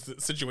ridiculous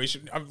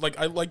situation.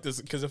 I like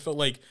this because it felt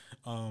like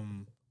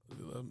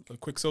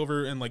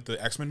Quicksilver and like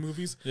the X-Men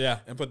movies. Yeah.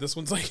 But this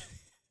one's like.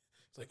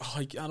 It's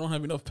like, I don't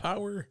have enough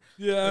power.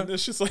 Yeah. And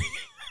it's just like...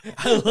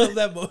 I love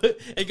that moment.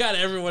 It got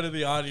everyone in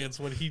the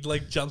audience when he,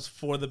 like, jumps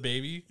for the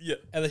baby. Yeah.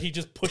 And then he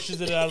just pushes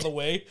it out of the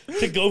way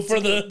to go for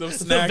the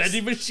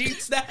vending machine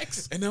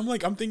snacks. And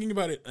I'm thinking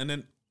about it. And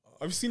then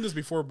I've seen this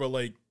before, but,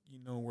 like,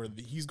 where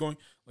he's going...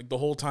 Like, the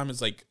whole time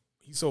it's like,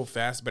 he's so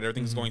fast, but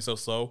everything's going so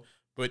slow.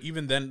 But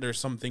even then, there's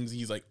some things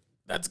he's like,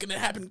 that's going to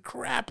happen.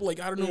 Crap.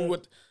 Like, I don't know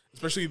what...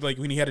 Especially, like,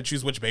 when he had to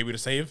choose which baby to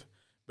save.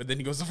 But then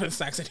he goes for the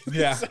snacks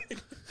anyway. Yeah.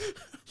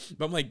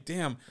 But I'm like,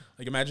 damn.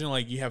 Like, imagine,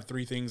 like, you have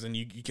three things and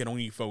you can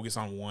only focus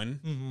on one.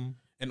 Mm-hmm.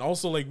 And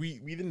also, like, we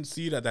didn't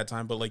see it at that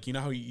time, but, like,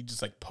 how he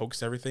just, like,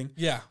 pokes everything?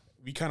 Yeah.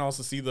 We kind of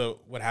also see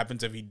what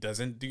happens if he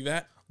doesn't do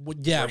that. Well,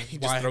 yeah. He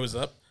just throws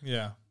up.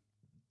 Yeah.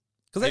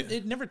 Because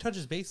it never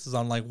touches bases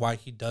on, like, why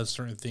he does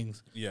certain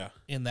things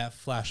in that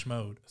Flash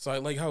mode. So I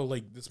like how,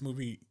 like, this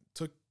movie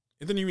it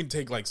didn't even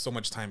take, like, so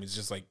much time. It's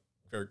just, like,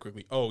 very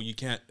quickly. Oh, you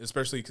can't,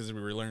 especially because we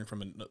were learning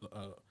from an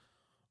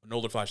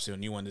older Flash to a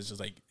new one. It's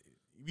just, like,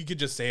 we could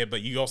just say it,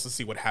 but you also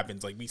see what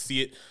happens. Like, we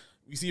see it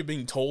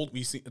being told.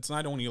 We see it's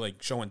not only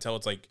like show and tell.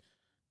 It's like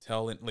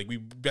tell and like you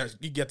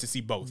get to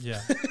see both.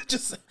 Yeah,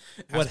 just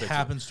what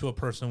happens to a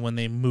person when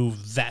they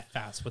move that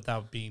fast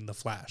without being the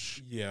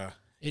Flash. Yeah,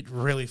 it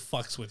really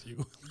fucks with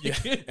you. Yeah,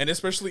 and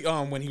especially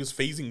when he was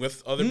phasing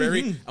with other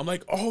Barry, I'm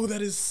like, oh,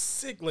 that is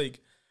sick.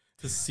 Like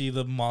to see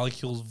the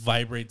molecules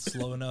vibrate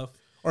slow enough,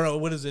 or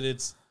what is it?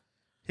 It's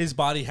his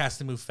body has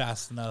to move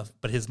fast enough,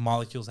 but his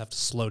molecules have to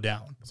slow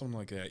down. Something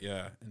like that.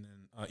 Yeah, and then.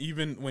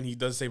 Even when he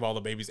does save all the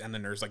babies and the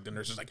nurse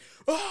is like,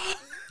 ah!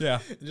 Yeah.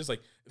 And just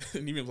like,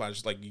 and even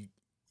Flash, like, you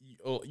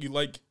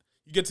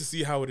get to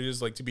see how it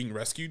is, like, to being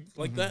rescued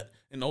like that.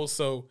 And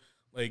also,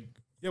 like,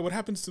 what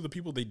happens to the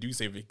people they do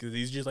save? Because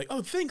he's just like,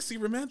 oh, thanks,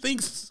 Superman,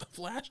 thanks,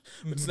 Flash.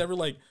 But it's never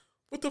like,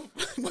 what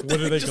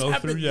did they go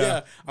through?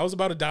 Yeah. I was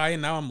about to die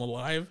and now I'm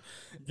alive.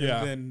 Yeah.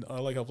 And then I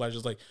like how Flash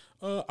is like,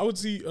 I would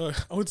seek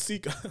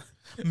healthcare.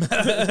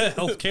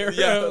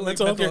 Yeah,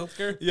 mental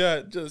healthcare.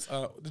 Yeah, just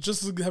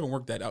haven't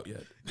worked that out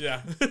yet.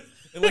 Yeah.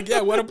 And like,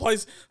 what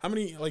applies? How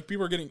many like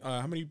people are getting?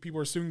 How many people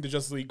are suing the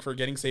Justice League for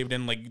getting saved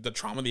and like the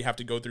trauma they have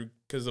to go through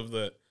because of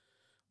the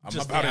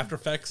after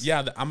effects?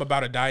 Yeah, I'm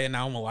about to die and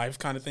now I'm alive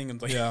kind of thing.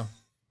 And like, yeah,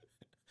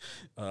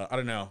 I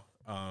don't know.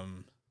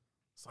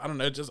 So I don't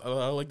know. Just I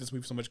like this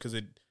movie so much because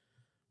it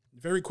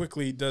very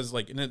quickly does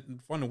like in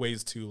fun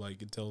ways too.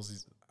 Like it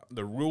tells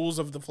the rules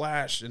of the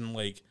Flash and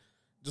like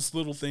just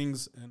little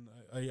things. And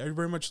I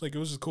very much like it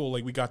was just cool.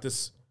 Like we got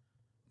this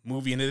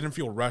movie and it didn't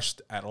feel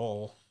rushed at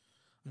all.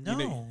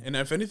 No. And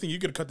if anything, you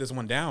could cut this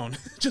one down.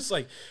 Just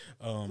like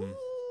I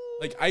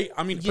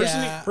mean,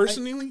 Yeah,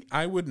 personally,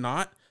 I would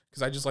not,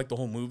 because I just like the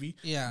whole movie.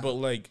 Yeah. But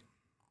like,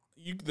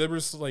 there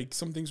was like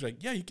some things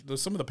like, yeah,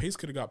 some of the pace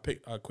could have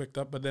got quicked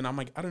up, but then I'm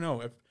like, I don't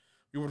know if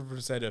you would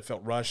have said it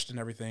felt rushed and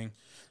everything.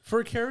 For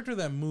a character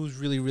that moves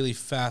really, really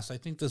fast, I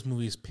think this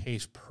movie is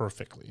paced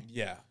perfectly.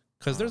 Yeah.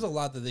 Because there's a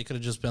lot that they could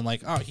have just been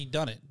like, oh, he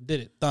did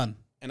it, done.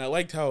 And I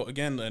liked how,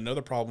 again,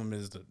 another problem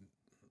is the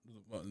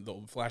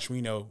Flash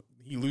we know,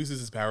 he loses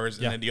his powers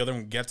and then the other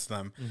one gets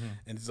them. Mm-hmm.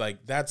 And it's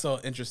like, that's an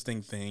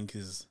interesting thing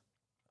because,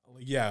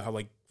 yeah, how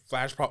like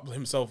Flash probably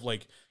himself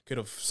like could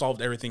have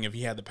solved everything if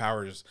he had the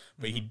powers,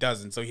 but he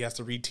doesn't. So he has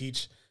to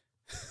reteach.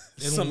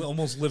 It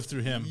almost lived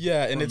through him.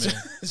 Yeah, and it's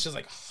just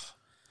like,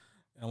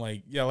 and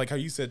like, yeah, like how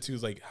you said too,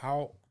 is like,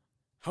 how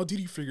did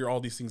he figure all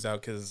these things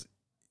out? Because,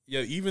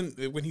 yeah, even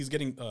when he's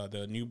getting,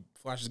 the new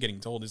Flash is getting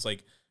told, it's like,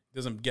 it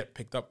doesn't get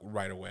picked up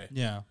right away.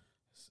 Yeah.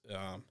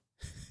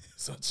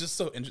 So it's just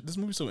this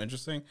movie's so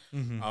interesting.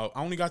 Mm-hmm. I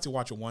only got to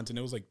watch it once, and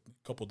it was like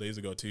a couple days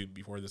ago too.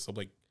 Before this, so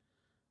like,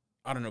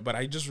 I don't know, but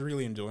I just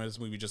really enjoyed this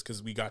movie just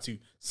because we got to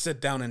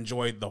sit down and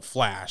enjoy the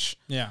Flash.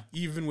 Yeah.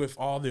 Even with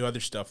all the other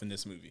stuff in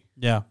this movie.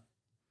 Yeah.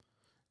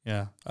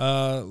 Yeah.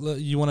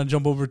 You want to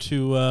jump over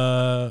to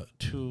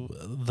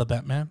the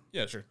Batman?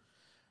 Yeah, sure.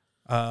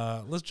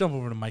 Let's jump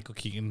over to Michael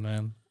Keaton,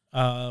 man.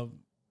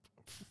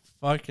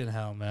 Fucking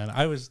hell, man.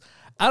 I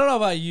don't know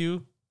about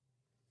you.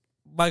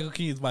 Michael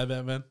Keaton's my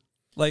Batman.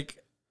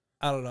 Like,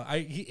 I don't know.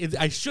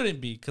 I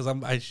shouldn't be, because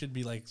I should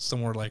be like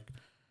somewhere like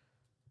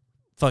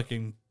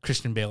fucking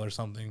Christian Bale or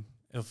something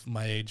of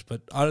my age.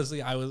 But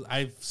honestly,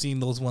 I've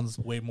seen those ones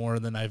way more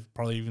than I've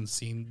probably even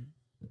seen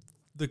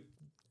the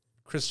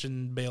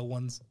Christian Bale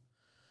ones.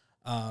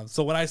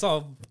 So when I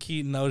saw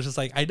Keaton, I was just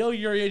like, I know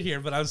you're in here,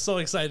 but I'm so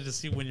excited to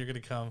see when you're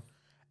gonna come.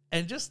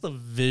 And just the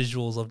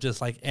visuals of just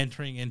like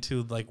entering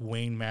into like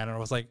Wayne Manor, I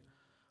was like,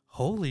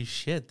 holy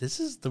shit, this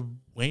is the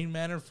Wayne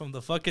Manor from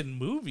the fucking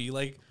movie.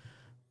 Like,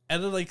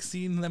 and then like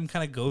seeing them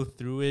kind of go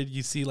through it,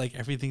 you see like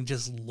everything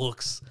just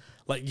looks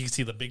like, you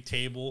see the big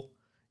table,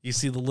 you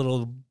see the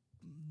little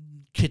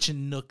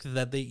kitchen nook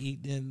that they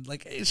eat in.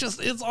 Like,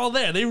 it's all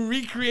there. They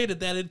recreated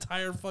that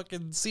entire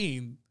fucking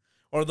scene,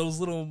 or those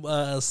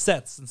little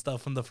sets and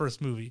stuff from the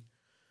first movie.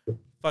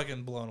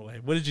 Fucking blown away.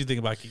 What did you think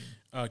about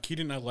Keaton?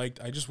 Keaton, I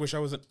liked. I just wish I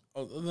wasn't.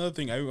 Another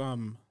thing, I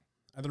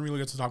didn't really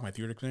get to talk my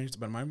theater experience,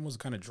 but mine was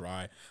kind of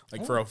dry.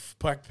 Like, for a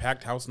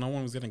packed house, no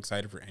one was getting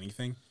excited for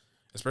anything,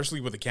 especially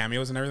with the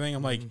cameos and everything.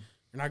 I'm like,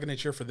 you're not gonna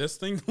cheer for this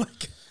thing,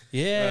 like,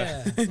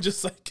 yeah,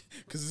 just like,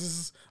 because this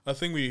is a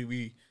thing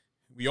we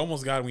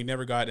almost got and we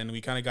never got, and we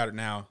kind of got it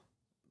now.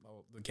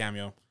 The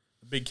cameo,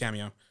 the big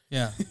cameo,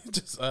 yeah.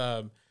 just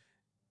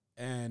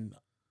and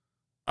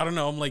I don't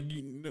know. I'm like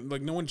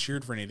no one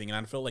cheered for anything, and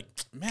I felt like,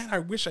 man, I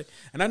wish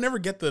and I never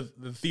get the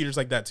theaters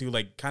like that too.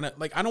 Like, kind of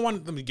like, I don't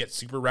want them to get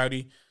super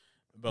rowdy,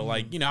 but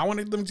like, I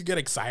wanted them to get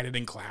excited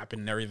and clap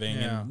and everything.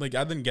 Yeah. And like,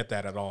 I didn't get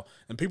that at all.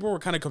 And people were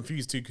kind of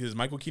confused too, because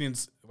Michael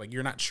Keaton's like,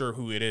 you're not sure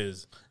who it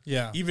is.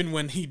 Yeah. Even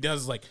when he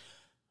does, like,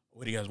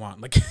 what do you guys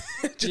want? Like,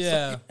 just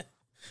yeah.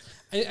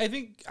 like, I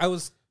think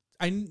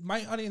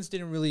my audience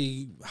didn't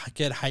really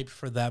get hyped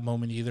for that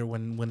moment either,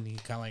 when he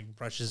kind of like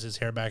brushes his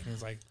hair back and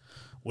he's like,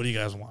 what do you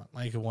guys want?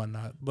 Like, and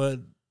whatnot. But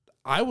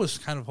I was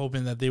kind of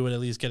hoping that they would at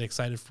least get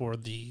excited for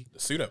the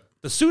suit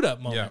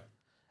up moment. Yeah.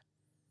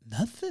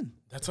 Nothing.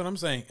 That's what I'm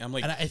saying. I'm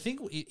like, and I think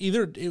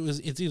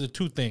it's either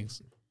two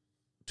things: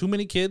 too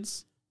many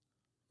kids,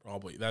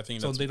 probably that thing.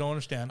 so they don't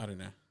understand. I don't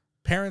know.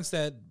 Parents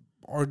that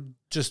are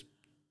just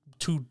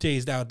too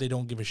dazed out; they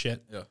don't give a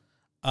shit.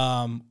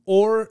 Yeah.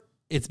 Or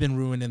it's been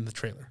ruined in the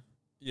trailer.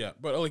 Yeah,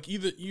 but like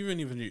even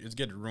it's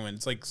getting ruined.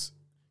 It's like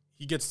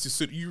he gets to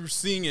sit. You're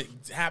seeing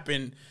it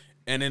happen,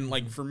 and then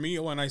like for me,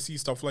 when I see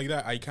stuff like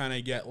that, I kind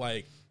of get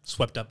like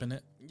swept up in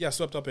it. Yeah,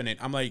 swept up in it.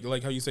 I'm like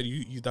how you said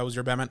you that was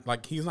your Batman.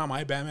 Like, he's not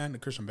my Batman. The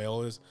Christian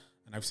Bale is,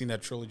 and I've seen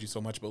that trilogy so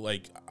much. But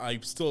like, I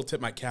still tip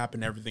my cap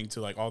and everything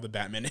to like all the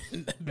Batman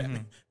and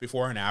Batman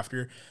before and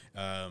after,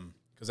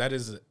 because that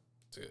is an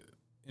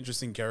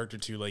interesting character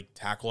to like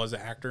tackle as an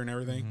actor and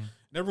everything.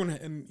 And everyone,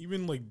 and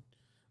even like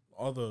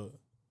all the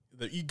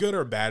good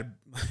or bad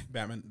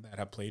Batman that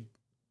have played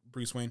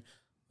Bruce Wayne,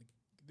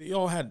 they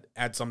all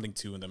add something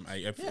to them.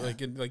 I feel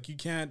like you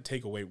can't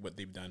take away what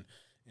they've done.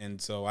 And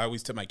so I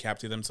always tip my cap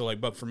to them. So like,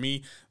 but for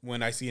me,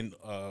 when I see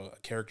a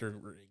character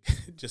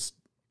just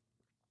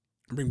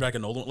bring back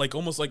an old one, like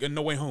almost like a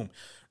No Way Home,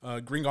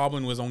 Green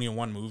Goblin was only in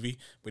one movie,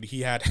 but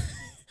he had,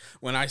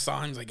 when I saw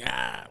him, I was like,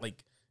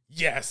 like,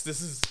 yes,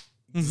 this is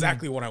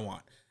exactly what I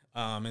want.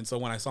 And so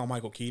when I saw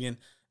Michael Keaton,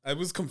 I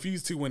was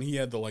confused too when he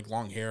had the like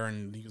long hair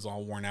and he was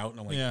all worn out. And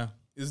I'm like,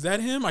 is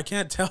that him? I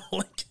can't tell.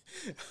 Like,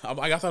 I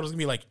thought it was gonna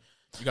be like,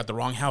 you got the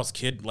wrong house,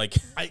 kid. Like,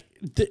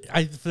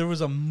 there was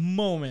a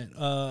moment.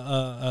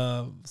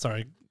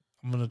 Sorry,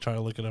 I'm gonna try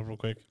to look it up real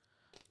quick.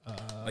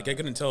 Like, I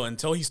couldn't tell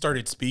until he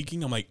started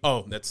speaking. I'm like,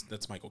 oh,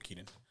 that's Michael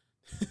Keaton.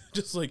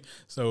 Just like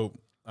so.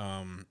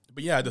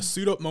 But yeah, the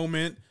suit up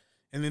moment,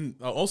 and then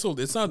also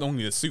it's not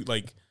only the suit.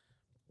 Like,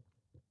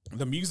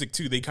 the music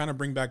too. They kind of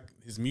bring back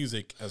his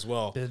music as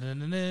well. Yeah.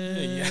 And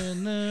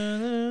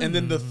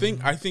then the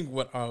thing, I think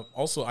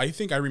also I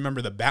think I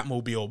remember the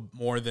Batmobile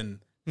more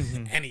than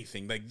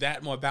anything. Like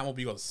that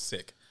Batmobile is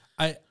sick.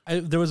 I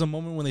there was a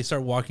moment when they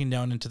start walking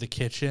down into the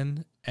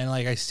kitchen and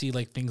like I see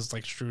like things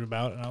like strewn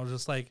about and I was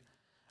just like,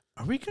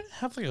 are we gonna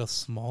have like a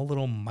small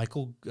little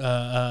Michael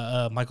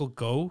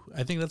Go?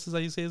 I think that's how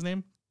you say his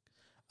name.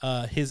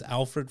 His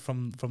Alfred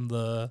from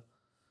the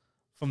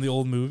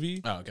old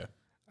movie. Oh, okay.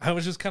 I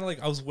was just kind of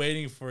like I was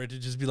waiting for it to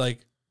just be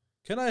like,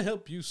 "Can I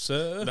help you,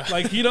 sir?"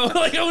 Like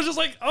like I was just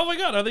like, "Oh my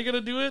god, are they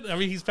gonna do it?" I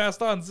mean, he's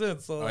passed on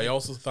since. So I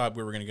also thought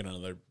we were gonna get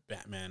another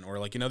Batman or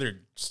like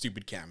another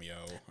stupid cameo.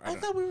 I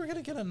thought we were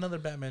gonna get another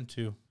Batman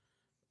too.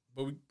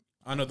 But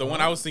I know the one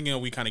I was thinking of,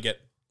 we kind of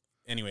get,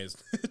 anyways.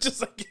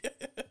 Just like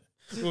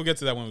we'll get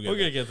to that when we get. We're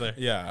gonna get there.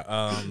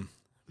 Yeah.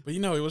 But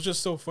it was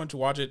just so fun to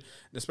watch it,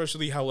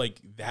 especially how like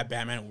that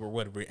Batman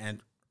would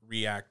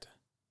react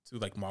to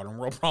like modern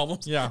world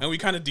problems. Yeah, and we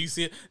kind of do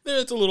see it.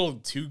 It's a little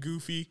too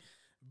goofy,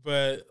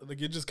 but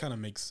like it just kind of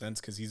makes sense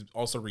because he's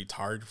also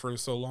retired for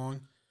so long.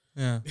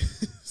 Yeah,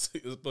 So,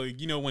 like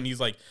when he's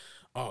like,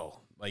 oh,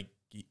 like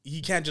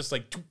he can't just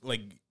like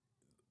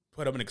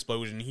put up an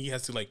explosion. He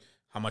has to like,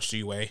 how much do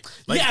you weigh?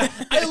 Like, yeah,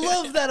 I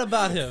love that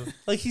about him.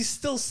 Like he's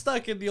still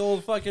stuck in the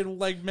old fucking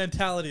like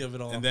mentality of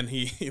it all. And then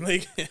he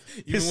like even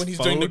His when he's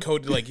phone. doing the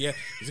code, like, yeah,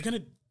 is it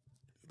gonna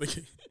like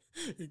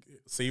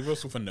save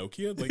us with a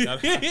Nokia? Like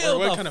that, or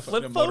what a kind of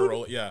flip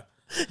Motorola? Yeah,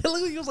 It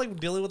looked like he was like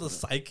dealing with a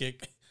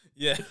psychic.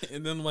 yeah.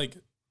 And then like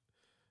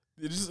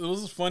it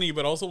was funny,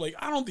 but also like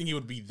I don't think he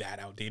would be that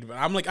outdated. But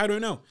I'm like I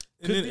don't know.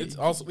 And Could then be. it's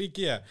also like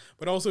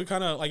but also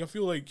kind of like I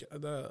feel like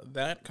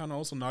that kind of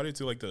also nodded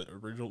to like the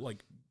original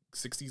like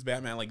 60s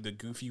Batman, like the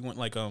goofy one,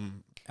 like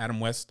Adam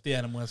West. The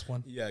Adam West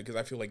one. Yeah, because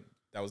I feel like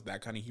that was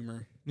that kind of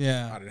humor.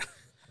 Yeah, I don't know.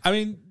 I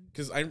mean,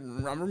 Because I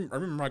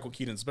remember Michael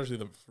Keaton, especially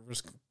the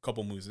first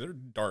couple movies. They're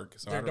dark,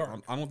 so They're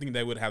dark. I don't think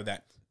they would have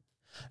that.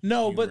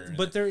 no, humor in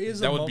but it. there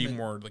is that a would moment, be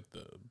more like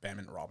the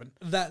Batman and Robin.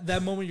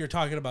 that moment you're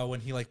talking about when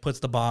he like puts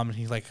the bomb and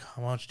he's like,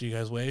 "How much do you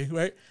guys weigh?"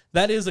 Right?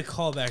 That is a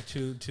callback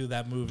to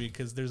that movie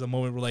because there's a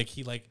moment where like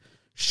he like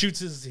shoots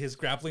his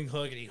grappling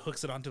hook and he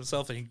hooks it onto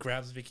himself and he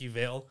grabs Vicky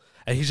Vale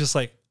and he's just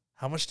like,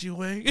 "How much do you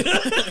weigh?"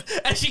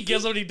 And she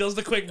gives him and he does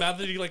the quick math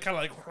and he like kind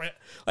of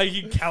like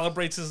he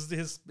calibrates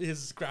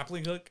his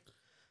grappling hook.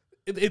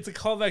 It's a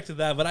callback to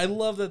that, but I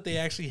love that they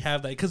actually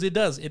have that because it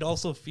does. It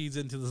also feeds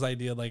into this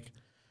idea like,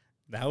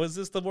 now is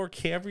this the more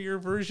campier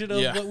version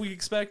of what we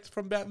expect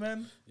from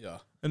Batman? Yeah,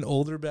 An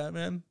older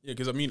Batman? yeah.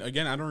 Because I mean,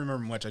 again, I don't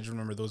remember much. I just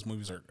remember those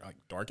movies are like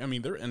dark. I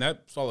mean, and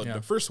that solid. Yeah.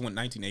 The first one,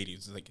 1980s,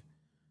 is like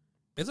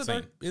It's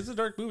a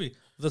dark movie.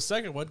 The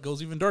second one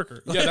goes even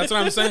darker. yeah. That's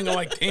what I'm saying. I'm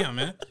like, damn,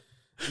 man.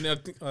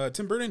 And,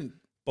 Tim Burton.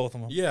 Both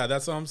of them. Yeah,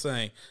 that's what I'm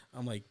saying.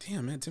 I'm like,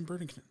 damn, man. Tim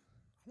Burton.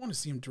 I want to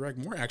see him direct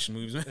more action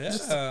movies, man.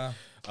 Yeah.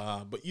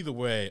 But either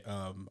way,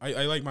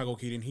 I like Michael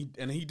Keaton.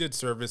 He did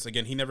service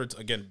again. He never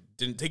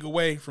didn't take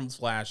away from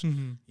Flash.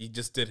 Mm-hmm. He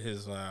just did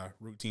his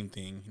routine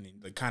thing. And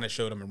he kind of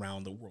showed him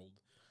around the world,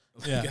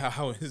 Yeah.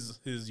 how his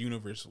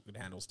universe would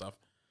handle stuff.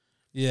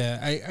 Yeah,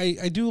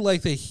 I do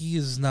like that he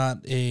is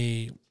not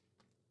a.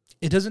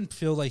 It doesn't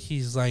feel like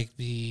he's like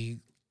the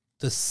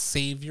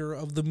savior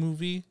of the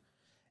movie.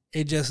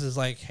 It just is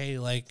like, hey,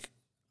 like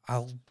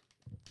I'll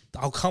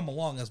come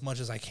along as much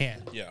as I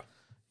can. Yeah,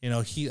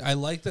 I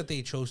like that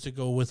they chose to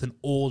go with an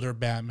older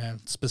Batman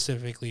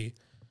specifically.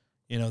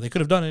 They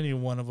could have done any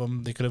one of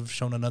them. They could have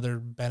shown another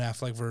Ben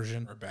Affleck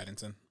version or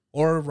Pattinson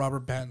or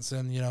Robert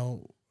Pattinson,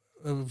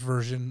 a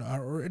version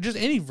or just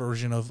any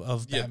version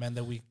of Batman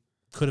that we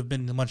could have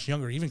been much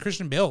younger. Even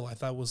Christian Bale, I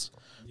thought was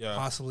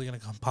possibly going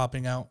to come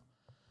popping out.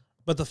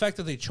 But the fact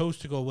that they chose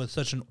to go with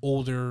such an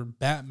older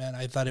Batman,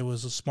 I thought it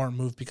was a smart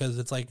move because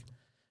it's like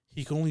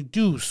he can only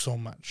do so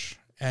much.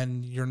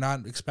 And you're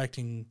not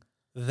expecting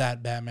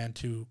that Batman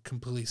to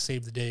completely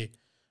save the day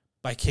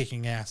by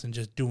kicking ass and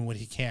just doing what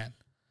he can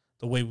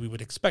the way we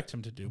would expect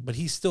him to do. But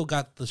he's still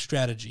got the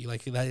strategy.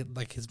 Like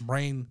his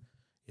brain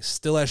is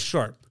still as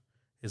sharp.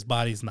 His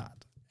body's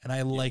not. And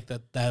I like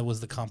that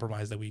was the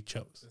compromise that we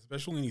chose.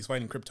 especially when he's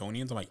fighting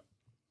Kryptonians. I'm like,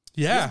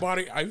 Yeah. his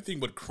body I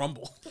think would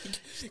crumble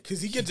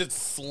because he gets it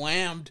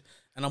slammed,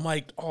 and I'm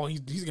like, oh,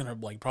 he's gonna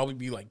like probably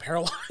be like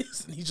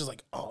paralyzed, and he's just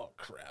like, oh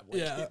crap, like,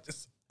 Yeah.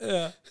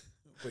 yeah.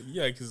 But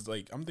yeah, because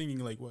like I'm thinking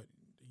like what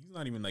he's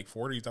not even like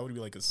 40s. That would be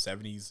like his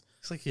 70s.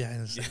 It's like,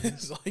 yeah. Yeah,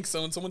 it's like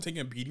someone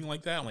taking a beating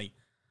like that. I'm like,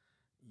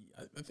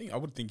 I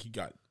would think he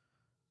got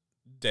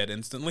dead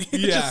instantly.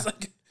 Yeah. Just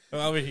like,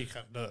 I mean, he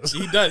kind of does.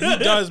 he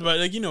does, but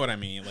like you know what I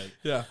mean. Like,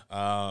 Yeah.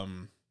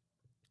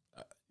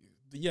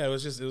 yeah, it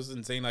was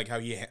insane. Like how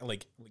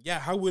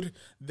how would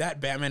that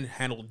Batman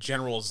handle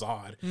General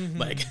Zod? Mm-hmm.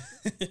 Like,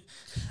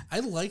 I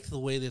like the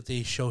way that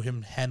they show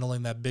him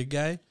handling that big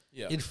guy.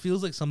 yeah, It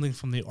feels like something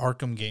from the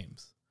Arkham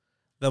games.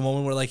 The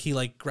moment where like he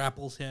like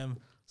grapples him,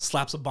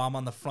 slaps a bomb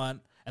on the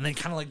front, and then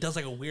kind of like does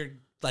like a weird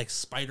like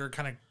spider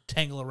kind of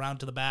tangle around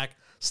to the back,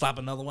 slap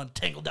another one,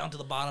 tangle down to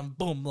the bottom,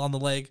 boom on the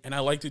leg. and I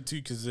liked it too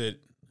because it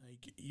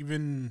like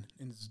even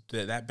in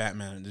that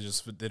Batman it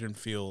just didn't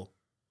feel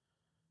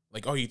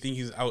like, oh, you think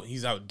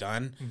he's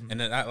outdone, and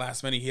then that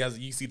last minute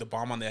you see the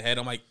bomb on the head.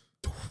 I'm like,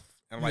 and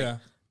I'm like,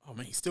 oh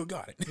man, he still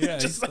got it. Yeah,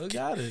 he still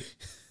got it.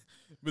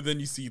 But then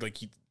you see like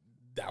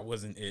that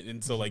wasn't it,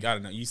 and so like I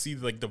don't know. You see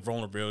like the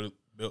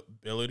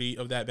vulnerability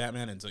of that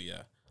Batman, and so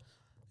yeah.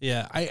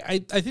 Yeah, I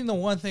think the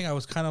one thing I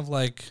was kind of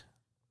like,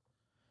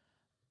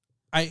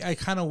 I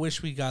kind of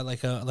wish we got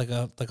like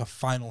a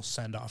final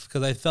send off,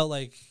 because I felt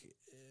like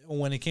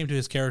when it came to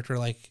his character,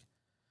 like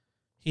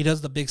he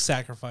does the big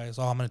sacrifice.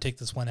 Oh, I'm gonna take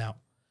this one out,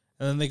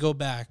 and then they go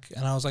back,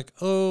 and I was like,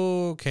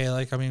 oh, okay,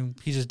 like I mean,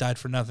 he just died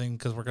for nothing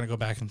because we're gonna go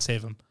back and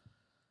save him.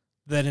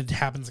 Then it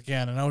happens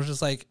again, and I was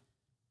just like,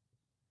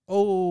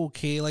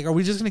 okay, like are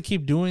we just gonna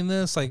keep doing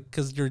this? Like,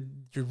 because you're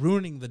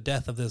ruining the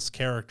death of this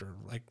character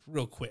like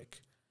real quick.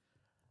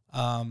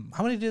 How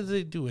many did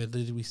they do it?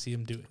 Did we see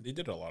him do it? They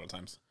did it a lot of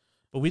times,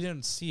 but we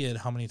didn't see it.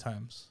 How many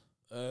times?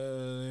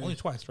 Only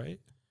twice, right?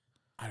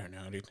 I don't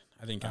know, dude.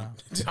 I didn't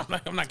count.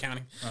 I'm not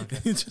counting.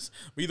 Okay. Just,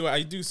 but either way,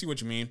 I do see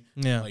what you mean.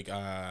 Yeah. Like,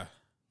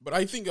 but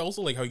I think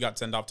also like how he got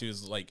sent off to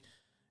is like,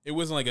 it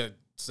wasn't like a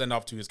send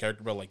off to his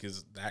character, but like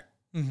is that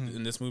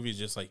in this movie is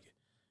just like,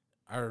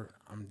 I'm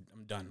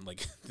done.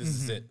 Like this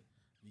is it.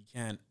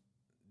 You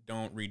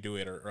don't redo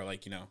it or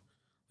like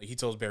like he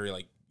tells Barry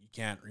like you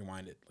can't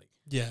rewind it. Like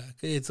yeah,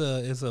 it's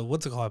a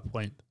what's it called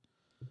point.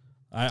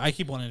 I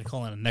keep wanting to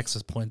call it a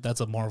Nexus point.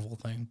 That's a Marvel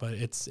thing, but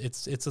it's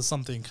a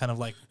something kind of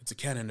like it's a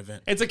canon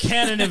event. It's a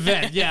canon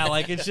event, yeah.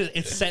 Like it's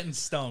set in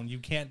stone. You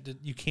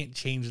can't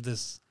change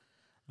this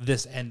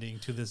ending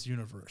to this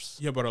universe.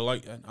 Yeah, but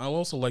I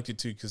also liked it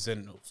too because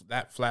then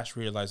that Flash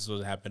realizes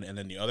what happened, and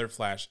then the other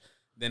Flash,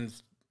 then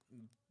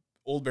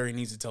old Barry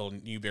needs to tell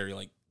new Barry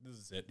like this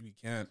is it. We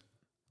can't.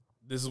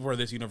 This is where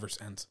this universe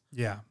ends.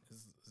 Yeah,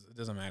 it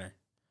doesn't matter.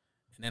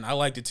 And then I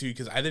liked it too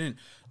because I didn't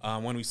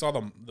when we saw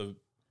the.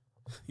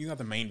 He's not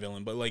the main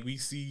villain, but like we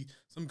see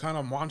some kind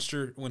of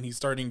monster when he's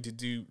starting to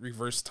do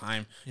reverse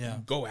time. Yeah,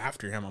 go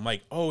after him. I'm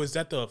like, oh, is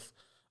that the?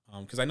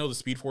 Because I know the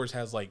Speed Force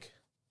has like,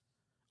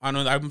 I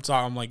don't know.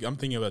 I'm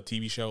thinking of a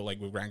TV show like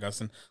with Grant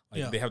Gustin.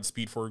 Like they have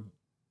the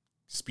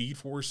Speed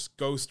Force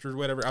Ghost or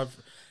whatever.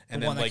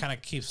 And the one then that kind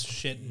of keeps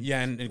shit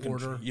in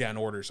order. Yeah, in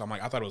order. So I'm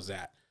like, I thought it was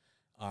that.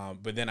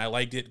 But then I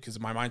liked it because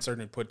my mind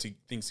started to put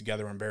things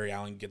together when Barry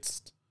Allen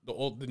gets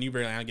the new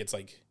Barry Allen gets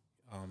like.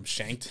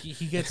 Shanked.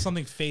 He gets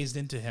something phased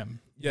into him.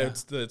 Yeah,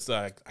 it's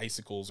like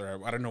icicles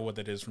or I don't know what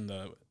that is from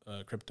the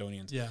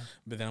Kryptonians. Yeah,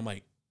 but then I'm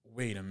like,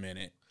 wait a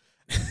minute.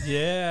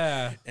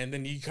 Yeah, and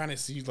then you kind of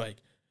see like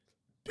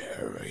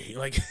Barry,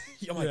 like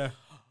I'm like,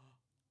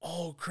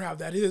 oh crap,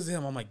 that is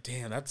him. I'm like,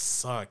 damn, that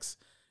sucks.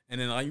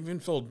 And then I even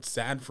felt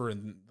sad for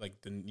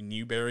like the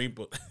new Barry,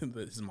 but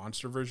his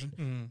monster version.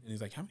 And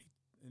he's like, how many?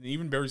 And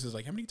even Barry says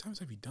like, how many times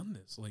have you done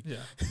this? Like,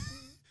 yeah.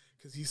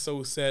 Because he's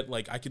so set,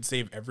 like, I could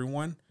save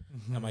everyone.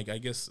 I'm like, I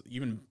guess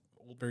even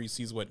old Barry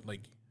sees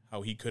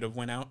how he could have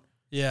went out.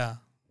 Yeah.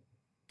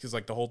 Because,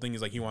 like, the whole thing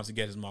is, like, he wants to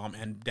get his mom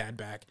and dad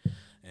back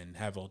and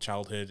have a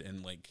childhood,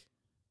 and, like,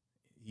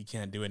 he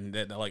can't do it.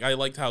 And, like, I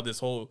liked how this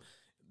whole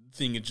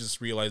thing, it just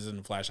realizes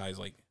in Flash Eyes,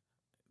 like,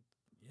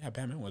 yeah,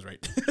 Batman was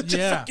right.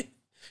 Yeah.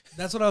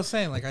 That's what I was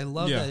saying. Like, I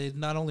love that it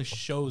not only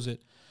shows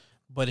it,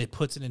 but it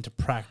puts it into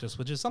practice,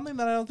 which is something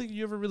that I don't think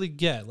you ever really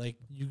get. Like,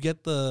 you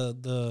get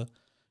the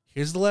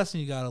here's the lesson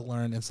you got to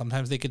learn. And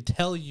sometimes they could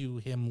tell you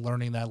him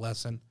learning that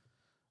lesson,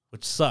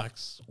 which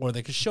sucks. Or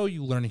they could show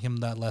you learning him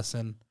that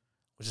lesson,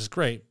 which is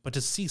great. But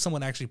to see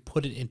someone actually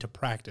put it into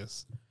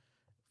practice,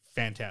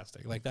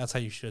 fantastic. Like, that's how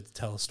you should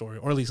tell a story,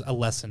 or at least a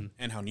lesson.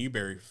 And how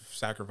Newberry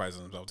sacrifices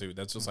himself, too.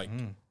 That's just like,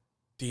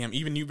 damn,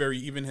 even Newberry,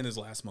 even in his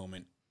last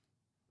moment,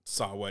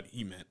 saw what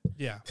he meant.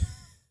 Yeah.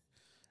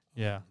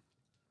 Yeah.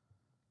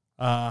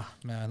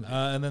 Man.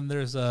 And then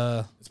there's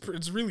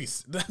it's really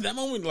that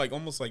moment like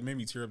almost like made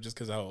me tear up just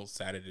because how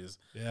sad it is.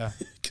 Yeah.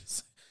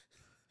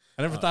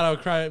 I never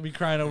thought I would be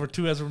crying over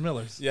two Ezra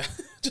Millers. Yeah,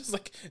 just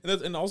like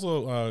and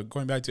also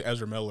going back to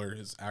Ezra Miller,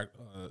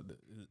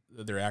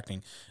 their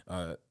acting.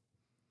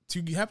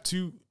 To have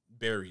two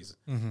Barrys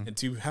and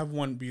to have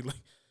one be like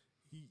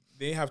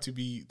they have to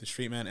be the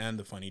straight man and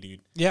the funny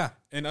dude. Yeah,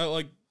 and I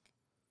like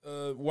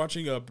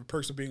watching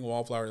Perks of Being a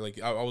Wallflower. Like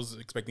I was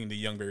expecting the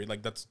young Barry.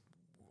 Like that's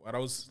what I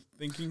was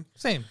thinking.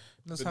 Same.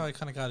 That's how I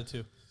kind of got it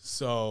too.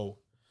 So,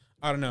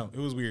 I don't know. It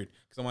was weird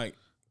because I'm like,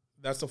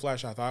 that's the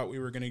Flash I thought we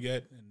were gonna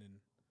get, and then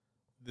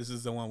this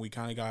is the one we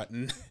kind of got.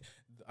 And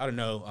I don't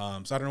know.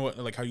 So I don't know what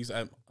like how you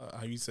said.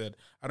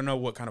 I don't know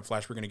what kind of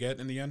Flash we're gonna get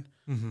in the end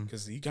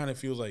because he kind of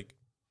feels like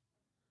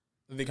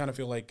they kind of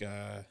feel like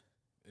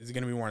is it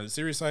gonna be more on the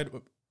serious side?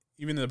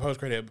 Even in the post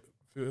credit, it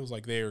feels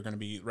like they are gonna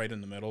be right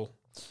in the middle.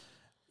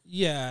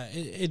 Yeah,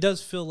 it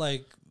does feel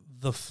like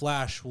the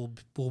Flash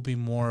will be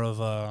more of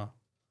a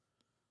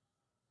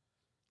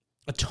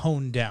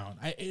toned down.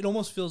 It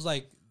almost feels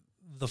like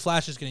the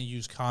Flash is going to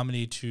use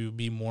comedy to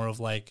be more of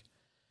like,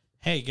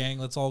 hey, gang,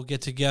 let's all get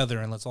together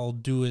and let's all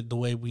do it the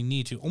way we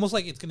need to. Almost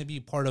like it's going to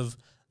be part of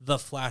the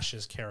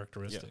Flash's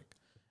characteristic,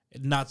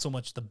 not so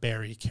much the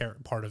Barry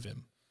part of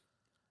him.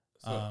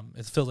 So,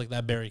 it feels like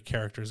that Barry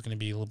character is going to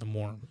be a little bit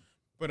more.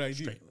 But I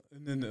do,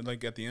 and then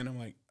like at the end, I'm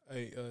like,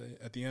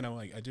 at the end, I'm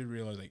like, I did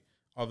realize like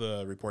all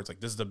the reports like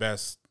this is the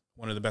best,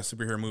 one of the best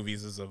superhero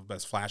movies, this is the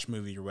best Flash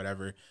movie or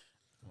whatever.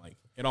 Like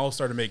it all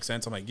started to make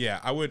sense. I'm like, yeah,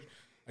 I wouldn't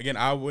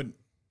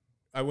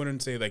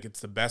say like it's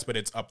the best, but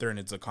it's up there and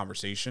it's a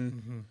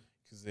conversation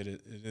because it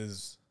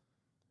is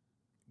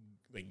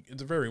like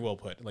it's very well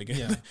put. Like,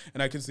 Yeah.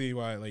 and I can see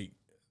why like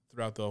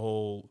throughout the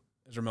whole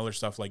Ezra Miller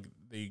stuff, like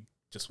they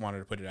just wanted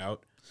to put it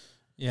out.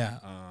 Yeah.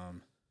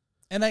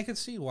 And I can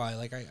see why.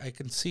 Like I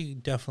can see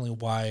definitely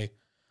why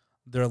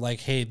they're like,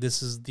 hey,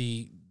 this is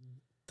the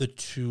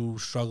two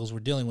struggles we're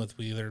dealing with.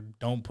 We either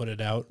don't put it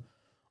out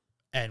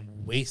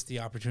and waste the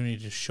opportunity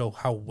to show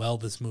how well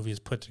this movie is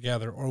put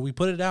together, or we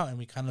put it out and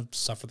we kind of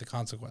suffer the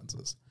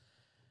consequences.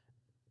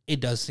 It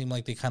does seem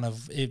like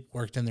it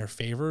worked in their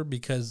favor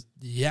because,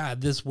 yeah,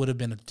 this would have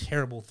been a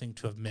terrible thing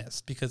to have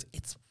missed because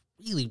it's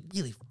really,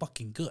 really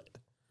fucking good.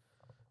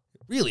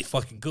 Really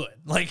fucking good.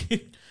 Like,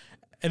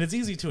 and it's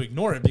easy to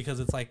ignore it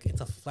because it's like,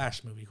 it's a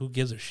Flash movie. Who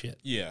gives a shit?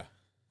 Yeah.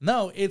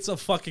 No, it's a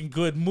fucking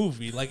good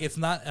movie. Like, it's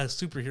not a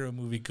superhero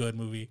movie, good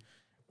movie.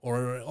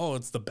 Or, oh,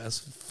 it's the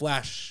best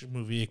Flash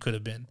movie it could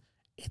have been.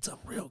 It's a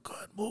real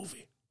good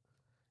movie.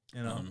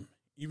 You know?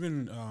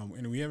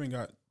 And we haven't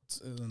got...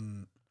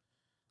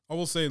 I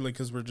will say, like,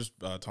 because we're just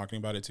talking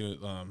about it, too.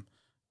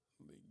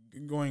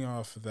 Going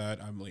off of that,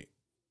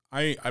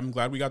 I'm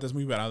glad we got this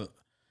movie, but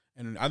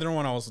I don't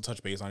want to also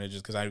touch base on it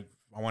just because I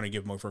want to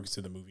give more focus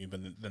to the movie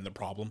than the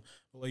problem.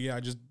 But, like, yeah,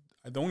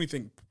 the only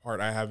part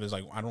I have is,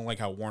 like, I don't like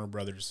how Warner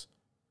Brothers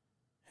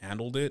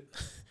handled it.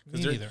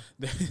 Me neither.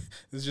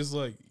 It's just,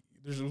 like...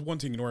 There's one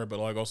thing to ignore it, but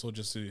like also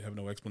just to have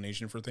no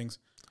explanation for things.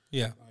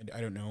 Yeah.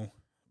 I don't know.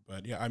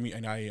 But yeah, I mean,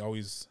 and I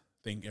always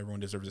think everyone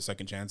deserves a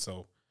second chance.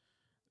 So,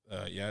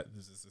 yeah,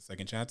 this is the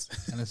second chance.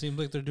 And it seems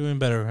like they're doing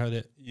better at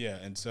it. Yeah.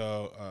 And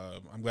so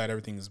I'm glad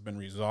everything has been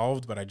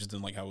resolved, but I just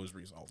didn't like how it was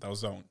resolved.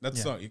 That's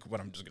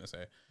what I'm just going to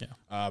say. Yeah.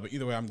 But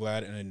either way, I'm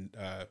glad. And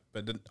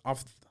but then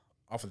off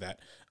of that,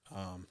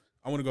 I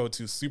want to go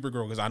to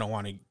Supergirl because I don't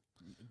want to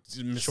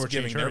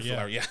Short-change her,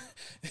 flower. Yeah.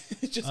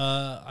 Just,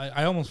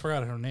 I almost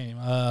forgot her name.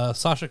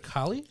 Sasha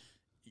Kali?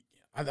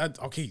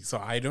 Okay, so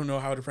I don't know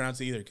how to pronounce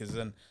it either because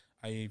then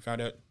I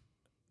found out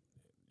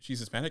she's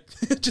Hispanic.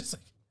 Just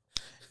like,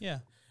 yeah.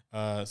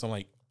 So I'm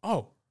like,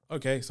 oh,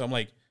 okay. So I'm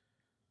like,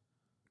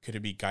 could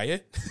it be Gaia?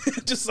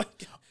 Just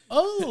like,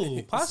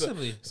 oh,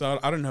 possibly. So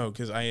I don't know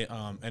because I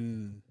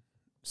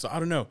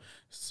don't know.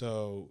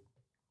 So.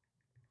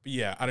 But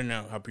yeah, I don't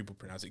know how people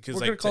pronounce it. Cause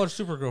we're gonna call her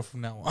Supergirl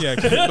from now on. Yeah,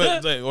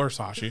 but or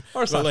Sashi.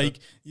 Or Sasha. But like,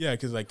 yeah,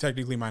 because like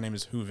technically my name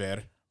is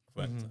Hoover,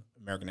 but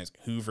Americanized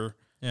Hoover.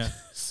 Yeah.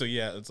 So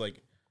yeah, it's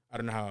like I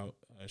don't know how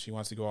she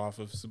wants to go off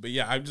of. So, but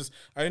yeah,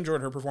 I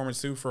enjoyed her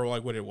performance too for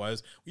like what it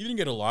was. We didn't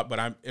get a lot,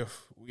 but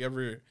if we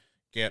ever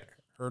get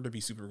her to be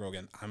Supergirl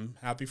again, I'm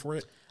happy for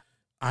it.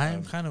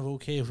 I'm kind of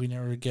okay if we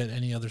never get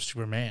any other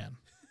Superman.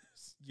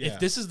 Yeah. If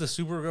this is the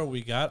Supergirl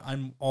we got,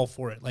 I'm all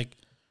for it. Like.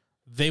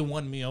 They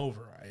won me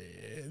over.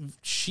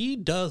 She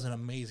does an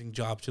amazing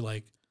job to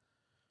like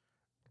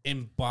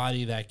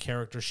embody that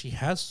character. She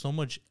has so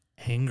much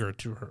anger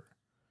to her,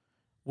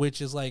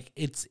 which is like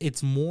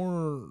it's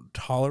more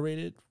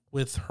tolerated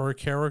with her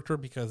character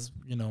because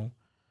you know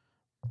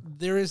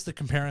there is the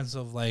comparison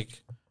of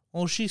like,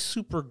 oh, she's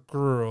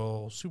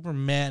Supergirl,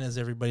 Superman is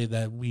everybody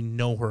that we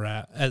know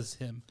her as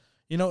him.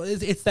 You know,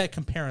 it's that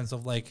comparison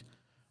of like.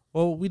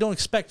 Well, we don't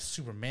expect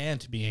Superman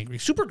to be angry.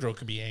 Supergirl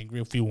could be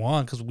angry if we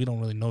want because we don't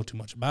really know too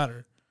much about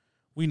her.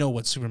 We know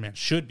what Superman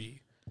should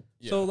be.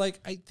 Yeah. So, like,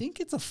 I think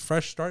it's a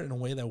fresh start in a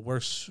way that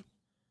works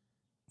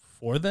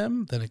for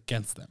them than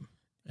against them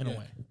in a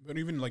way. But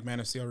even, like, Man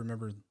of Steel, I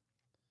remember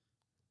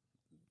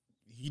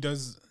he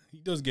does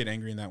get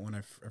angry in that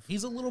one.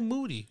 He's a little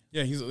moody.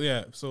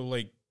 Yeah, so,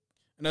 like,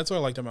 and that's what I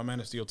liked about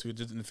Man of Steel, too. It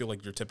didn't feel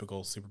like your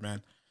typical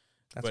Superman.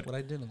 That's what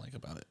I didn't like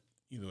about it.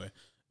 Either way.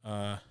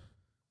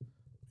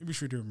 Maybe we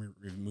should do a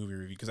movie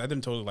review because I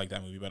didn't totally like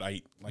that movie, but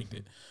I liked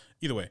it.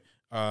 Either way,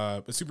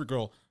 but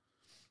Supergirl,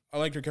 I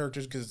liked her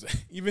characters because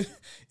even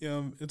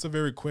it's a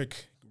very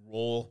quick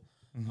role,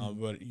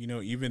 but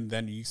even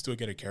then you still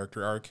get a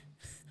character arc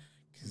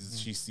because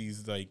she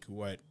sees like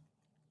what,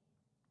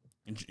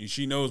 and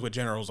she knows what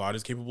General Zod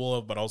is capable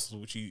of, but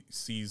also she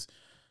sees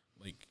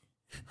like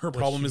her what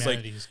problem is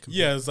like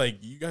it's like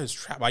you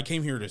guys I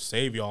came here to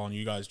save y'all and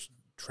you guys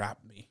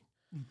trapped me.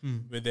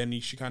 But then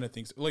she kind of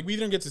thinks like we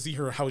didn't get to see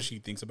her how she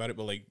thinks about it,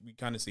 but like we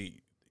kind of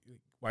see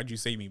why'd you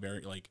save me,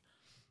 Barry? Like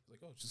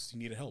oh, just you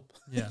needed help.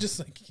 Yeah, just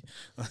like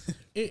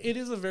it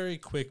is a very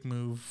quick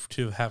move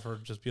to have her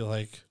just be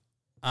like,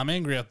 I'm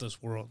angry at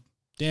this world.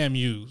 Damn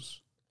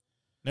yous.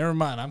 Never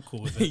mind, I'm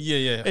cool with it.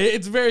 yeah.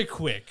 It's very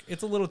quick.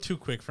 It's a little too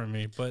quick for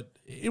me, but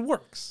it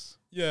works.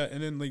 Yeah,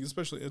 and then like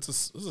especially it's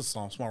a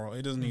small role.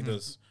 It doesn't need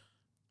this.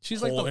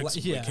 She's like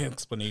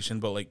explanation,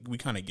 but like we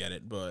kind of get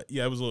it. But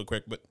yeah, it was a little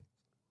quick, but.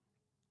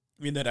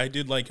 I mean that I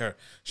did like her.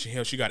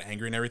 She got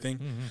angry and everything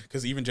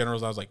because even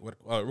Generals, I was like,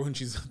 "What?" When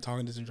she's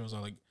talking to Generals, I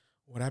was like,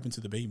 "What happened to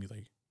the baby?"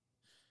 Like,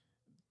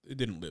 it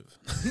didn't live.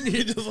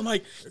 I'm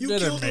like, "You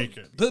didn't make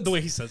it." The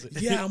way he says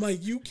it, yeah, I'm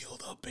like, "You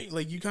killed a baby."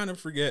 Like, you kind of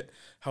forget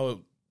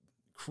how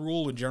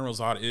cruel General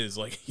Zod is.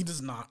 Like, he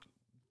does not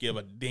give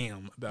a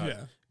damn about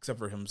Yeah. except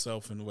for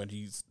himself and what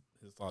his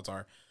thoughts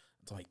are.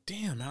 It's like,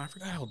 damn, man, I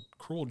forgot how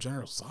cruel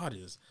General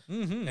Zod is.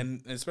 Mm-hmm.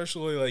 And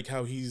especially like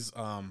how he's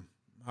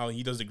how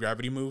he does the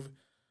gravity move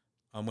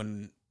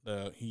when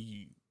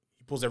he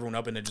pulls everyone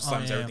up and it just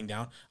slams everything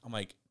down. I'm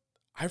like,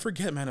 I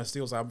forget Man of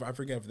Steel. So I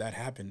forget if that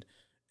happened.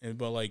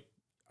 But like,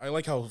 I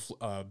like how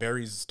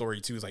Barry's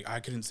story too is like, I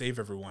couldn't save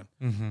everyone.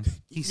 Mm-hmm.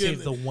 He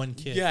saved the one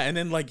kid. Yeah, and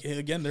then like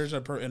again, there's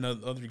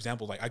another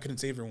example. Like, I couldn't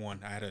save everyone.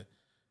 I had to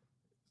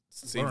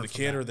save the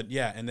kid or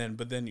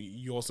but then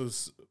you also.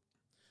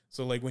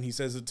 So like when he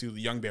says it to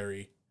the young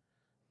Barry,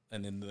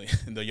 and then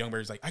the young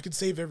Barry's like, I could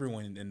save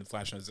everyone, and the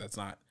Flash knows that's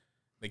not.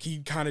 Like,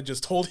 he kind of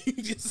just told you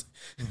just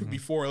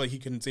before, like, he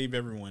couldn't save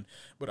everyone.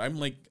 But I'm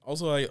like,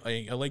 also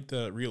I like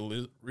the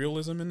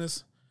realism in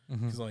this.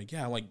 Because like,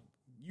 yeah, like,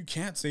 you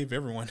can't save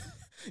everyone.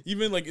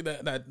 Even like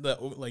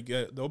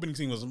the opening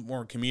scene was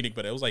more comedic,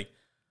 but it was like,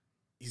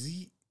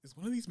 is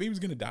one of these babies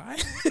gonna die?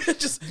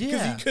 Just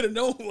because he couldn't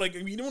know, like,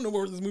 you don't know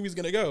where this movie's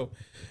gonna go.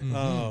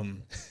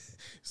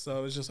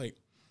 So it's just like,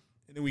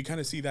 and then we kind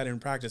of see that in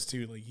practice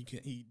too. Like,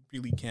 he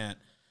really can't.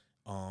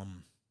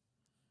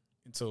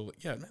 And so,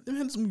 yeah,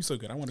 man, this movie's so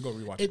good. I want to go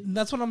rewatch it.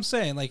 That's what I'm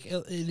saying. Like,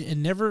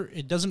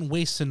 it doesn't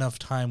waste enough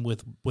time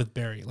with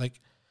Barry.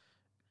 Like,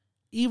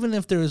 even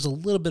if there is a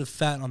little bit of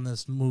fat on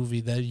this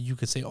movie that you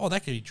could say, oh,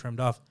 that could be trimmed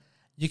off,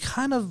 you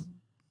kind of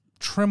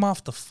trim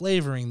off the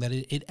flavoring that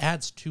it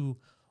adds to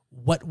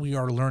what we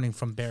are learning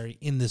from Barry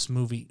in this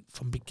movie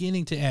from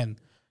beginning to end.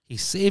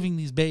 He's saving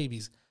these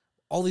babies.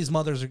 All these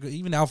mothers are,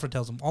 even Alfred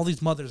tells him, all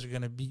these mothers are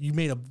going to be, you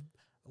made a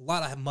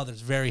lot of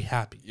mothers very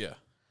happy. Yeah.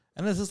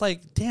 And it's just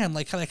like, damn,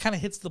 like, it kind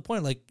of hits the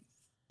point. Like,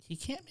 he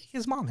can't make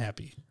his mom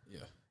happy.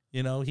 Yeah.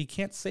 You know, he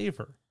can't save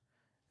her.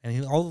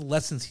 And all the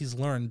lessons he's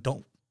learned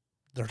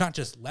they're not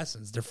just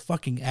lessons. They're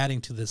fucking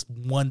adding to this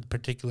one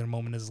particular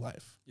moment in his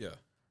life. Yeah.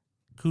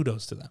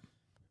 Kudos to them.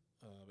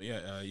 But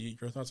yeah,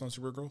 your thoughts on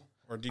Supergirl?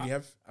 Or did you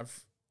have, I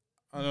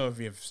don't know if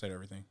you have said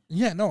everything.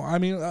 Yeah, no, I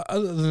mean,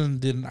 other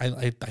than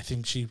I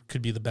think she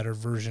could be the better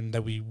version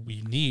that we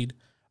need.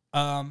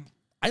 I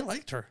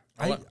liked her.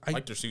 I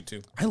liked her suit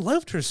too. I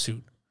loved her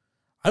suit.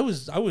 I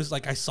was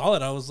like, I saw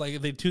it. I was like,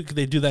 they do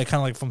that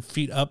kind of like from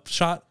feet up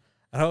shot.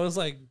 And I was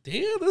like,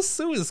 damn, this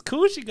suit is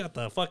cool. She got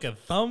the fucking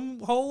thumb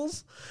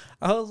holes.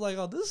 I was like,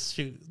 oh, this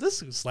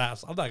suit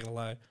slaps. I'm not going to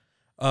lie.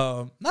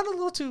 Not a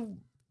little too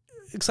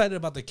excited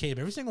about the cape.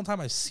 Every single time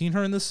I've seen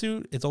her in the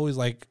suit, it's always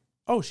like,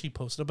 oh, she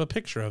posted up a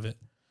picture of it.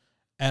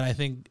 And I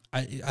think,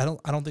 I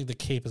don't think the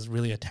cape is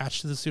really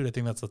attached to the suit. I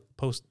think that's a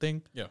post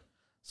thing. Yeah.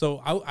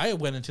 So I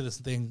went into this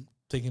thing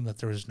thinking that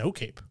there was no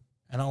cape.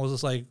 And I was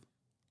just like,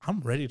 I'm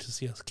ready to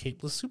see a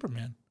capeless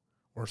Superman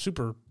or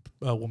Super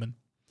woman.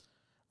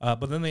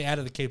 But then they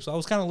added the cape, so I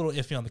was kind of a little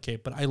iffy on the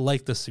cape, but I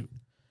like the suit.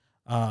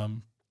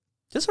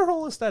 Just her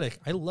whole aesthetic.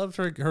 I loved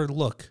her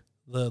look.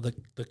 The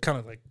kind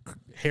of like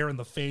hair in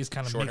the face,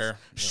 kind of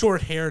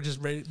short hair,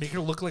 just ready, make her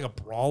look like a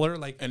brawler.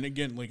 Like, and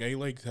again, like, I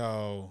liked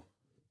how.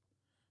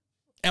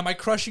 Am I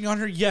crushing on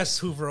her? Yes,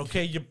 Hoover.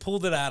 Okay, you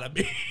pulled it out of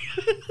me.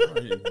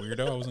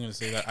 Weirdo. I wasn't gonna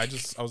say that. I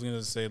was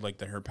gonna say like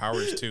that her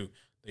powers too.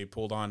 They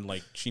pulled on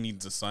like she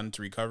needs the sun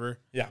to recover.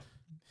 Yeah.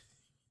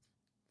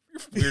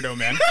 Weirdo,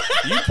 man.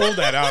 You pulled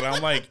that out.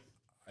 I'm like,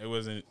 I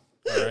wasn't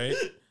all right.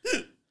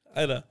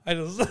 I know. I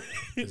just.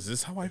 Is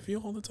this how I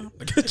feel all the time?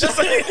 Like, just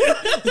like,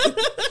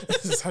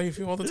 is this how you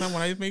feel all the time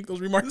when I make those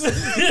remarks?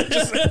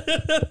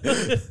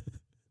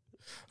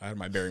 I had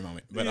my Barry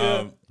moment,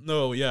 but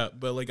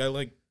but like I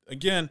like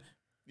again,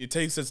 it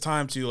takes its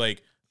time to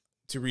like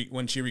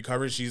when she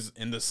recovers, she's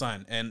in the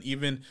sun, and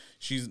even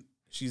she's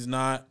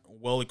not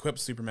well equipped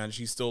Superman.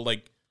 She's still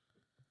like,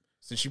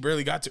 since she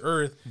barely got to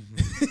Earth,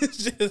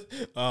 it's just,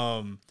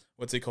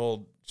 what's it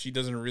called?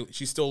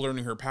 She's still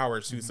learning her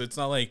powers too. So it's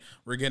not like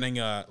we're getting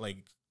like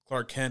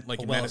Clark Kent,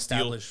 like in Man of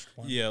Steel.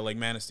 Yeah, like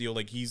Man of Steel.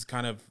 Like he's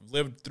kind of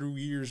lived through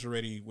years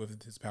already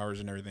with his powers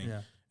and everything.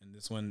 Yeah. And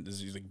this one is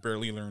he's like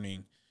barely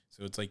learning.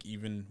 So it's like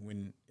even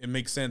when it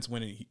makes sense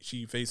when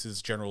she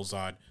faces General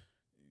Zod,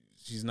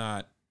 she's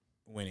not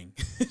winning.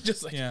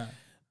 Just like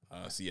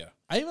so yeah.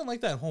 I even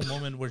like that whole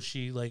moment where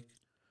she like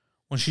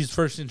when she's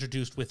first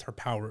introduced with her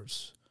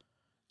powers.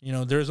 You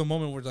know, there's a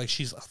moment where like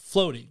she's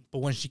floating, but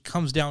when she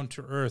comes down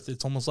to Earth,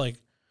 it's almost like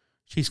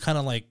she's kind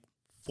of like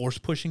force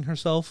pushing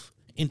herself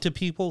into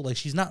people. Like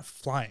she's not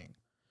flying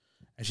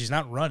and she's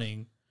not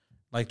running,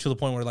 like to the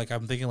point where like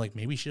I'm thinking like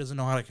maybe she doesn't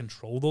know how to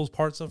control those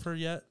parts of her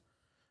yet.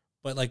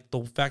 But like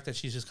the fact that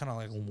she's just kind of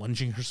like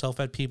lunging herself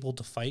at people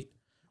to fight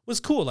was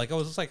cool. Like I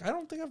was just like, I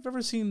don't think I've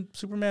ever seen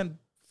Superman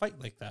fight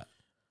like that.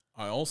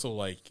 I also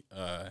like,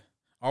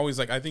 always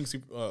like, I think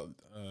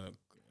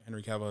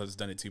Henry Cavill has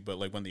done it too, but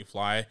like when they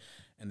fly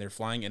and they're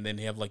flying and then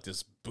they have like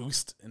this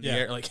boost in the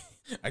air, like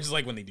I just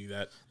like when they do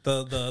that.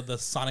 The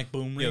sonic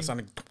boom ring. Yeah,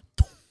 sonic.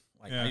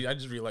 Like I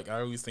just really like.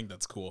 I always think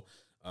that's cool.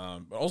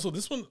 But also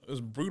this one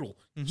is brutal.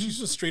 Mm-hmm. She's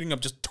just straighting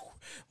up, just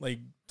like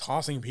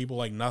tossing people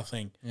like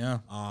nothing. Yeah.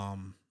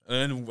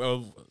 And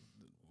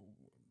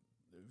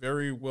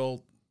very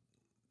well.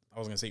 I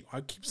was gonna say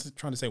I keep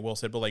trying to say well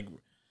said, but like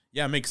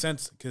yeah, it makes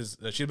sense because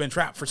she's been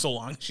trapped for so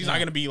long. She's not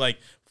gonna be like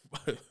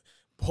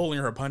pulling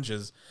her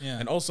punches. Yeah.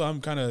 And also,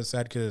 I'm kind of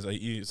sad because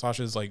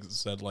Sasha's like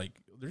said like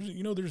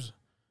there's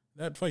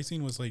that fight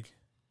scene was like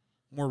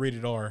more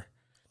rated R.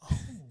 Oh.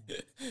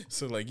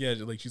 So like yeah,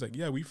 like she's like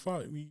yeah, we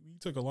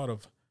took a lot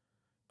of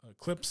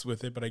clips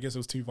with it, but I guess it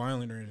was too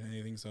violent or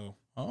anything. So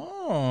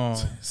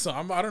so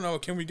I don't know.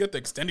 Can we get the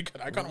extended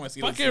cut? I kind of want to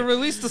see. Fucking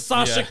release the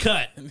Sasha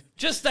cut.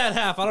 Just that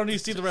half. I don't need to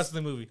see the rest of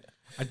the movie.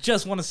 I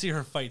just want to see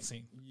her fight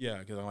scene. Yeah,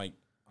 because I'm like,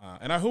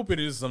 and I hope it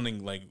is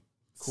something like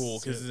cool.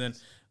 Because then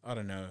I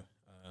don't know.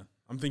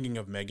 I'm thinking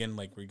of Megan.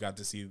 Like we got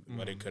to see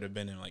what it could have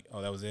been, and like,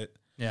 oh, that was it.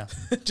 Yeah,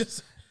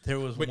 just there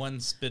was one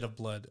spit of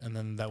blood, and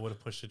then that would have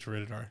pushed it to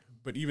rated R.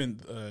 But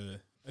even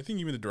I think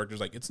even the director's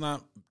like, it's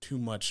not too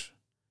much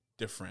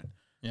different.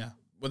 Yeah.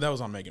 Well, that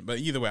was on Megan. But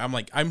either way,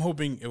 I'm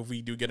hoping if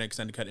we do get an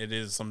extended cut, it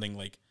is something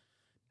like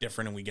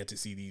different and we get to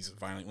see these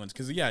violent ones.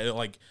 Because, yeah,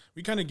 like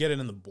we kind of get it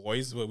in The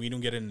Boys, but we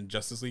don't get it in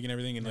Justice League and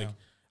everything. And, like,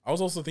 I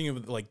was also thinking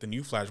of, like, the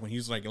new Flash when he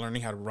was, like,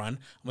 learning how to run.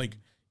 I'm like,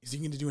 is he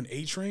going to do an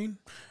A-Train?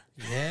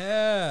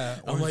 Yeah.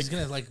 Or he's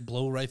going to, like,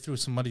 blow right through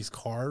somebody's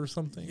car or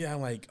something. Yeah,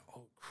 I'm like,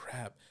 oh,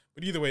 crap.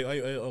 But either way,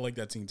 I like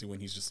that scene, too, when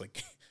he's just,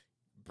 like,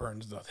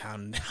 burns the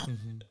town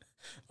down.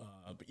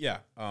 But, yeah,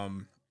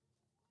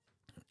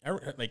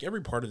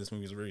 every part of this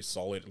movie is very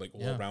solid, like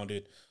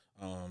well-rounded.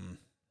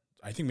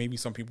 I think maybe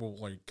some people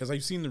like because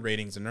I've seen the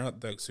ratings and they're not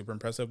that super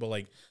impressive, but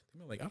like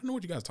I don't know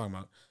what you guys are talking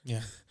about.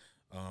 Yeah.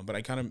 But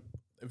I kind of,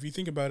 if you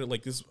think about it,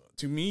 like this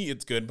to me,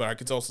 it's good. But I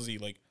could also see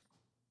like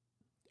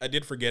I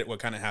did forget what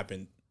kind of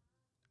happened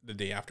the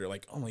day after.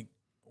 Like, oh, like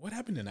what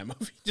happened in that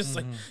movie? Just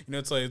like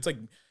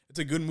it's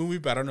a good movie,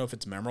 but I don't know if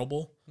it's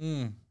memorable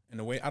in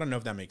a way. I don't know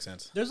if that makes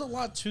sense. There's a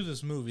lot to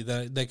this movie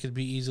that could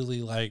be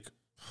easily like.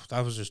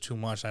 That was just too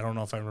much. I don't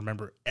know if I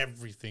remember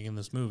everything in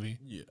this movie.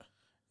 Yeah.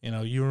 You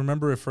know, you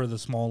remember it for the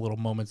small little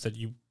moments that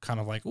you kind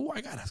of like, oh, I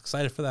got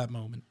excited for that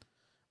moment.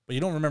 But you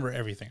don't remember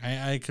everything.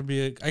 I could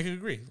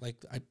agree.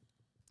 Like, I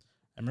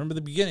remember the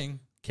beginning.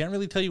 Can't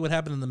really tell you what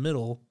happened in the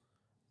middle.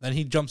 Then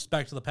he jumps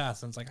back to the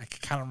past, and it's like, I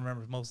kind of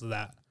remember most of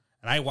that.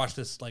 And I watched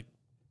this, like,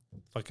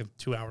 fucking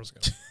 2 hours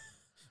ago.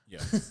 Yeah.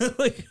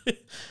 Like,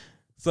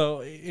 so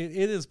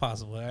it is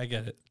possible. I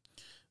get it.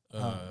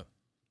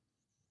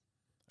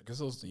 I guess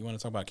you want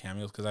to talk about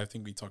cameos because I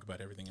think we talk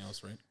about everything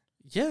else, right?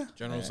 Yeah.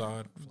 General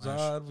Zod,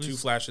 Flash, two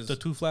Flashes. The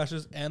two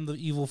Flashes and the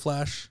evil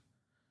Flash.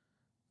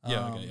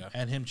 Yeah,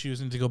 And him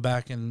choosing to go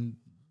back and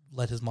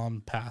let his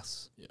mom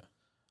pass. Yeah.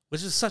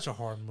 Which is such a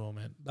hard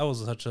moment. That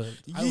was I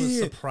was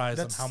surprised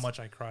on how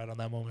much I cried on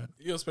that moment.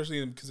 Yeah,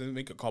 especially because they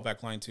make a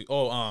callback line to,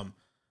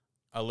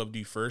 I loved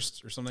you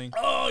first or something.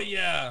 Oh,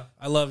 yeah.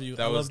 I love you.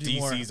 That was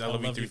DC's I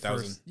Love You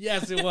 3000.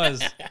 Yes, it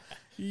was.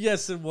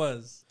 Yes, it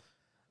was.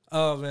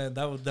 Oh, man,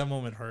 that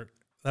moment hurt.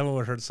 That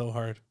moment hurt so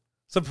hard.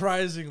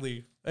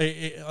 Surprisingly,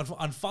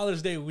 on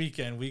Father's Day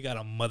weekend, we got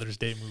a Mother's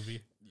Day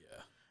movie.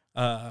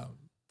 Yeah.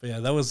 But yeah,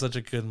 that was such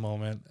a good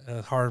moment.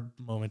 A hard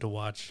moment to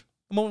watch.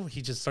 A moment where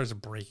he just starts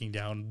breaking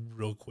down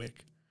real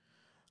quick.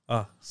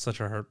 Such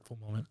a hurtful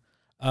moment.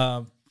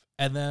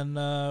 And then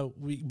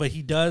but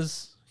he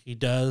does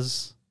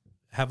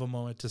have a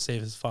moment to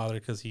save his father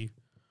because he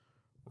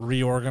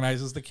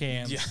reorganizes the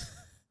cans. Yeah.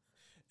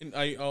 And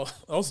I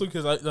also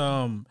because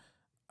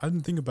I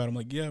didn't think about it. I'm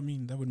like, yeah, I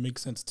mean, that would make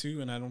sense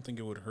too, and I don't think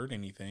it would hurt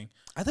anything.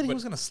 I thought he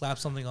was going to slap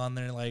something on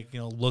there, like,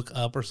 look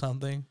up or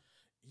something.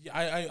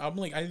 Yeah, I'm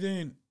like, I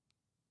didn't,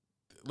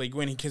 like,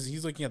 because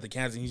he's looking at the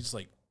cans and he just,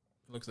 like,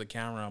 looks at the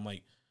camera. I'm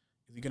like,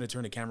 is he going to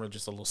turn the camera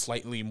just a little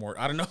slightly more?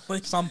 I don't know.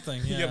 Like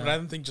something, yeah. Yeah, but I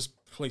didn't think just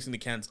placing the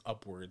cans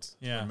upwards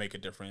would make a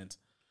difference.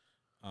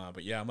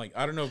 But yeah, I'm like,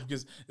 I don't know,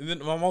 because, and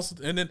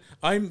then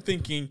I'm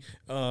thinking,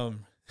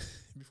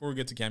 before we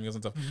get to cameos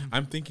and stuff,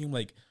 I'm thinking,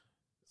 like,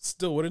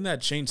 still, wouldn't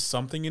that change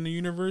something in the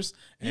universe?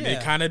 And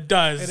it kind of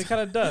does. And it kind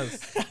of does.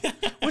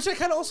 Which I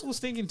kind of also was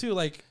thinking, too,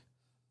 like,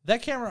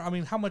 that camera, I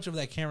mean, how much of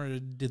that camera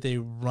did they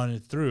run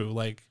it through?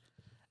 Like,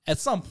 at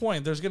some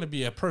point, there's going to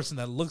be a person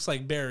that looks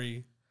like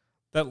Barry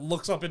that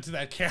looks up into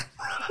that camera.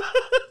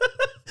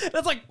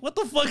 That's like, what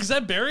the fuck, is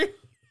that Barry?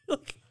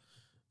 Like,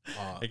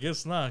 I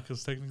guess not,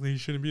 because technically he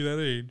shouldn't be that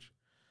age.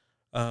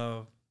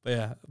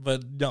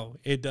 But no,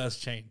 it does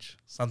change.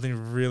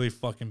 Something really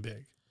fucking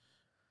big.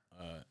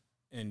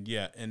 And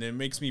yeah, and it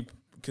makes me,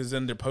 because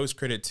then the post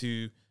credit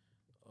too,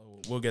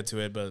 we'll get to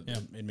it, but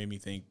it made me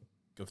think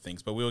of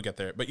things, but we'll get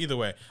there. But either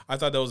way, I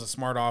thought that was a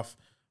smart off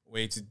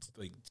way to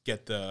like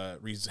get the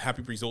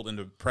happy result in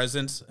the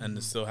present and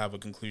to still have a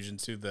conclusion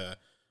to the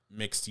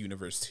mixed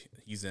universe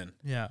he's in.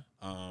 Yeah.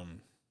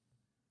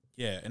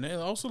 Yeah, and then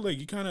also like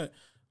you kind of,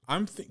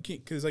 I'm thinking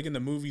because like in the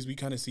movies we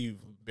kind of see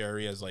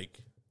Barry as like,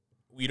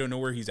 we don't know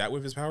where he's at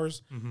with his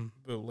powers,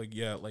 but like,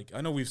 yeah, like I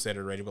know we've said it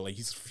already, but like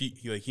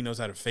he knows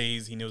how to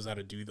phase, he knows how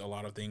to do a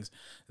lot of things.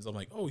 And so I'm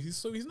like, oh,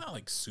 he's not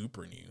like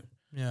super new.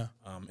 Yeah.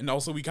 And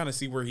also we kind of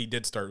see where he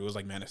did start. It was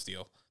like Man of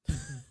Steel.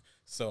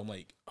 So I'm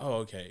like, oh,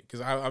 okay. Cause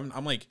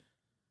I'm like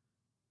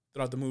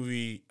throughout the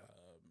movie,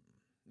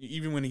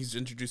 even when he's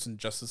introduced in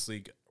Justice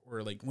League,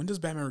 or like, when does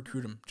Batman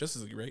recruit him?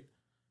 Justice League, right?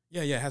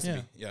 Yeah. It has to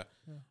be. Yeah.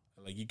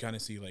 Like you kind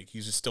of see like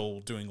he's just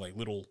still doing like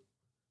little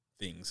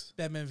things.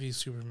 Batman v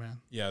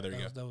Superman. Yeah, there you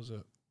go. That was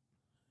it.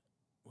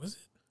 Was it?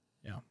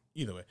 Yeah.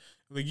 Either way,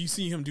 like you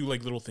see him do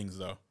like little things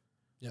though.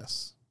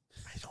 Yes.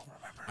 I don't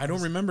remember. I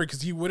don't remember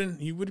because he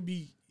would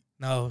be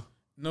No.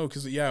 no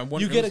because yeah.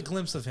 You get a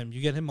glimpse of him.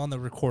 You get him on the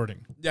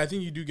recording Yeah, I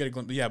think you do get a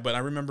glimpse. Yeah, but I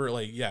remember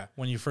like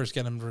when you first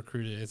get him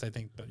recruited. It's I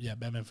think, but yeah,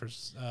 Batman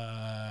versus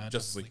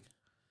Justice League.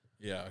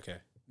 Yeah, okay.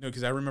 No,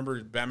 because I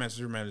remember Batman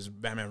Superman is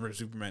Batman versus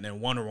Superman,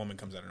 and Wonder Woman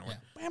comes out of nowhere.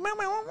 Yeah.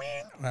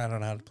 I don't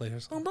know how to play her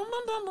song.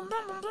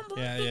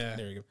 Yeah.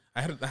 There you go.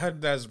 I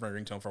had that as my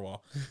ringtone for a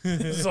while.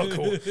 So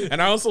cool.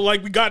 And I also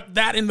like we got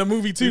that in the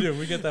movie too.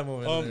 We get that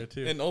moment in there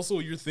too. And also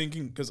you're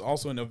thinking because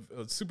also in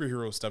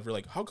superhero stuff, you're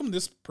like, how come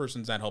this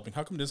person's not helping?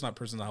 How come this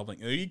person's not helping?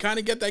 You kind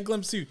of get that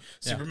glimpse too.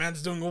 Yeah.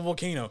 Superman's doing a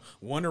volcano.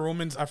 Wonder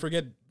Woman's I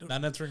forget.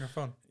 Not answering her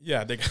phone.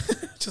 Yeah, they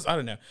just I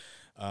don't know.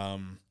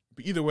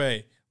 But either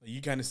way, like,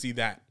 you kind of see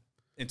that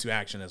into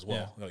action as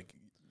well. Yeah. Like,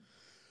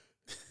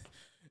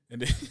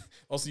 and then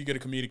also you get a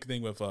comedic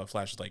thing with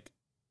Flash. Like,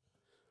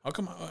 how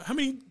come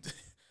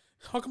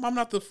I'm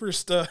not the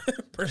first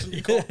person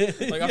you call?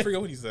 Like, I forget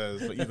what he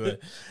says, but either.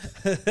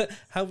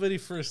 How many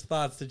first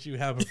thoughts did you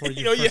have before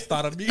you Yeah. first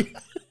thought of me?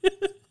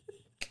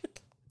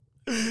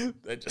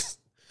 That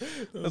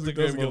was a a good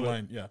good moment.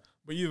 line. Yeah,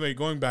 but either way,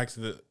 going back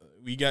to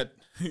we got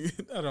I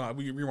don't know,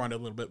 we rewind a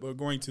little bit, but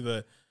going to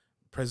the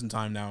present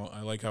time now,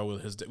 I like how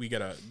we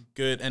get a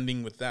good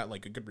ending with that,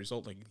 like a good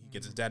result, like he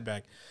gets his dad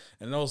back,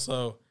 and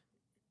also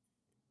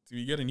do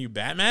we get a new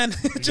Batman?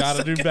 We got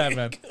a new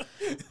Batman.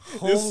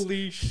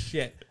 Holy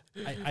shit!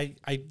 I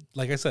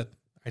like I said,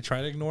 I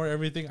try to ignore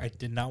everything. I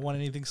did not want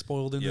anything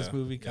spoiled in this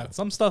movie. Got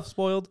some stuff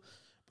spoiled,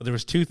 but there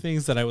was two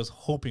things that I was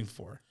hoping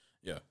for.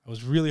 Yeah, I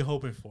was really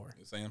hoping for.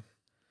 Sam.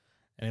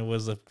 And it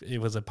was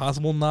a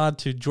possible nod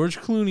to George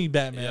Clooney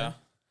Batman,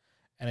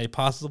 and a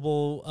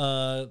possible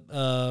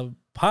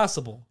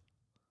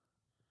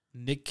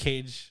Nick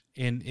Cage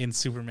in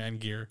Superman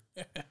gear,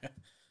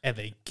 and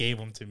they gave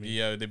them to me.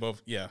 Yeah, they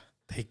both. Yeah,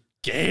 they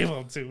gave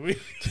them to me.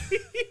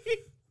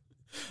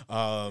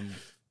 I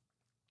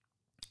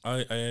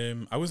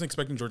wasn't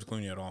expecting George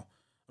Clooney at all.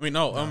 I mean,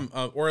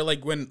 no. Or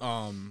like when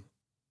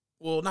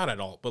well, not at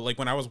all, but like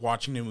when I was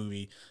watching the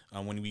movie,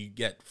 when we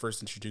get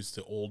first introduced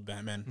to old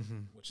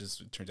Batman, which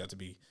turns out to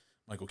be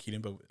Michael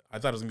Keaton, but I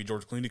thought it was gonna be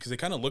George Clooney because they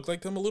kind of looked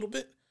like him a little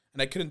bit,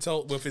 and I couldn't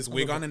tell with his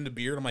wig on and the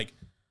beard. I'm like,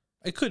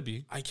 it could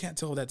be. I can't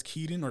tell if that's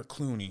Keaton or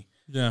Clooney.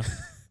 Yeah.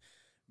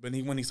 But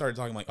when he started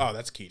talking, I'm like, oh,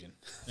 that's Keaton.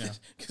 Yeah.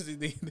 Because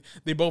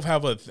they both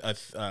have a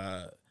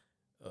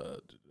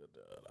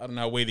I don't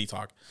know, way they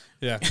talk.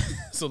 Yeah.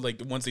 So like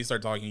once they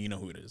start talking, you know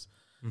who it is.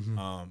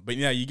 But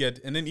yeah, you get,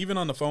 and then even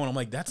on the phone, I'm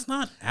like, that's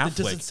not Affleck. It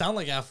doesn't sound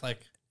like Affleck.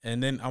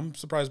 And then I'm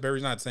surprised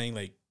Barry's not saying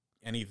like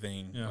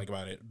anything like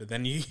about it. But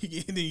then you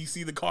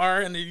see the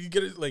car, and then you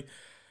get it like,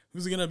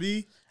 who's it gonna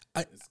be?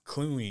 It's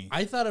Clooney.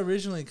 I thought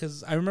originally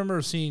because I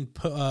remember seeing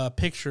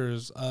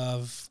pictures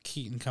of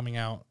Keaton coming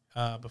out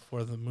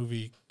before the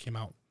movie came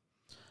out,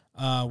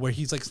 where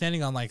he's like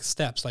standing on like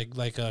steps,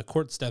 like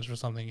court steps or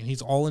something, and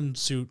he's all in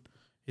suit.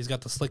 He's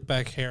got the slick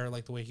back hair,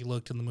 like the way he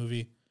looked in the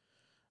movie.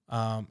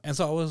 And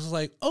so I was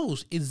like, oh,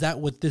 is that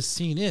what this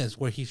scene is?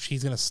 Where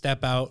he's going to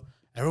step out.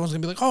 Everyone's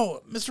going to be like,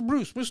 oh, Mr.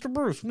 Bruce,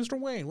 Mr.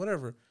 Wayne,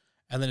 whatever.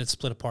 And then it's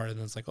split apart. And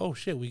then it's like, oh,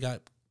 shit, we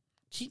got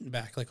Keaton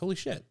back. Like, holy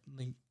shit.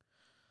 Like,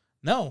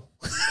 no.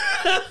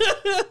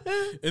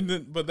 And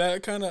then, but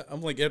that kind of,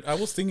 I'm like, I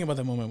was thinking about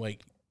that moment,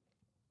 like,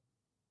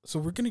 so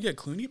we're going to get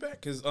Clooney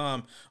back? Because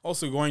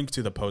also going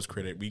to the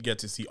post-credit, we get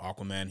to see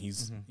Aquaman.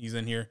 He's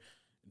in here.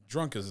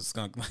 Drunk as a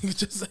skunk. Like,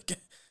 just like,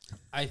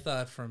 I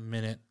thought for a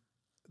minute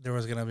there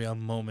was gonna be a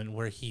moment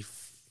where he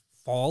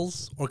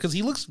falls, or because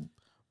he looks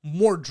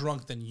more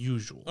drunk than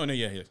usual. Oh no,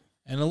 yeah,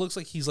 and it looks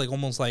like he's like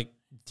almost like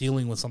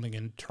dealing with something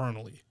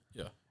internally.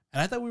 Yeah,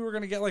 and I thought we were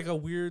gonna get like a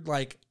weird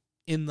like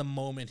in the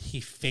moment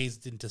he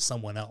phased into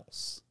someone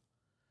else.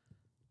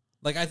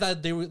 Like I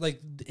thought they were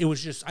like it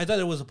was just I thought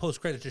it was a post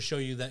credit to show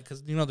you that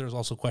because you know there was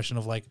also a question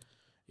of like,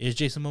 is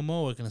Jason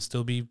Momoa gonna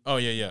still be? Oh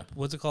yeah.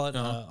 What's it called?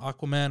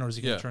 Aquaman, or is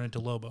he gonna turn into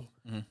Lobo?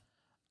 Mm-hmm.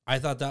 I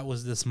thought that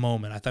was this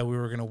moment. I thought we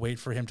were gonna wait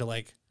for him to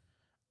like,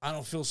 I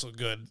don't feel so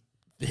good,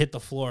 hit the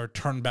floor,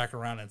 turn back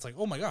around, and it's like,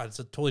 oh my god, it's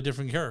a totally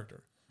different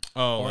character.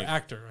 Or like,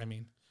 actor. I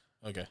mean,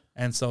 okay.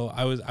 And so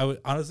I was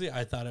honestly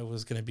I thought it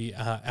was gonna be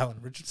Alan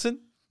Richardson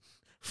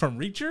from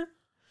Reacher,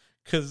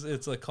 because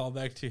it's a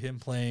callback to him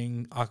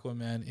playing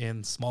Aquaman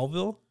in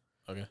Smallville.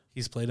 Okay.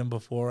 He's played him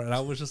before, and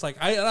I was just like,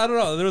 I don't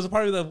know. There was a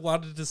part of me that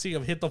wanted to see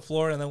him hit the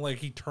floor, and then like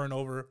he turn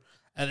over,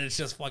 and it's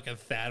just fucking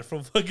Thad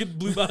from fucking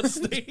Blue Mountain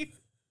State.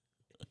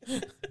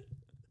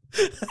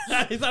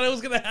 I thought it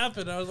was gonna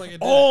happen. I was like,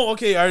 oh,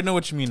 okay, I know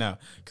what you mean now,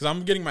 because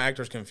I'm getting my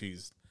actors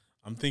confused.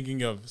 I'm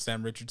thinking of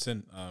Sam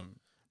Richardson.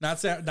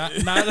 Not Edwin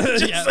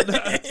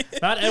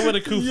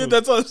Akufu. Yeah,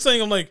 that's what I'm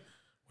saying. I'm like,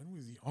 when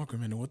was he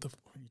Aquaman? And what the fuck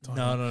are you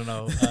talking about?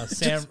 No.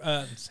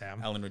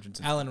 Sam. Alan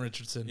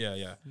Richardson.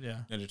 Yeah.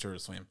 Ninja Turtle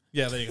swim.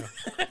 Yeah, there you go.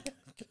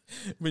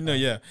 But no,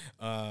 yeah.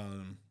 I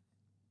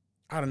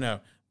don't know.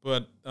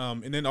 But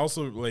and then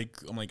also like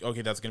I'm like,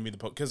 okay, that's gonna be the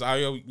because I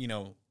I don't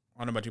know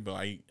about you, but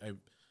I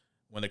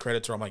when the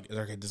credits are, I'm like,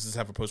 okay, does this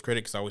have a post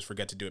credit? Because I always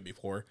forget to do it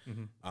before.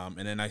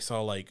 And then I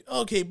saw like,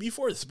 okay,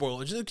 before the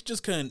spoilers, it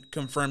just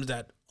confirms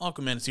that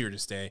Aquaman is here to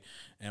stay.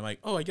 And I'm like,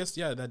 oh, I guess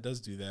that does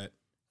do that.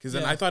 Because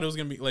then I thought it was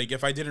gonna be like,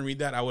 if I didn't read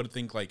that, I would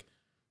think like,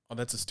 oh,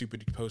 that's a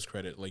stupid post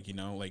credit. Like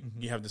like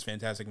you have this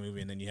fantastic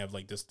movie, and then you have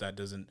like this that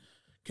doesn't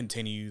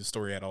continue the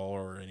story at all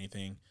or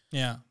anything.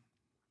 Yeah.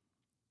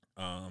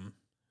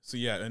 So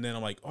yeah, and then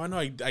I'm like, oh no,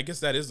 I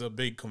guess that is a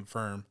big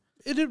confirm.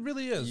 It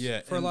really is.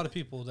 Yeah, for a lot of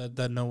people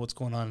that know what's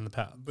going on in the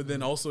past. But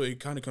then also it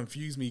kind of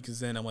confused me because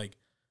then I'm like,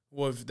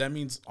 well, if that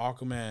means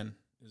Aquaman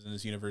is in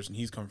this universe and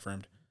he's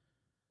confirmed,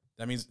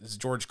 that means is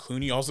George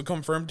Clooney also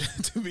confirmed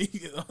to be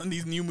on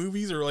these new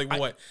movies or like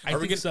what? I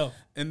think so.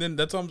 And then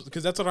that's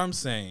because that's what I'm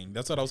saying.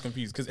 That's what I was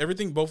confused because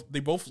everything they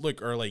both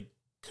like are like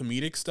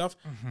comedic stuff,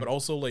 but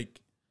also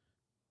like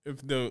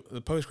if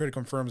the post credit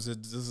confirms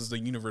that this is the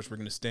universe we're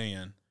gonna stay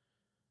in,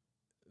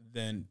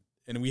 then.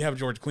 And we have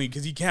George Clooney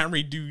because he can't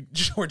redo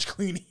George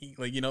Clooney.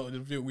 Like,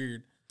 it'd feel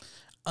weird.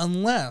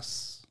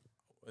 Unless.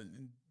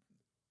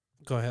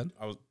 Go ahead.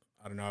 I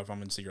don't know if I'm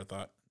going to say your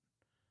thought.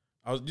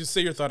 I'll just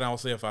say your thought and I'll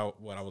say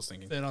what I was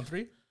thinking. Say it on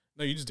 3?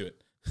 No, you just do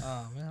it.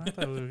 Oh, man. I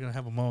thought we were going to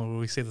have a moment where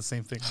we say the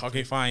same thing.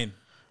 Okay, fine.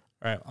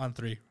 All right, on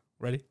 3.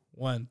 Ready?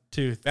 1,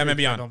 2, 3. Batman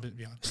Beyond. Don't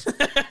Beyond.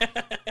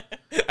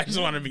 I just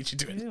want to beat you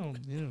to it.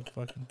 You don't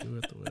fucking do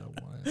it the way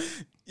I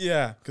want.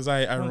 Yeah, because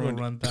I ruined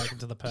it. Run back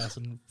into the past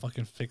and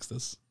fucking fix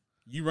this.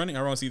 You running?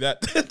 I want to see that.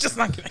 Just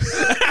not kidding.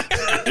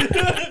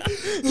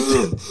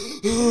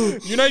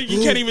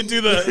 You can't even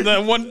do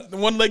the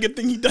one-legged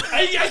thing he does.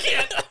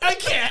 I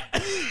can't.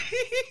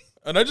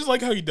 And I just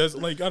like how he does.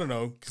 Like I don't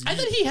know. I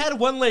thought he had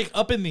one leg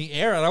up in the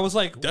air, and I was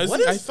like, "Does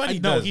he?" I thought he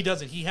does. No, he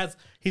doesn't.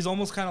 He's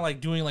almost kind of like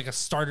doing like a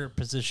starter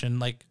position,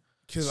 like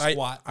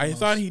squat. I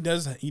thought he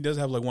does. He does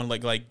have like one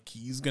leg. Like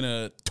he's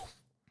gonna.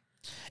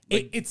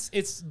 It's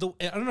the.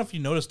 I don't know if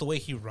you noticed the way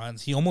he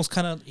runs. He almost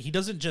he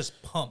doesn't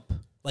just pump.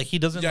 Like he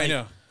doesn't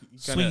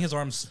swing his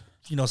arms,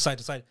 side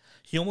to side.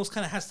 He almost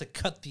kind of has to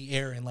cut the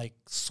air and like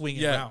swing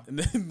it around. And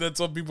then that's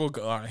what people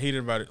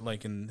hated about it.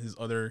 Like in his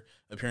other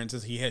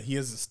appearances, he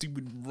has a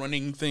stupid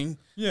running thing.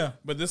 Yeah,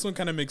 but this one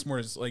kind of makes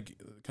more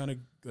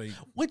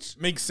which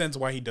makes sense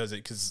why he does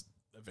it because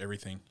of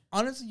everything.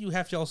 Honestly, you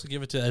have to also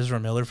give it to Ezra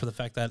Miller for the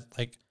fact that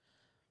like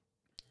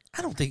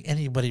I don't think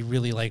anybody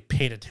really like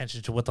paid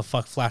attention to what the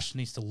fuck Flash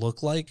needs to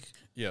look like.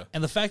 Yeah.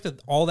 And the fact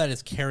that all that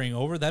is carrying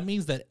over, that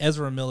means that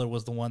Ezra Miller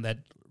was the one that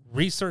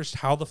researched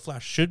how the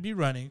Flash should be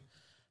running,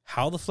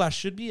 how the Flash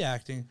should be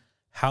acting,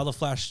 how the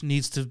Flash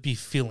needs to be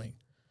feeling,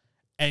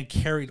 and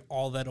carried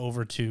all that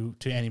over to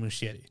Andy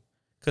Muschietti.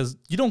 Because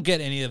you don't get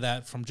any of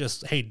that from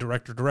just, hey,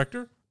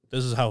 director,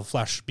 this is how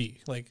Flash should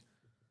be. Like,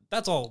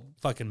 that's all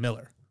fucking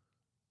Miller.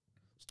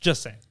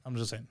 Just saying. I'm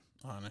just saying.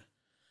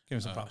 Give me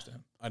some props to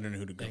him. I don't know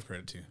who to give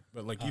credit to.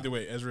 But, like, either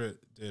way, Ezra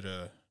did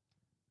a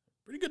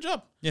pretty good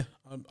job. Yeah.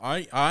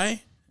 I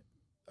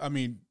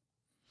mean,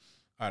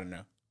 I don't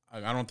know.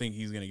 I don't think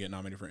he's going to get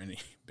nominated for any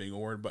big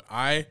award, but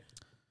I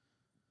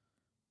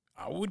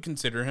would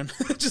consider him.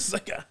 Just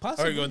like,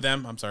 I would go with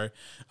them. I'm sorry.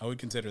 I would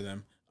consider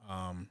them.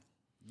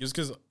 Just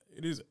because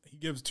he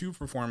gives 2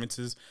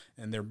 performances,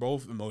 and they're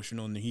both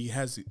emotional, and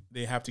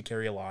they have to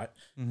carry a lot.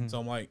 Mm-hmm. So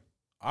I'm like,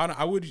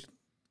 I would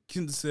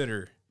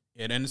consider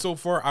it. And so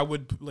far, I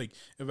would, like,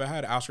 if I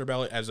had Oscar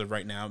ballot as of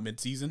right now,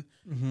 mid-season,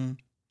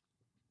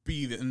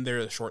 be in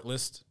their short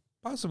list.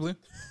 Possibly.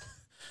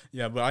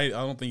 Yeah, but I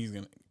don't think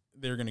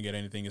they're going to get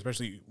anything,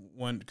 especially,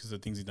 1, because of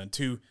the things he's done.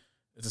 2,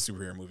 it's a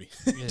superhero movie.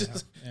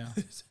 Yeah.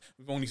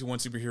 We've only seen one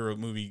superhero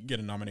movie get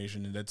a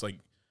nomination, and that's like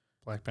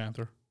Black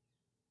Panther.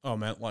 Oh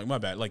man, like my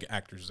bad, like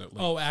actors.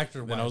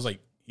 Actor. Then I was like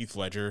Heath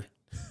Ledger.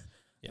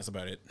 That's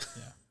about it.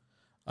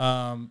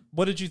 Yeah.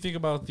 What did you think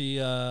about the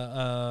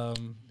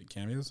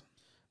cameos?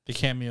 The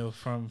cameo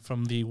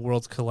from the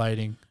worlds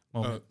colliding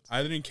moment.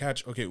 I didn't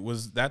catch. Okay,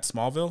 was that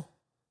Smallville?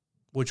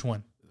 Which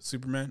one?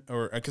 Superman,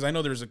 or because I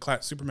know there's a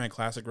Superman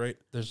classic, right?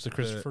 There's the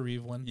Christopher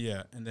Reeve one.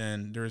 Yeah, and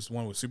then there's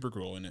one with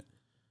Supergirl in it.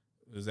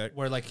 Is that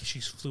where like she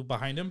flew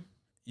behind him?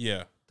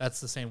 Yeah, that's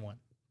the same one.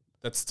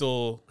 That's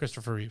still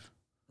Christopher Reeve.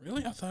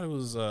 Really? I thought it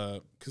was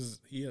because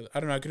I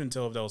don't know. I couldn't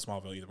tell if that was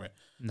Smallville either way.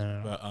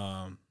 No. But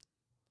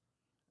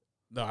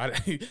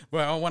no.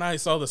 Well, when I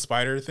saw the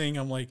spider thing,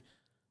 I'm like,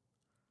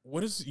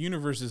 what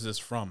universe is this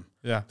from?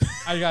 Yeah,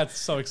 I got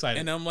so excited,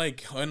 and I'm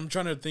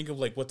trying to think of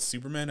like what's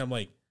Superman. I'm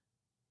like,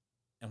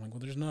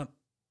 well,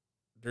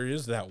 there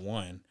is that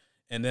one,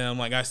 and then I'm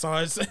like, I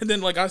saw it, and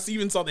then like I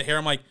even saw the hair.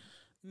 I'm like,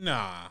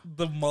 nah,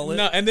 the mullet,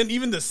 no, and then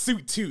even the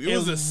suit too. It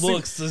was a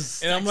looks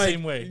suit, and I'm like,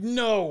 same way.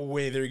 No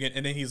way they're gonna.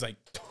 And then he's like,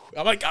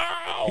 I'm like,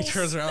 oh, he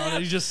turns around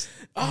and he just,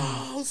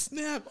 oh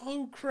snap,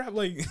 oh crap,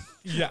 like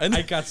yeah, and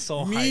I got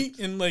so hyped.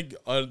 And like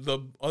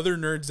the other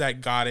nerds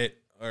that got it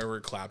were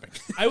clapping.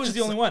 I was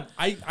the only one.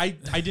 I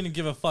didn't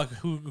give a fuck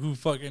who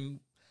fucking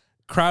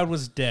crowd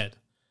was dead.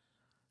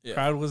 Yeah.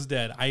 Crowd was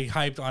dead. I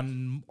hyped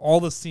on all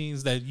the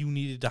scenes that you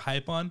needed to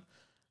hype on.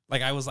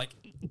 Like I was like,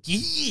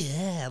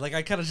 yeah, like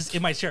I kind of just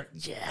in my chair,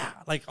 yeah,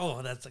 like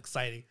oh that's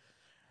exciting.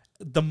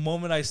 The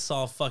moment I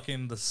saw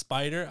fucking the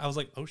spider, I was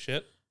like, oh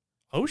shit,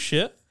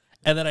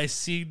 and then I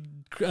see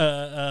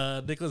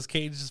Nicolas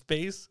Cage's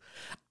face.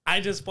 I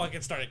just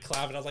fucking started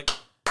clapping. I was like,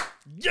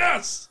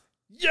 yes,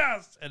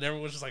 and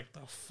everyone was just like,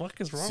 the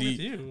fuck is wrong with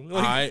you?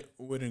 Like, I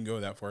wouldn't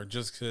go that far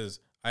just because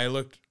I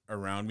looked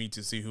around me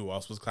to see who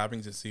else was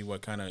clapping to see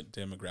what kind of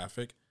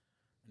demographic,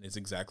 and it's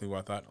exactly what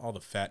I thought. All the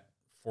fat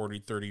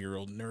 40,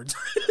 30-year-old nerds.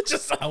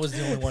 Just I was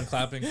the only one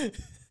clapping.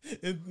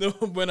 No,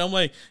 but I'm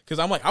like, because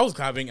I'm like, I was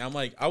clapping. I'm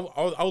like,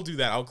 I'll do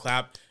that. I'll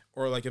clap,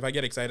 or like if I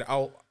get excited,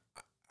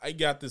 I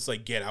got this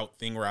like Get Out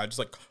thing where I just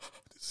like,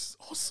 this is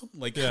awesome.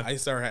 Like I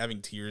started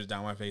having tears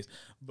down my face.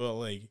 But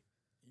like,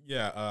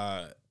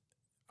 yeah,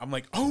 I'm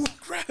like, oh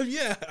crap,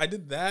 yeah, I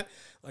did that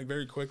like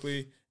very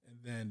quickly. And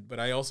then, but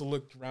I also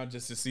looked around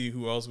just to see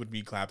who else would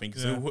be clapping.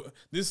 Because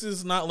this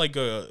is not like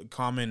a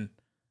common.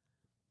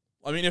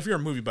 I mean, if you're a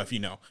movie buff, you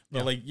know,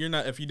 but like you're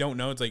not. If you don't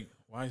know, it's like,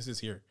 why is this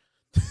here?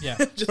 Yeah.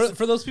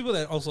 For those people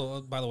that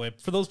also, by the way,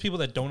 for those people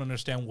that don't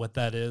understand what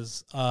that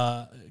is,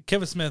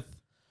 Kevin Smith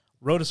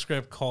wrote a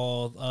script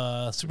called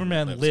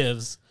Superman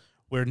Lives,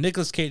 where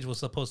Nicolas Cage was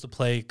supposed to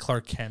play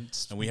Clark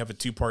Kent. And we have a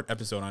 2-part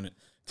episode on it.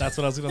 That's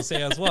what I was going to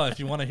say as well. If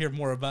you want to hear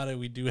more about it,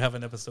 we do have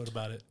an episode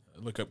about it.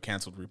 Look up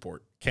Canceled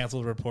Report.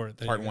 Canceled Report.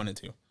 Part 1 and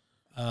 2.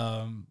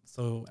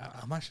 So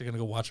I'm actually going to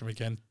go watch them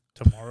again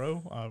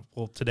tomorrow.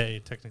 Well, today,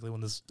 technically,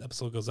 when this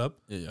episode goes up.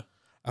 Yeah.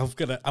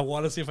 I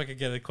want to see if I can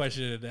get a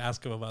question and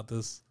ask him about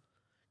this,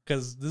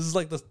 because this is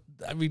like the.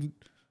 I mean,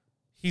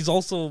 he's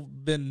also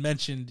been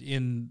mentioned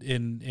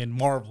in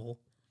Marvel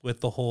with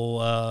the whole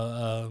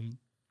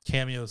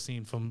cameo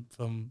scene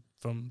from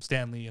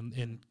Stan Lee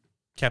in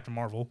Captain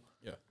Marvel.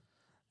 Yeah,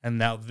 and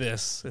now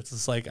this, it's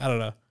just like I don't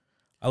know.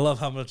 I love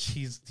how much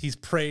he's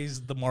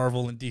praised the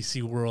Marvel and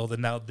DC world,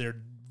 and now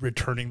they're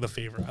returning the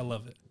favor. I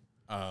love it.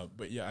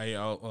 But yeah, I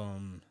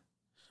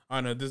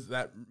don't know.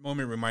 That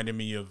moment reminded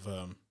me of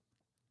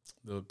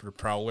the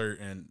Prowler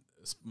and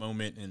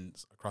moment in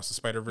Across the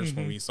Spider-Verse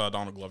when we saw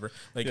Donald Glover.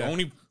 Like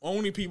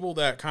only people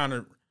that kind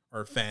of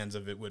are fans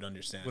of it would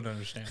understand.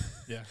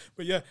 Yeah.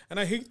 But yeah, and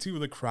I hate too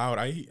the crowd.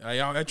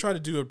 I try to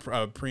do a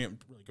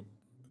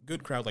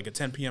good crowd, like a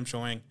 10 p.m.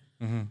 showing.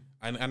 Mm-hmm.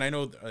 And I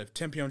know a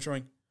 10 p.m.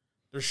 showing,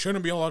 there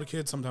shouldn't be a lot of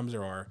kids. Sometimes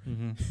there are.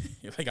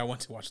 Mm-hmm. Like I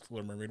went to watch The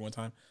Little Mermaid one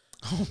time.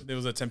 It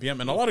was at 10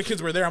 p.m. and a lot of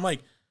kids were there. I'm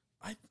like,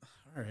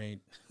 all right.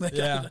 Like,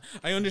 yeah.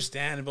 I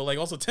understand, but like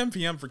also 10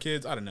 p.m. for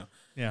kids, I don't know.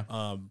 Yeah.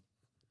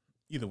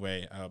 Either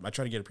way, I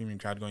try to get a premium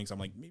crowd going. So I'm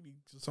like, maybe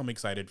some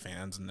excited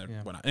fans and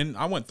whatnot. And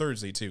I went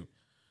Thursday too,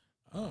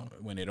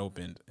 when it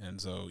opened. And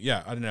so,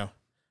 yeah, I don't know.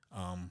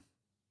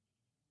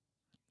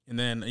 And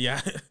then,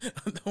 yeah,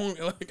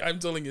 like I'm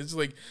telling you, it's just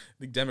like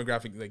the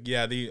demographic, like,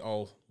 yeah, they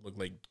all look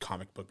like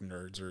comic book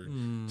nerds or.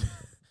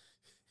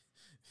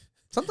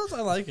 Sometimes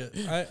I like it.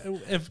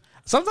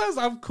 Sometimes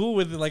I'm cool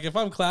with it. Like if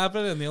I'm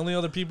clapping and the only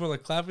other people are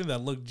like clapping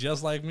that look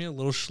just like me, a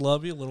little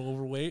schlubby, a little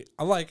overweight,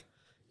 I'm like,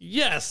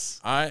 yes,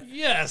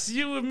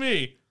 you and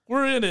me,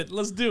 we're in it.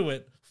 Let's do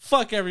it.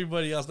 Fuck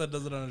everybody else that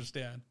doesn't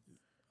understand.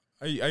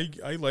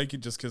 I like it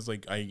just because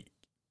like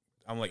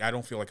I'm like I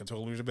don't feel like a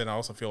total loser, but I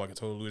also feel like a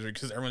total loser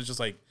because everyone's just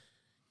like,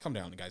 calm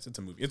down, guys. It's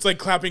a movie. It's like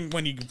clapping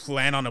when you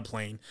land on a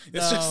plane.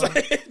 It's just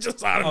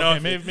like, I don't know.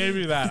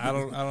 Maybe that. I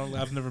don't.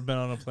 I've never been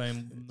on a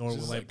plane, nor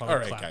will I probably all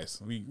right, clap.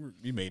 guys, we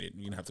made it.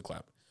 You didn't have to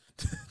clap.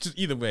 Just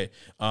either way.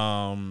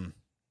 I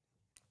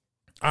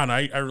don't know.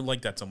 I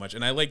like that so much,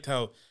 and I liked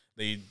how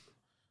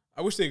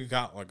I wish they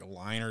got like a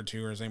line or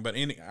two or something, but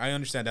I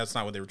understand that's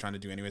not what they were trying to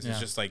do anyways. Yeah. It's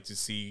just like to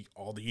see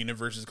all the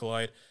universes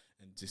collide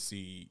and to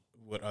see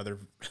what other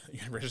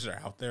universes are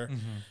out there.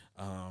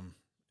 Mm-hmm.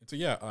 And so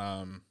yeah.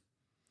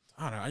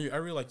 I don't know. I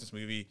really like this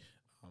movie.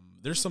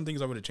 There's some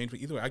things I would have changed,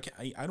 but either way,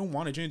 I don't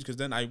want to change because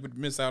then I would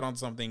miss out on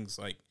some things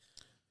like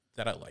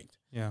that I liked.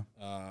 Yeah.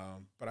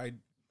 But I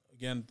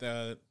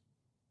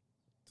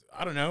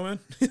don't know, man.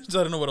 I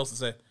don't know what else to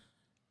say.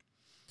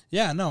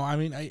 Yeah. No. I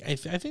mean, I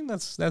think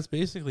that's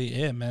basically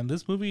it, man.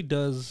 This movie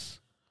does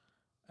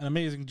an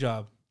amazing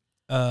job,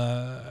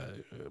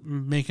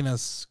 making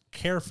us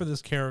care for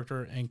this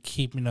character and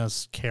keeping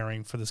us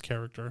caring for this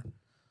character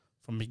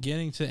from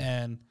beginning to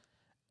end.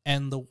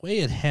 And the way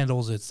it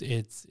handles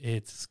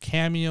its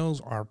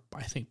cameos are,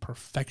 I think,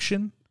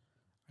 perfection.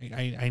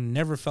 I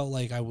never felt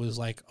like I was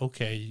like,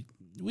 okay,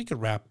 we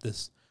could wrap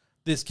this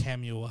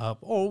cameo up.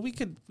 Oh, we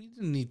didn't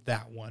need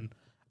that one.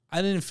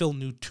 I didn't feel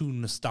too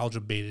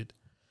nostalgia baited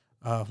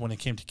when it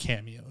came to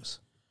cameos.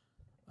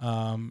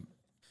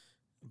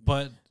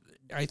 But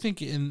I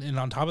think and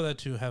on top of that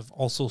too, have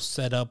also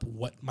set up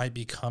what might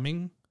be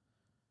coming.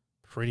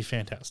 Pretty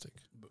fantastic.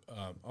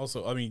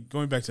 Also, I mean,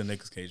 going back to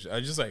Nicolas Cage,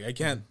 I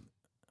can't.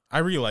 I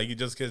really like it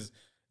just because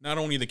not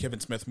only the Kevin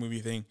Smith movie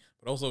thing,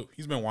 but also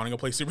he's been wanting to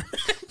play Superman.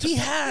 He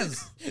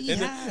has.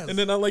 And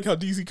then I like how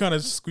DC kind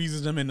of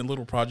squeezes him into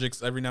little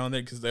projects every now and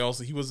then because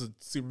he was a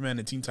Superman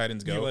in Teen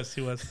Titans Go. He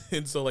was.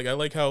 And so like I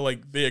like how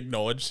like they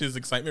acknowledge his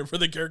excitement for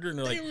the character and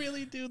they're like, they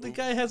really do. The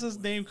guy has his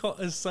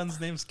son's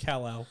name's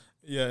Kal-El.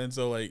 Yeah, and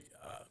so like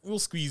we'll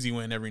squeeze you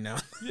in every now.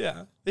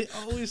 Yeah, they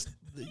always.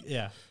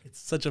 Yeah, it's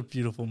such a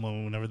beautiful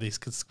moment whenever they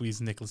could squeeze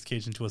Nicolas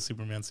Cage into a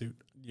Superman suit.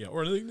 Yeah,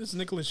 or like, this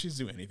Nicolas, she's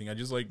do anything. I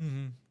just like.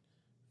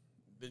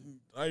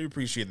 I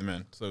appreciate the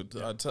man. So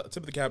tip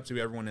of the cap to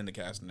everyone in the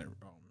cast and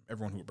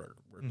everyone who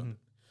worked on it.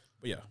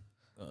 But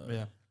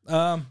yeah,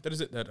 that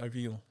is it. That I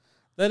feel.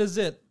 That is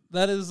it.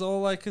 That is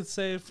all I could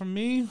say from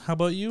me. How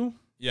about you?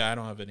 Yeah, I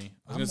don't have any.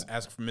 I was going to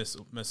ask for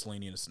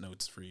miscellaneous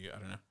notes for you. I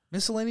don't know.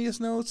 Miscellaneous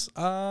notes.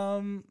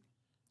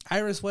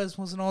 Iris West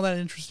wasn't all that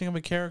interesting of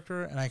a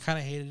character, and I kind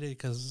of hated it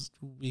because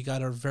we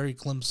got a very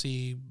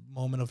glimpsy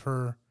moment of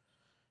her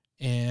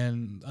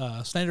in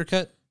Snyder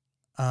Cut.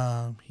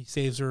 He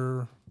saves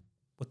her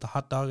with the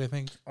hot dog, I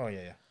think. Oh,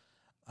 yeah.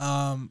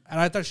 And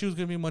I thought she was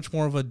going to be much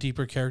more of a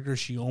deeper character.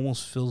 She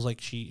almost feels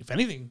like if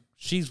anything,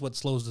 she's what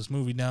slows this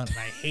movie down, and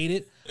I hate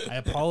it. I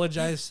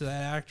apologize to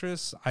that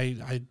actress.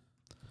 I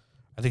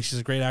think she's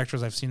a great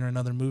actress. I've seen her in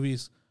other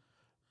movies,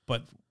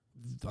 but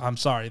I'm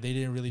sorry, they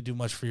didn't really do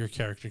much for your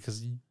character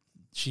because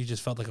she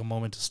just felt like a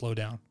moment to slow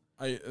down.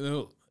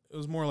 It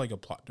was more like a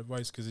plot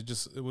device because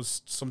it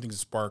was something to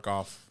spark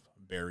off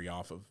Barry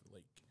off of,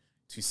 like,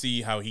 to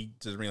see how he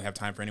doesn't really have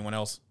time for anyone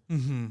else,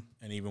 and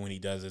even when he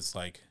does, it's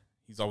like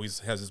he's always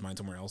has his mind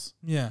somewhere else.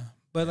 Yeah,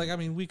 but like I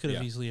mean, we could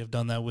have easily have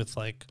done that with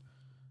like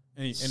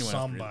anyone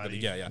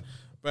somebody. Else, yeah.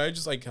 But I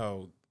just like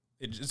how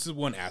it's just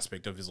one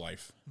aspect of his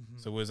life,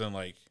 so it wasn't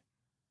like,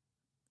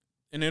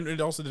 and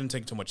it also didn't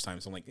take too much time.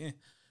 So I'm like, eh.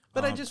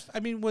 But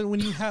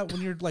when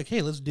you're like,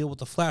 hey, let's deal with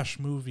the Flash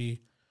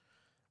movie.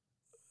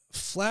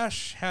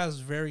 Flash has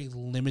very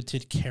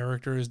limited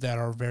characters that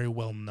are very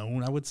well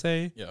known, I would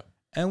say. Yeah.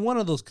 And one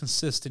of those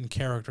consistent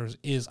characters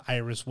is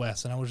Iris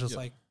West. And I was just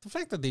like, the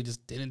fact that they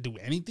just didn't do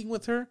anything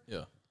with her,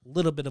 a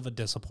little bit of a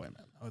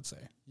disappointment, I would say.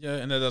 Yeah,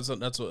 and that's what,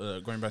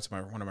 going back to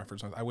one of my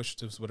first ones, I wish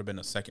this would have been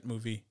a second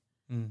movie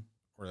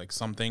or like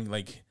something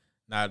like,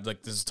 not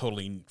like this is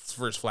totally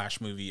first Flash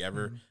movie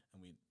ever.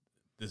 And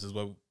this is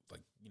what,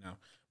 like, you know.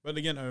 But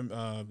again,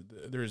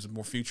 there's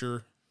more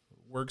future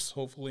works,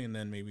 hopefully, and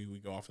then maybe we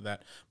go off of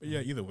that. But yeah,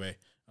 either way,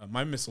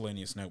 my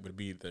miscellaneous note would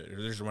be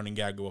there's a running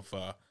gag with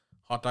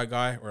hot dog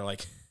guy, or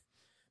like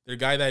the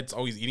guy that's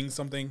always eating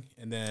something,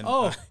 and then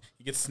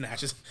he gets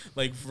snatches.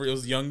 Like it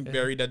was young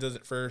Barry that does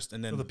it first,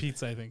 and then the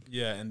pizza, I think.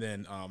 Yeah, and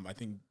then I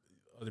think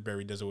other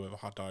Barry does it with a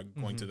hot dog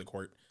going to the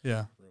court.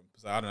 Yeah. Room.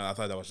 So I don't know. I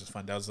thought that was just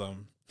fun. That was that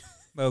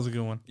was a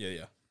good one.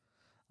 Yeah.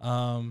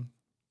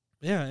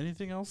 Yeah,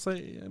 anything else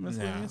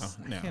miscellaneous?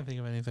 No. I can't think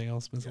of anything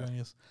else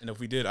miscellaneous. Yeah. And if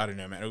we did, I don't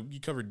know, man. You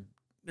covered.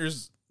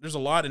 There's a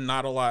lot and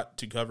not a lot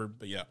to cover,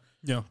 but yeah.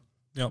 Yeah.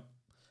 Yep.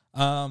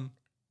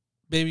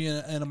 Baby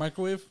in a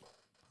microwave,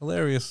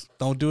 hilarious.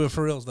 Don't do it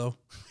for reals though.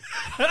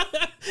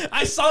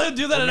 I saw him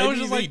do that, and I was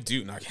just like,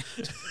 "Do not."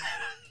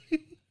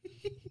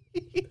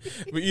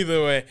 But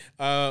either way,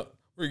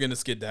 we're gonna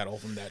skedaddle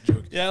from that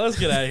joke. Yeah, let's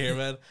get out of here,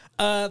 man.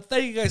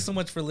 Thank you guys so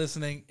much for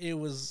listening. It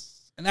was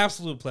an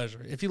absolute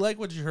pleasure. If you like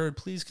what you heard,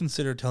 please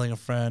consider telling a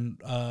friend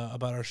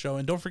about our show.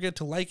 And don't forget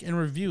to like and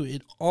review.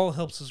 It all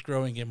helps us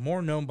grow and get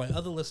more known by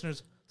other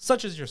listeners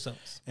such as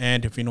yourselves.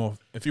 And if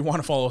you want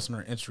to follow us on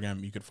our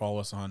Instagram, you could follow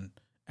us on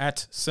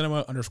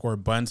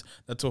 @cinema_buns.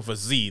 That's with a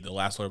Z, the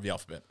last letter of the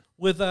alphabet.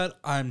 With that,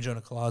 I'm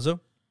Jonah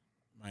Colazzo.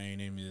 My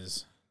name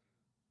is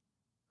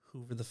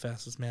Hoover, the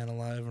fastest man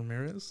alive,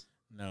 Ramirez.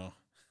 No.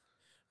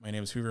 My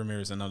name is Hoover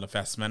Ramirez, and I'm the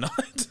fastest man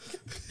alive.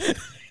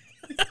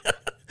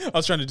 I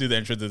was trying to do the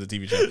intro to the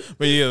TV show.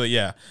 But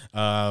yeah.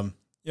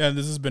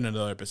 This has been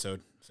another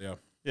episode. So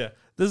yeah.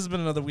 This has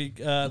been another week.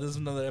 This is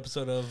another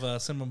episode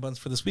of Cinema Buns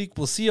for this week.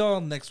 We'll see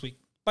y'all next week.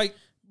 Bye.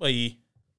 Bye.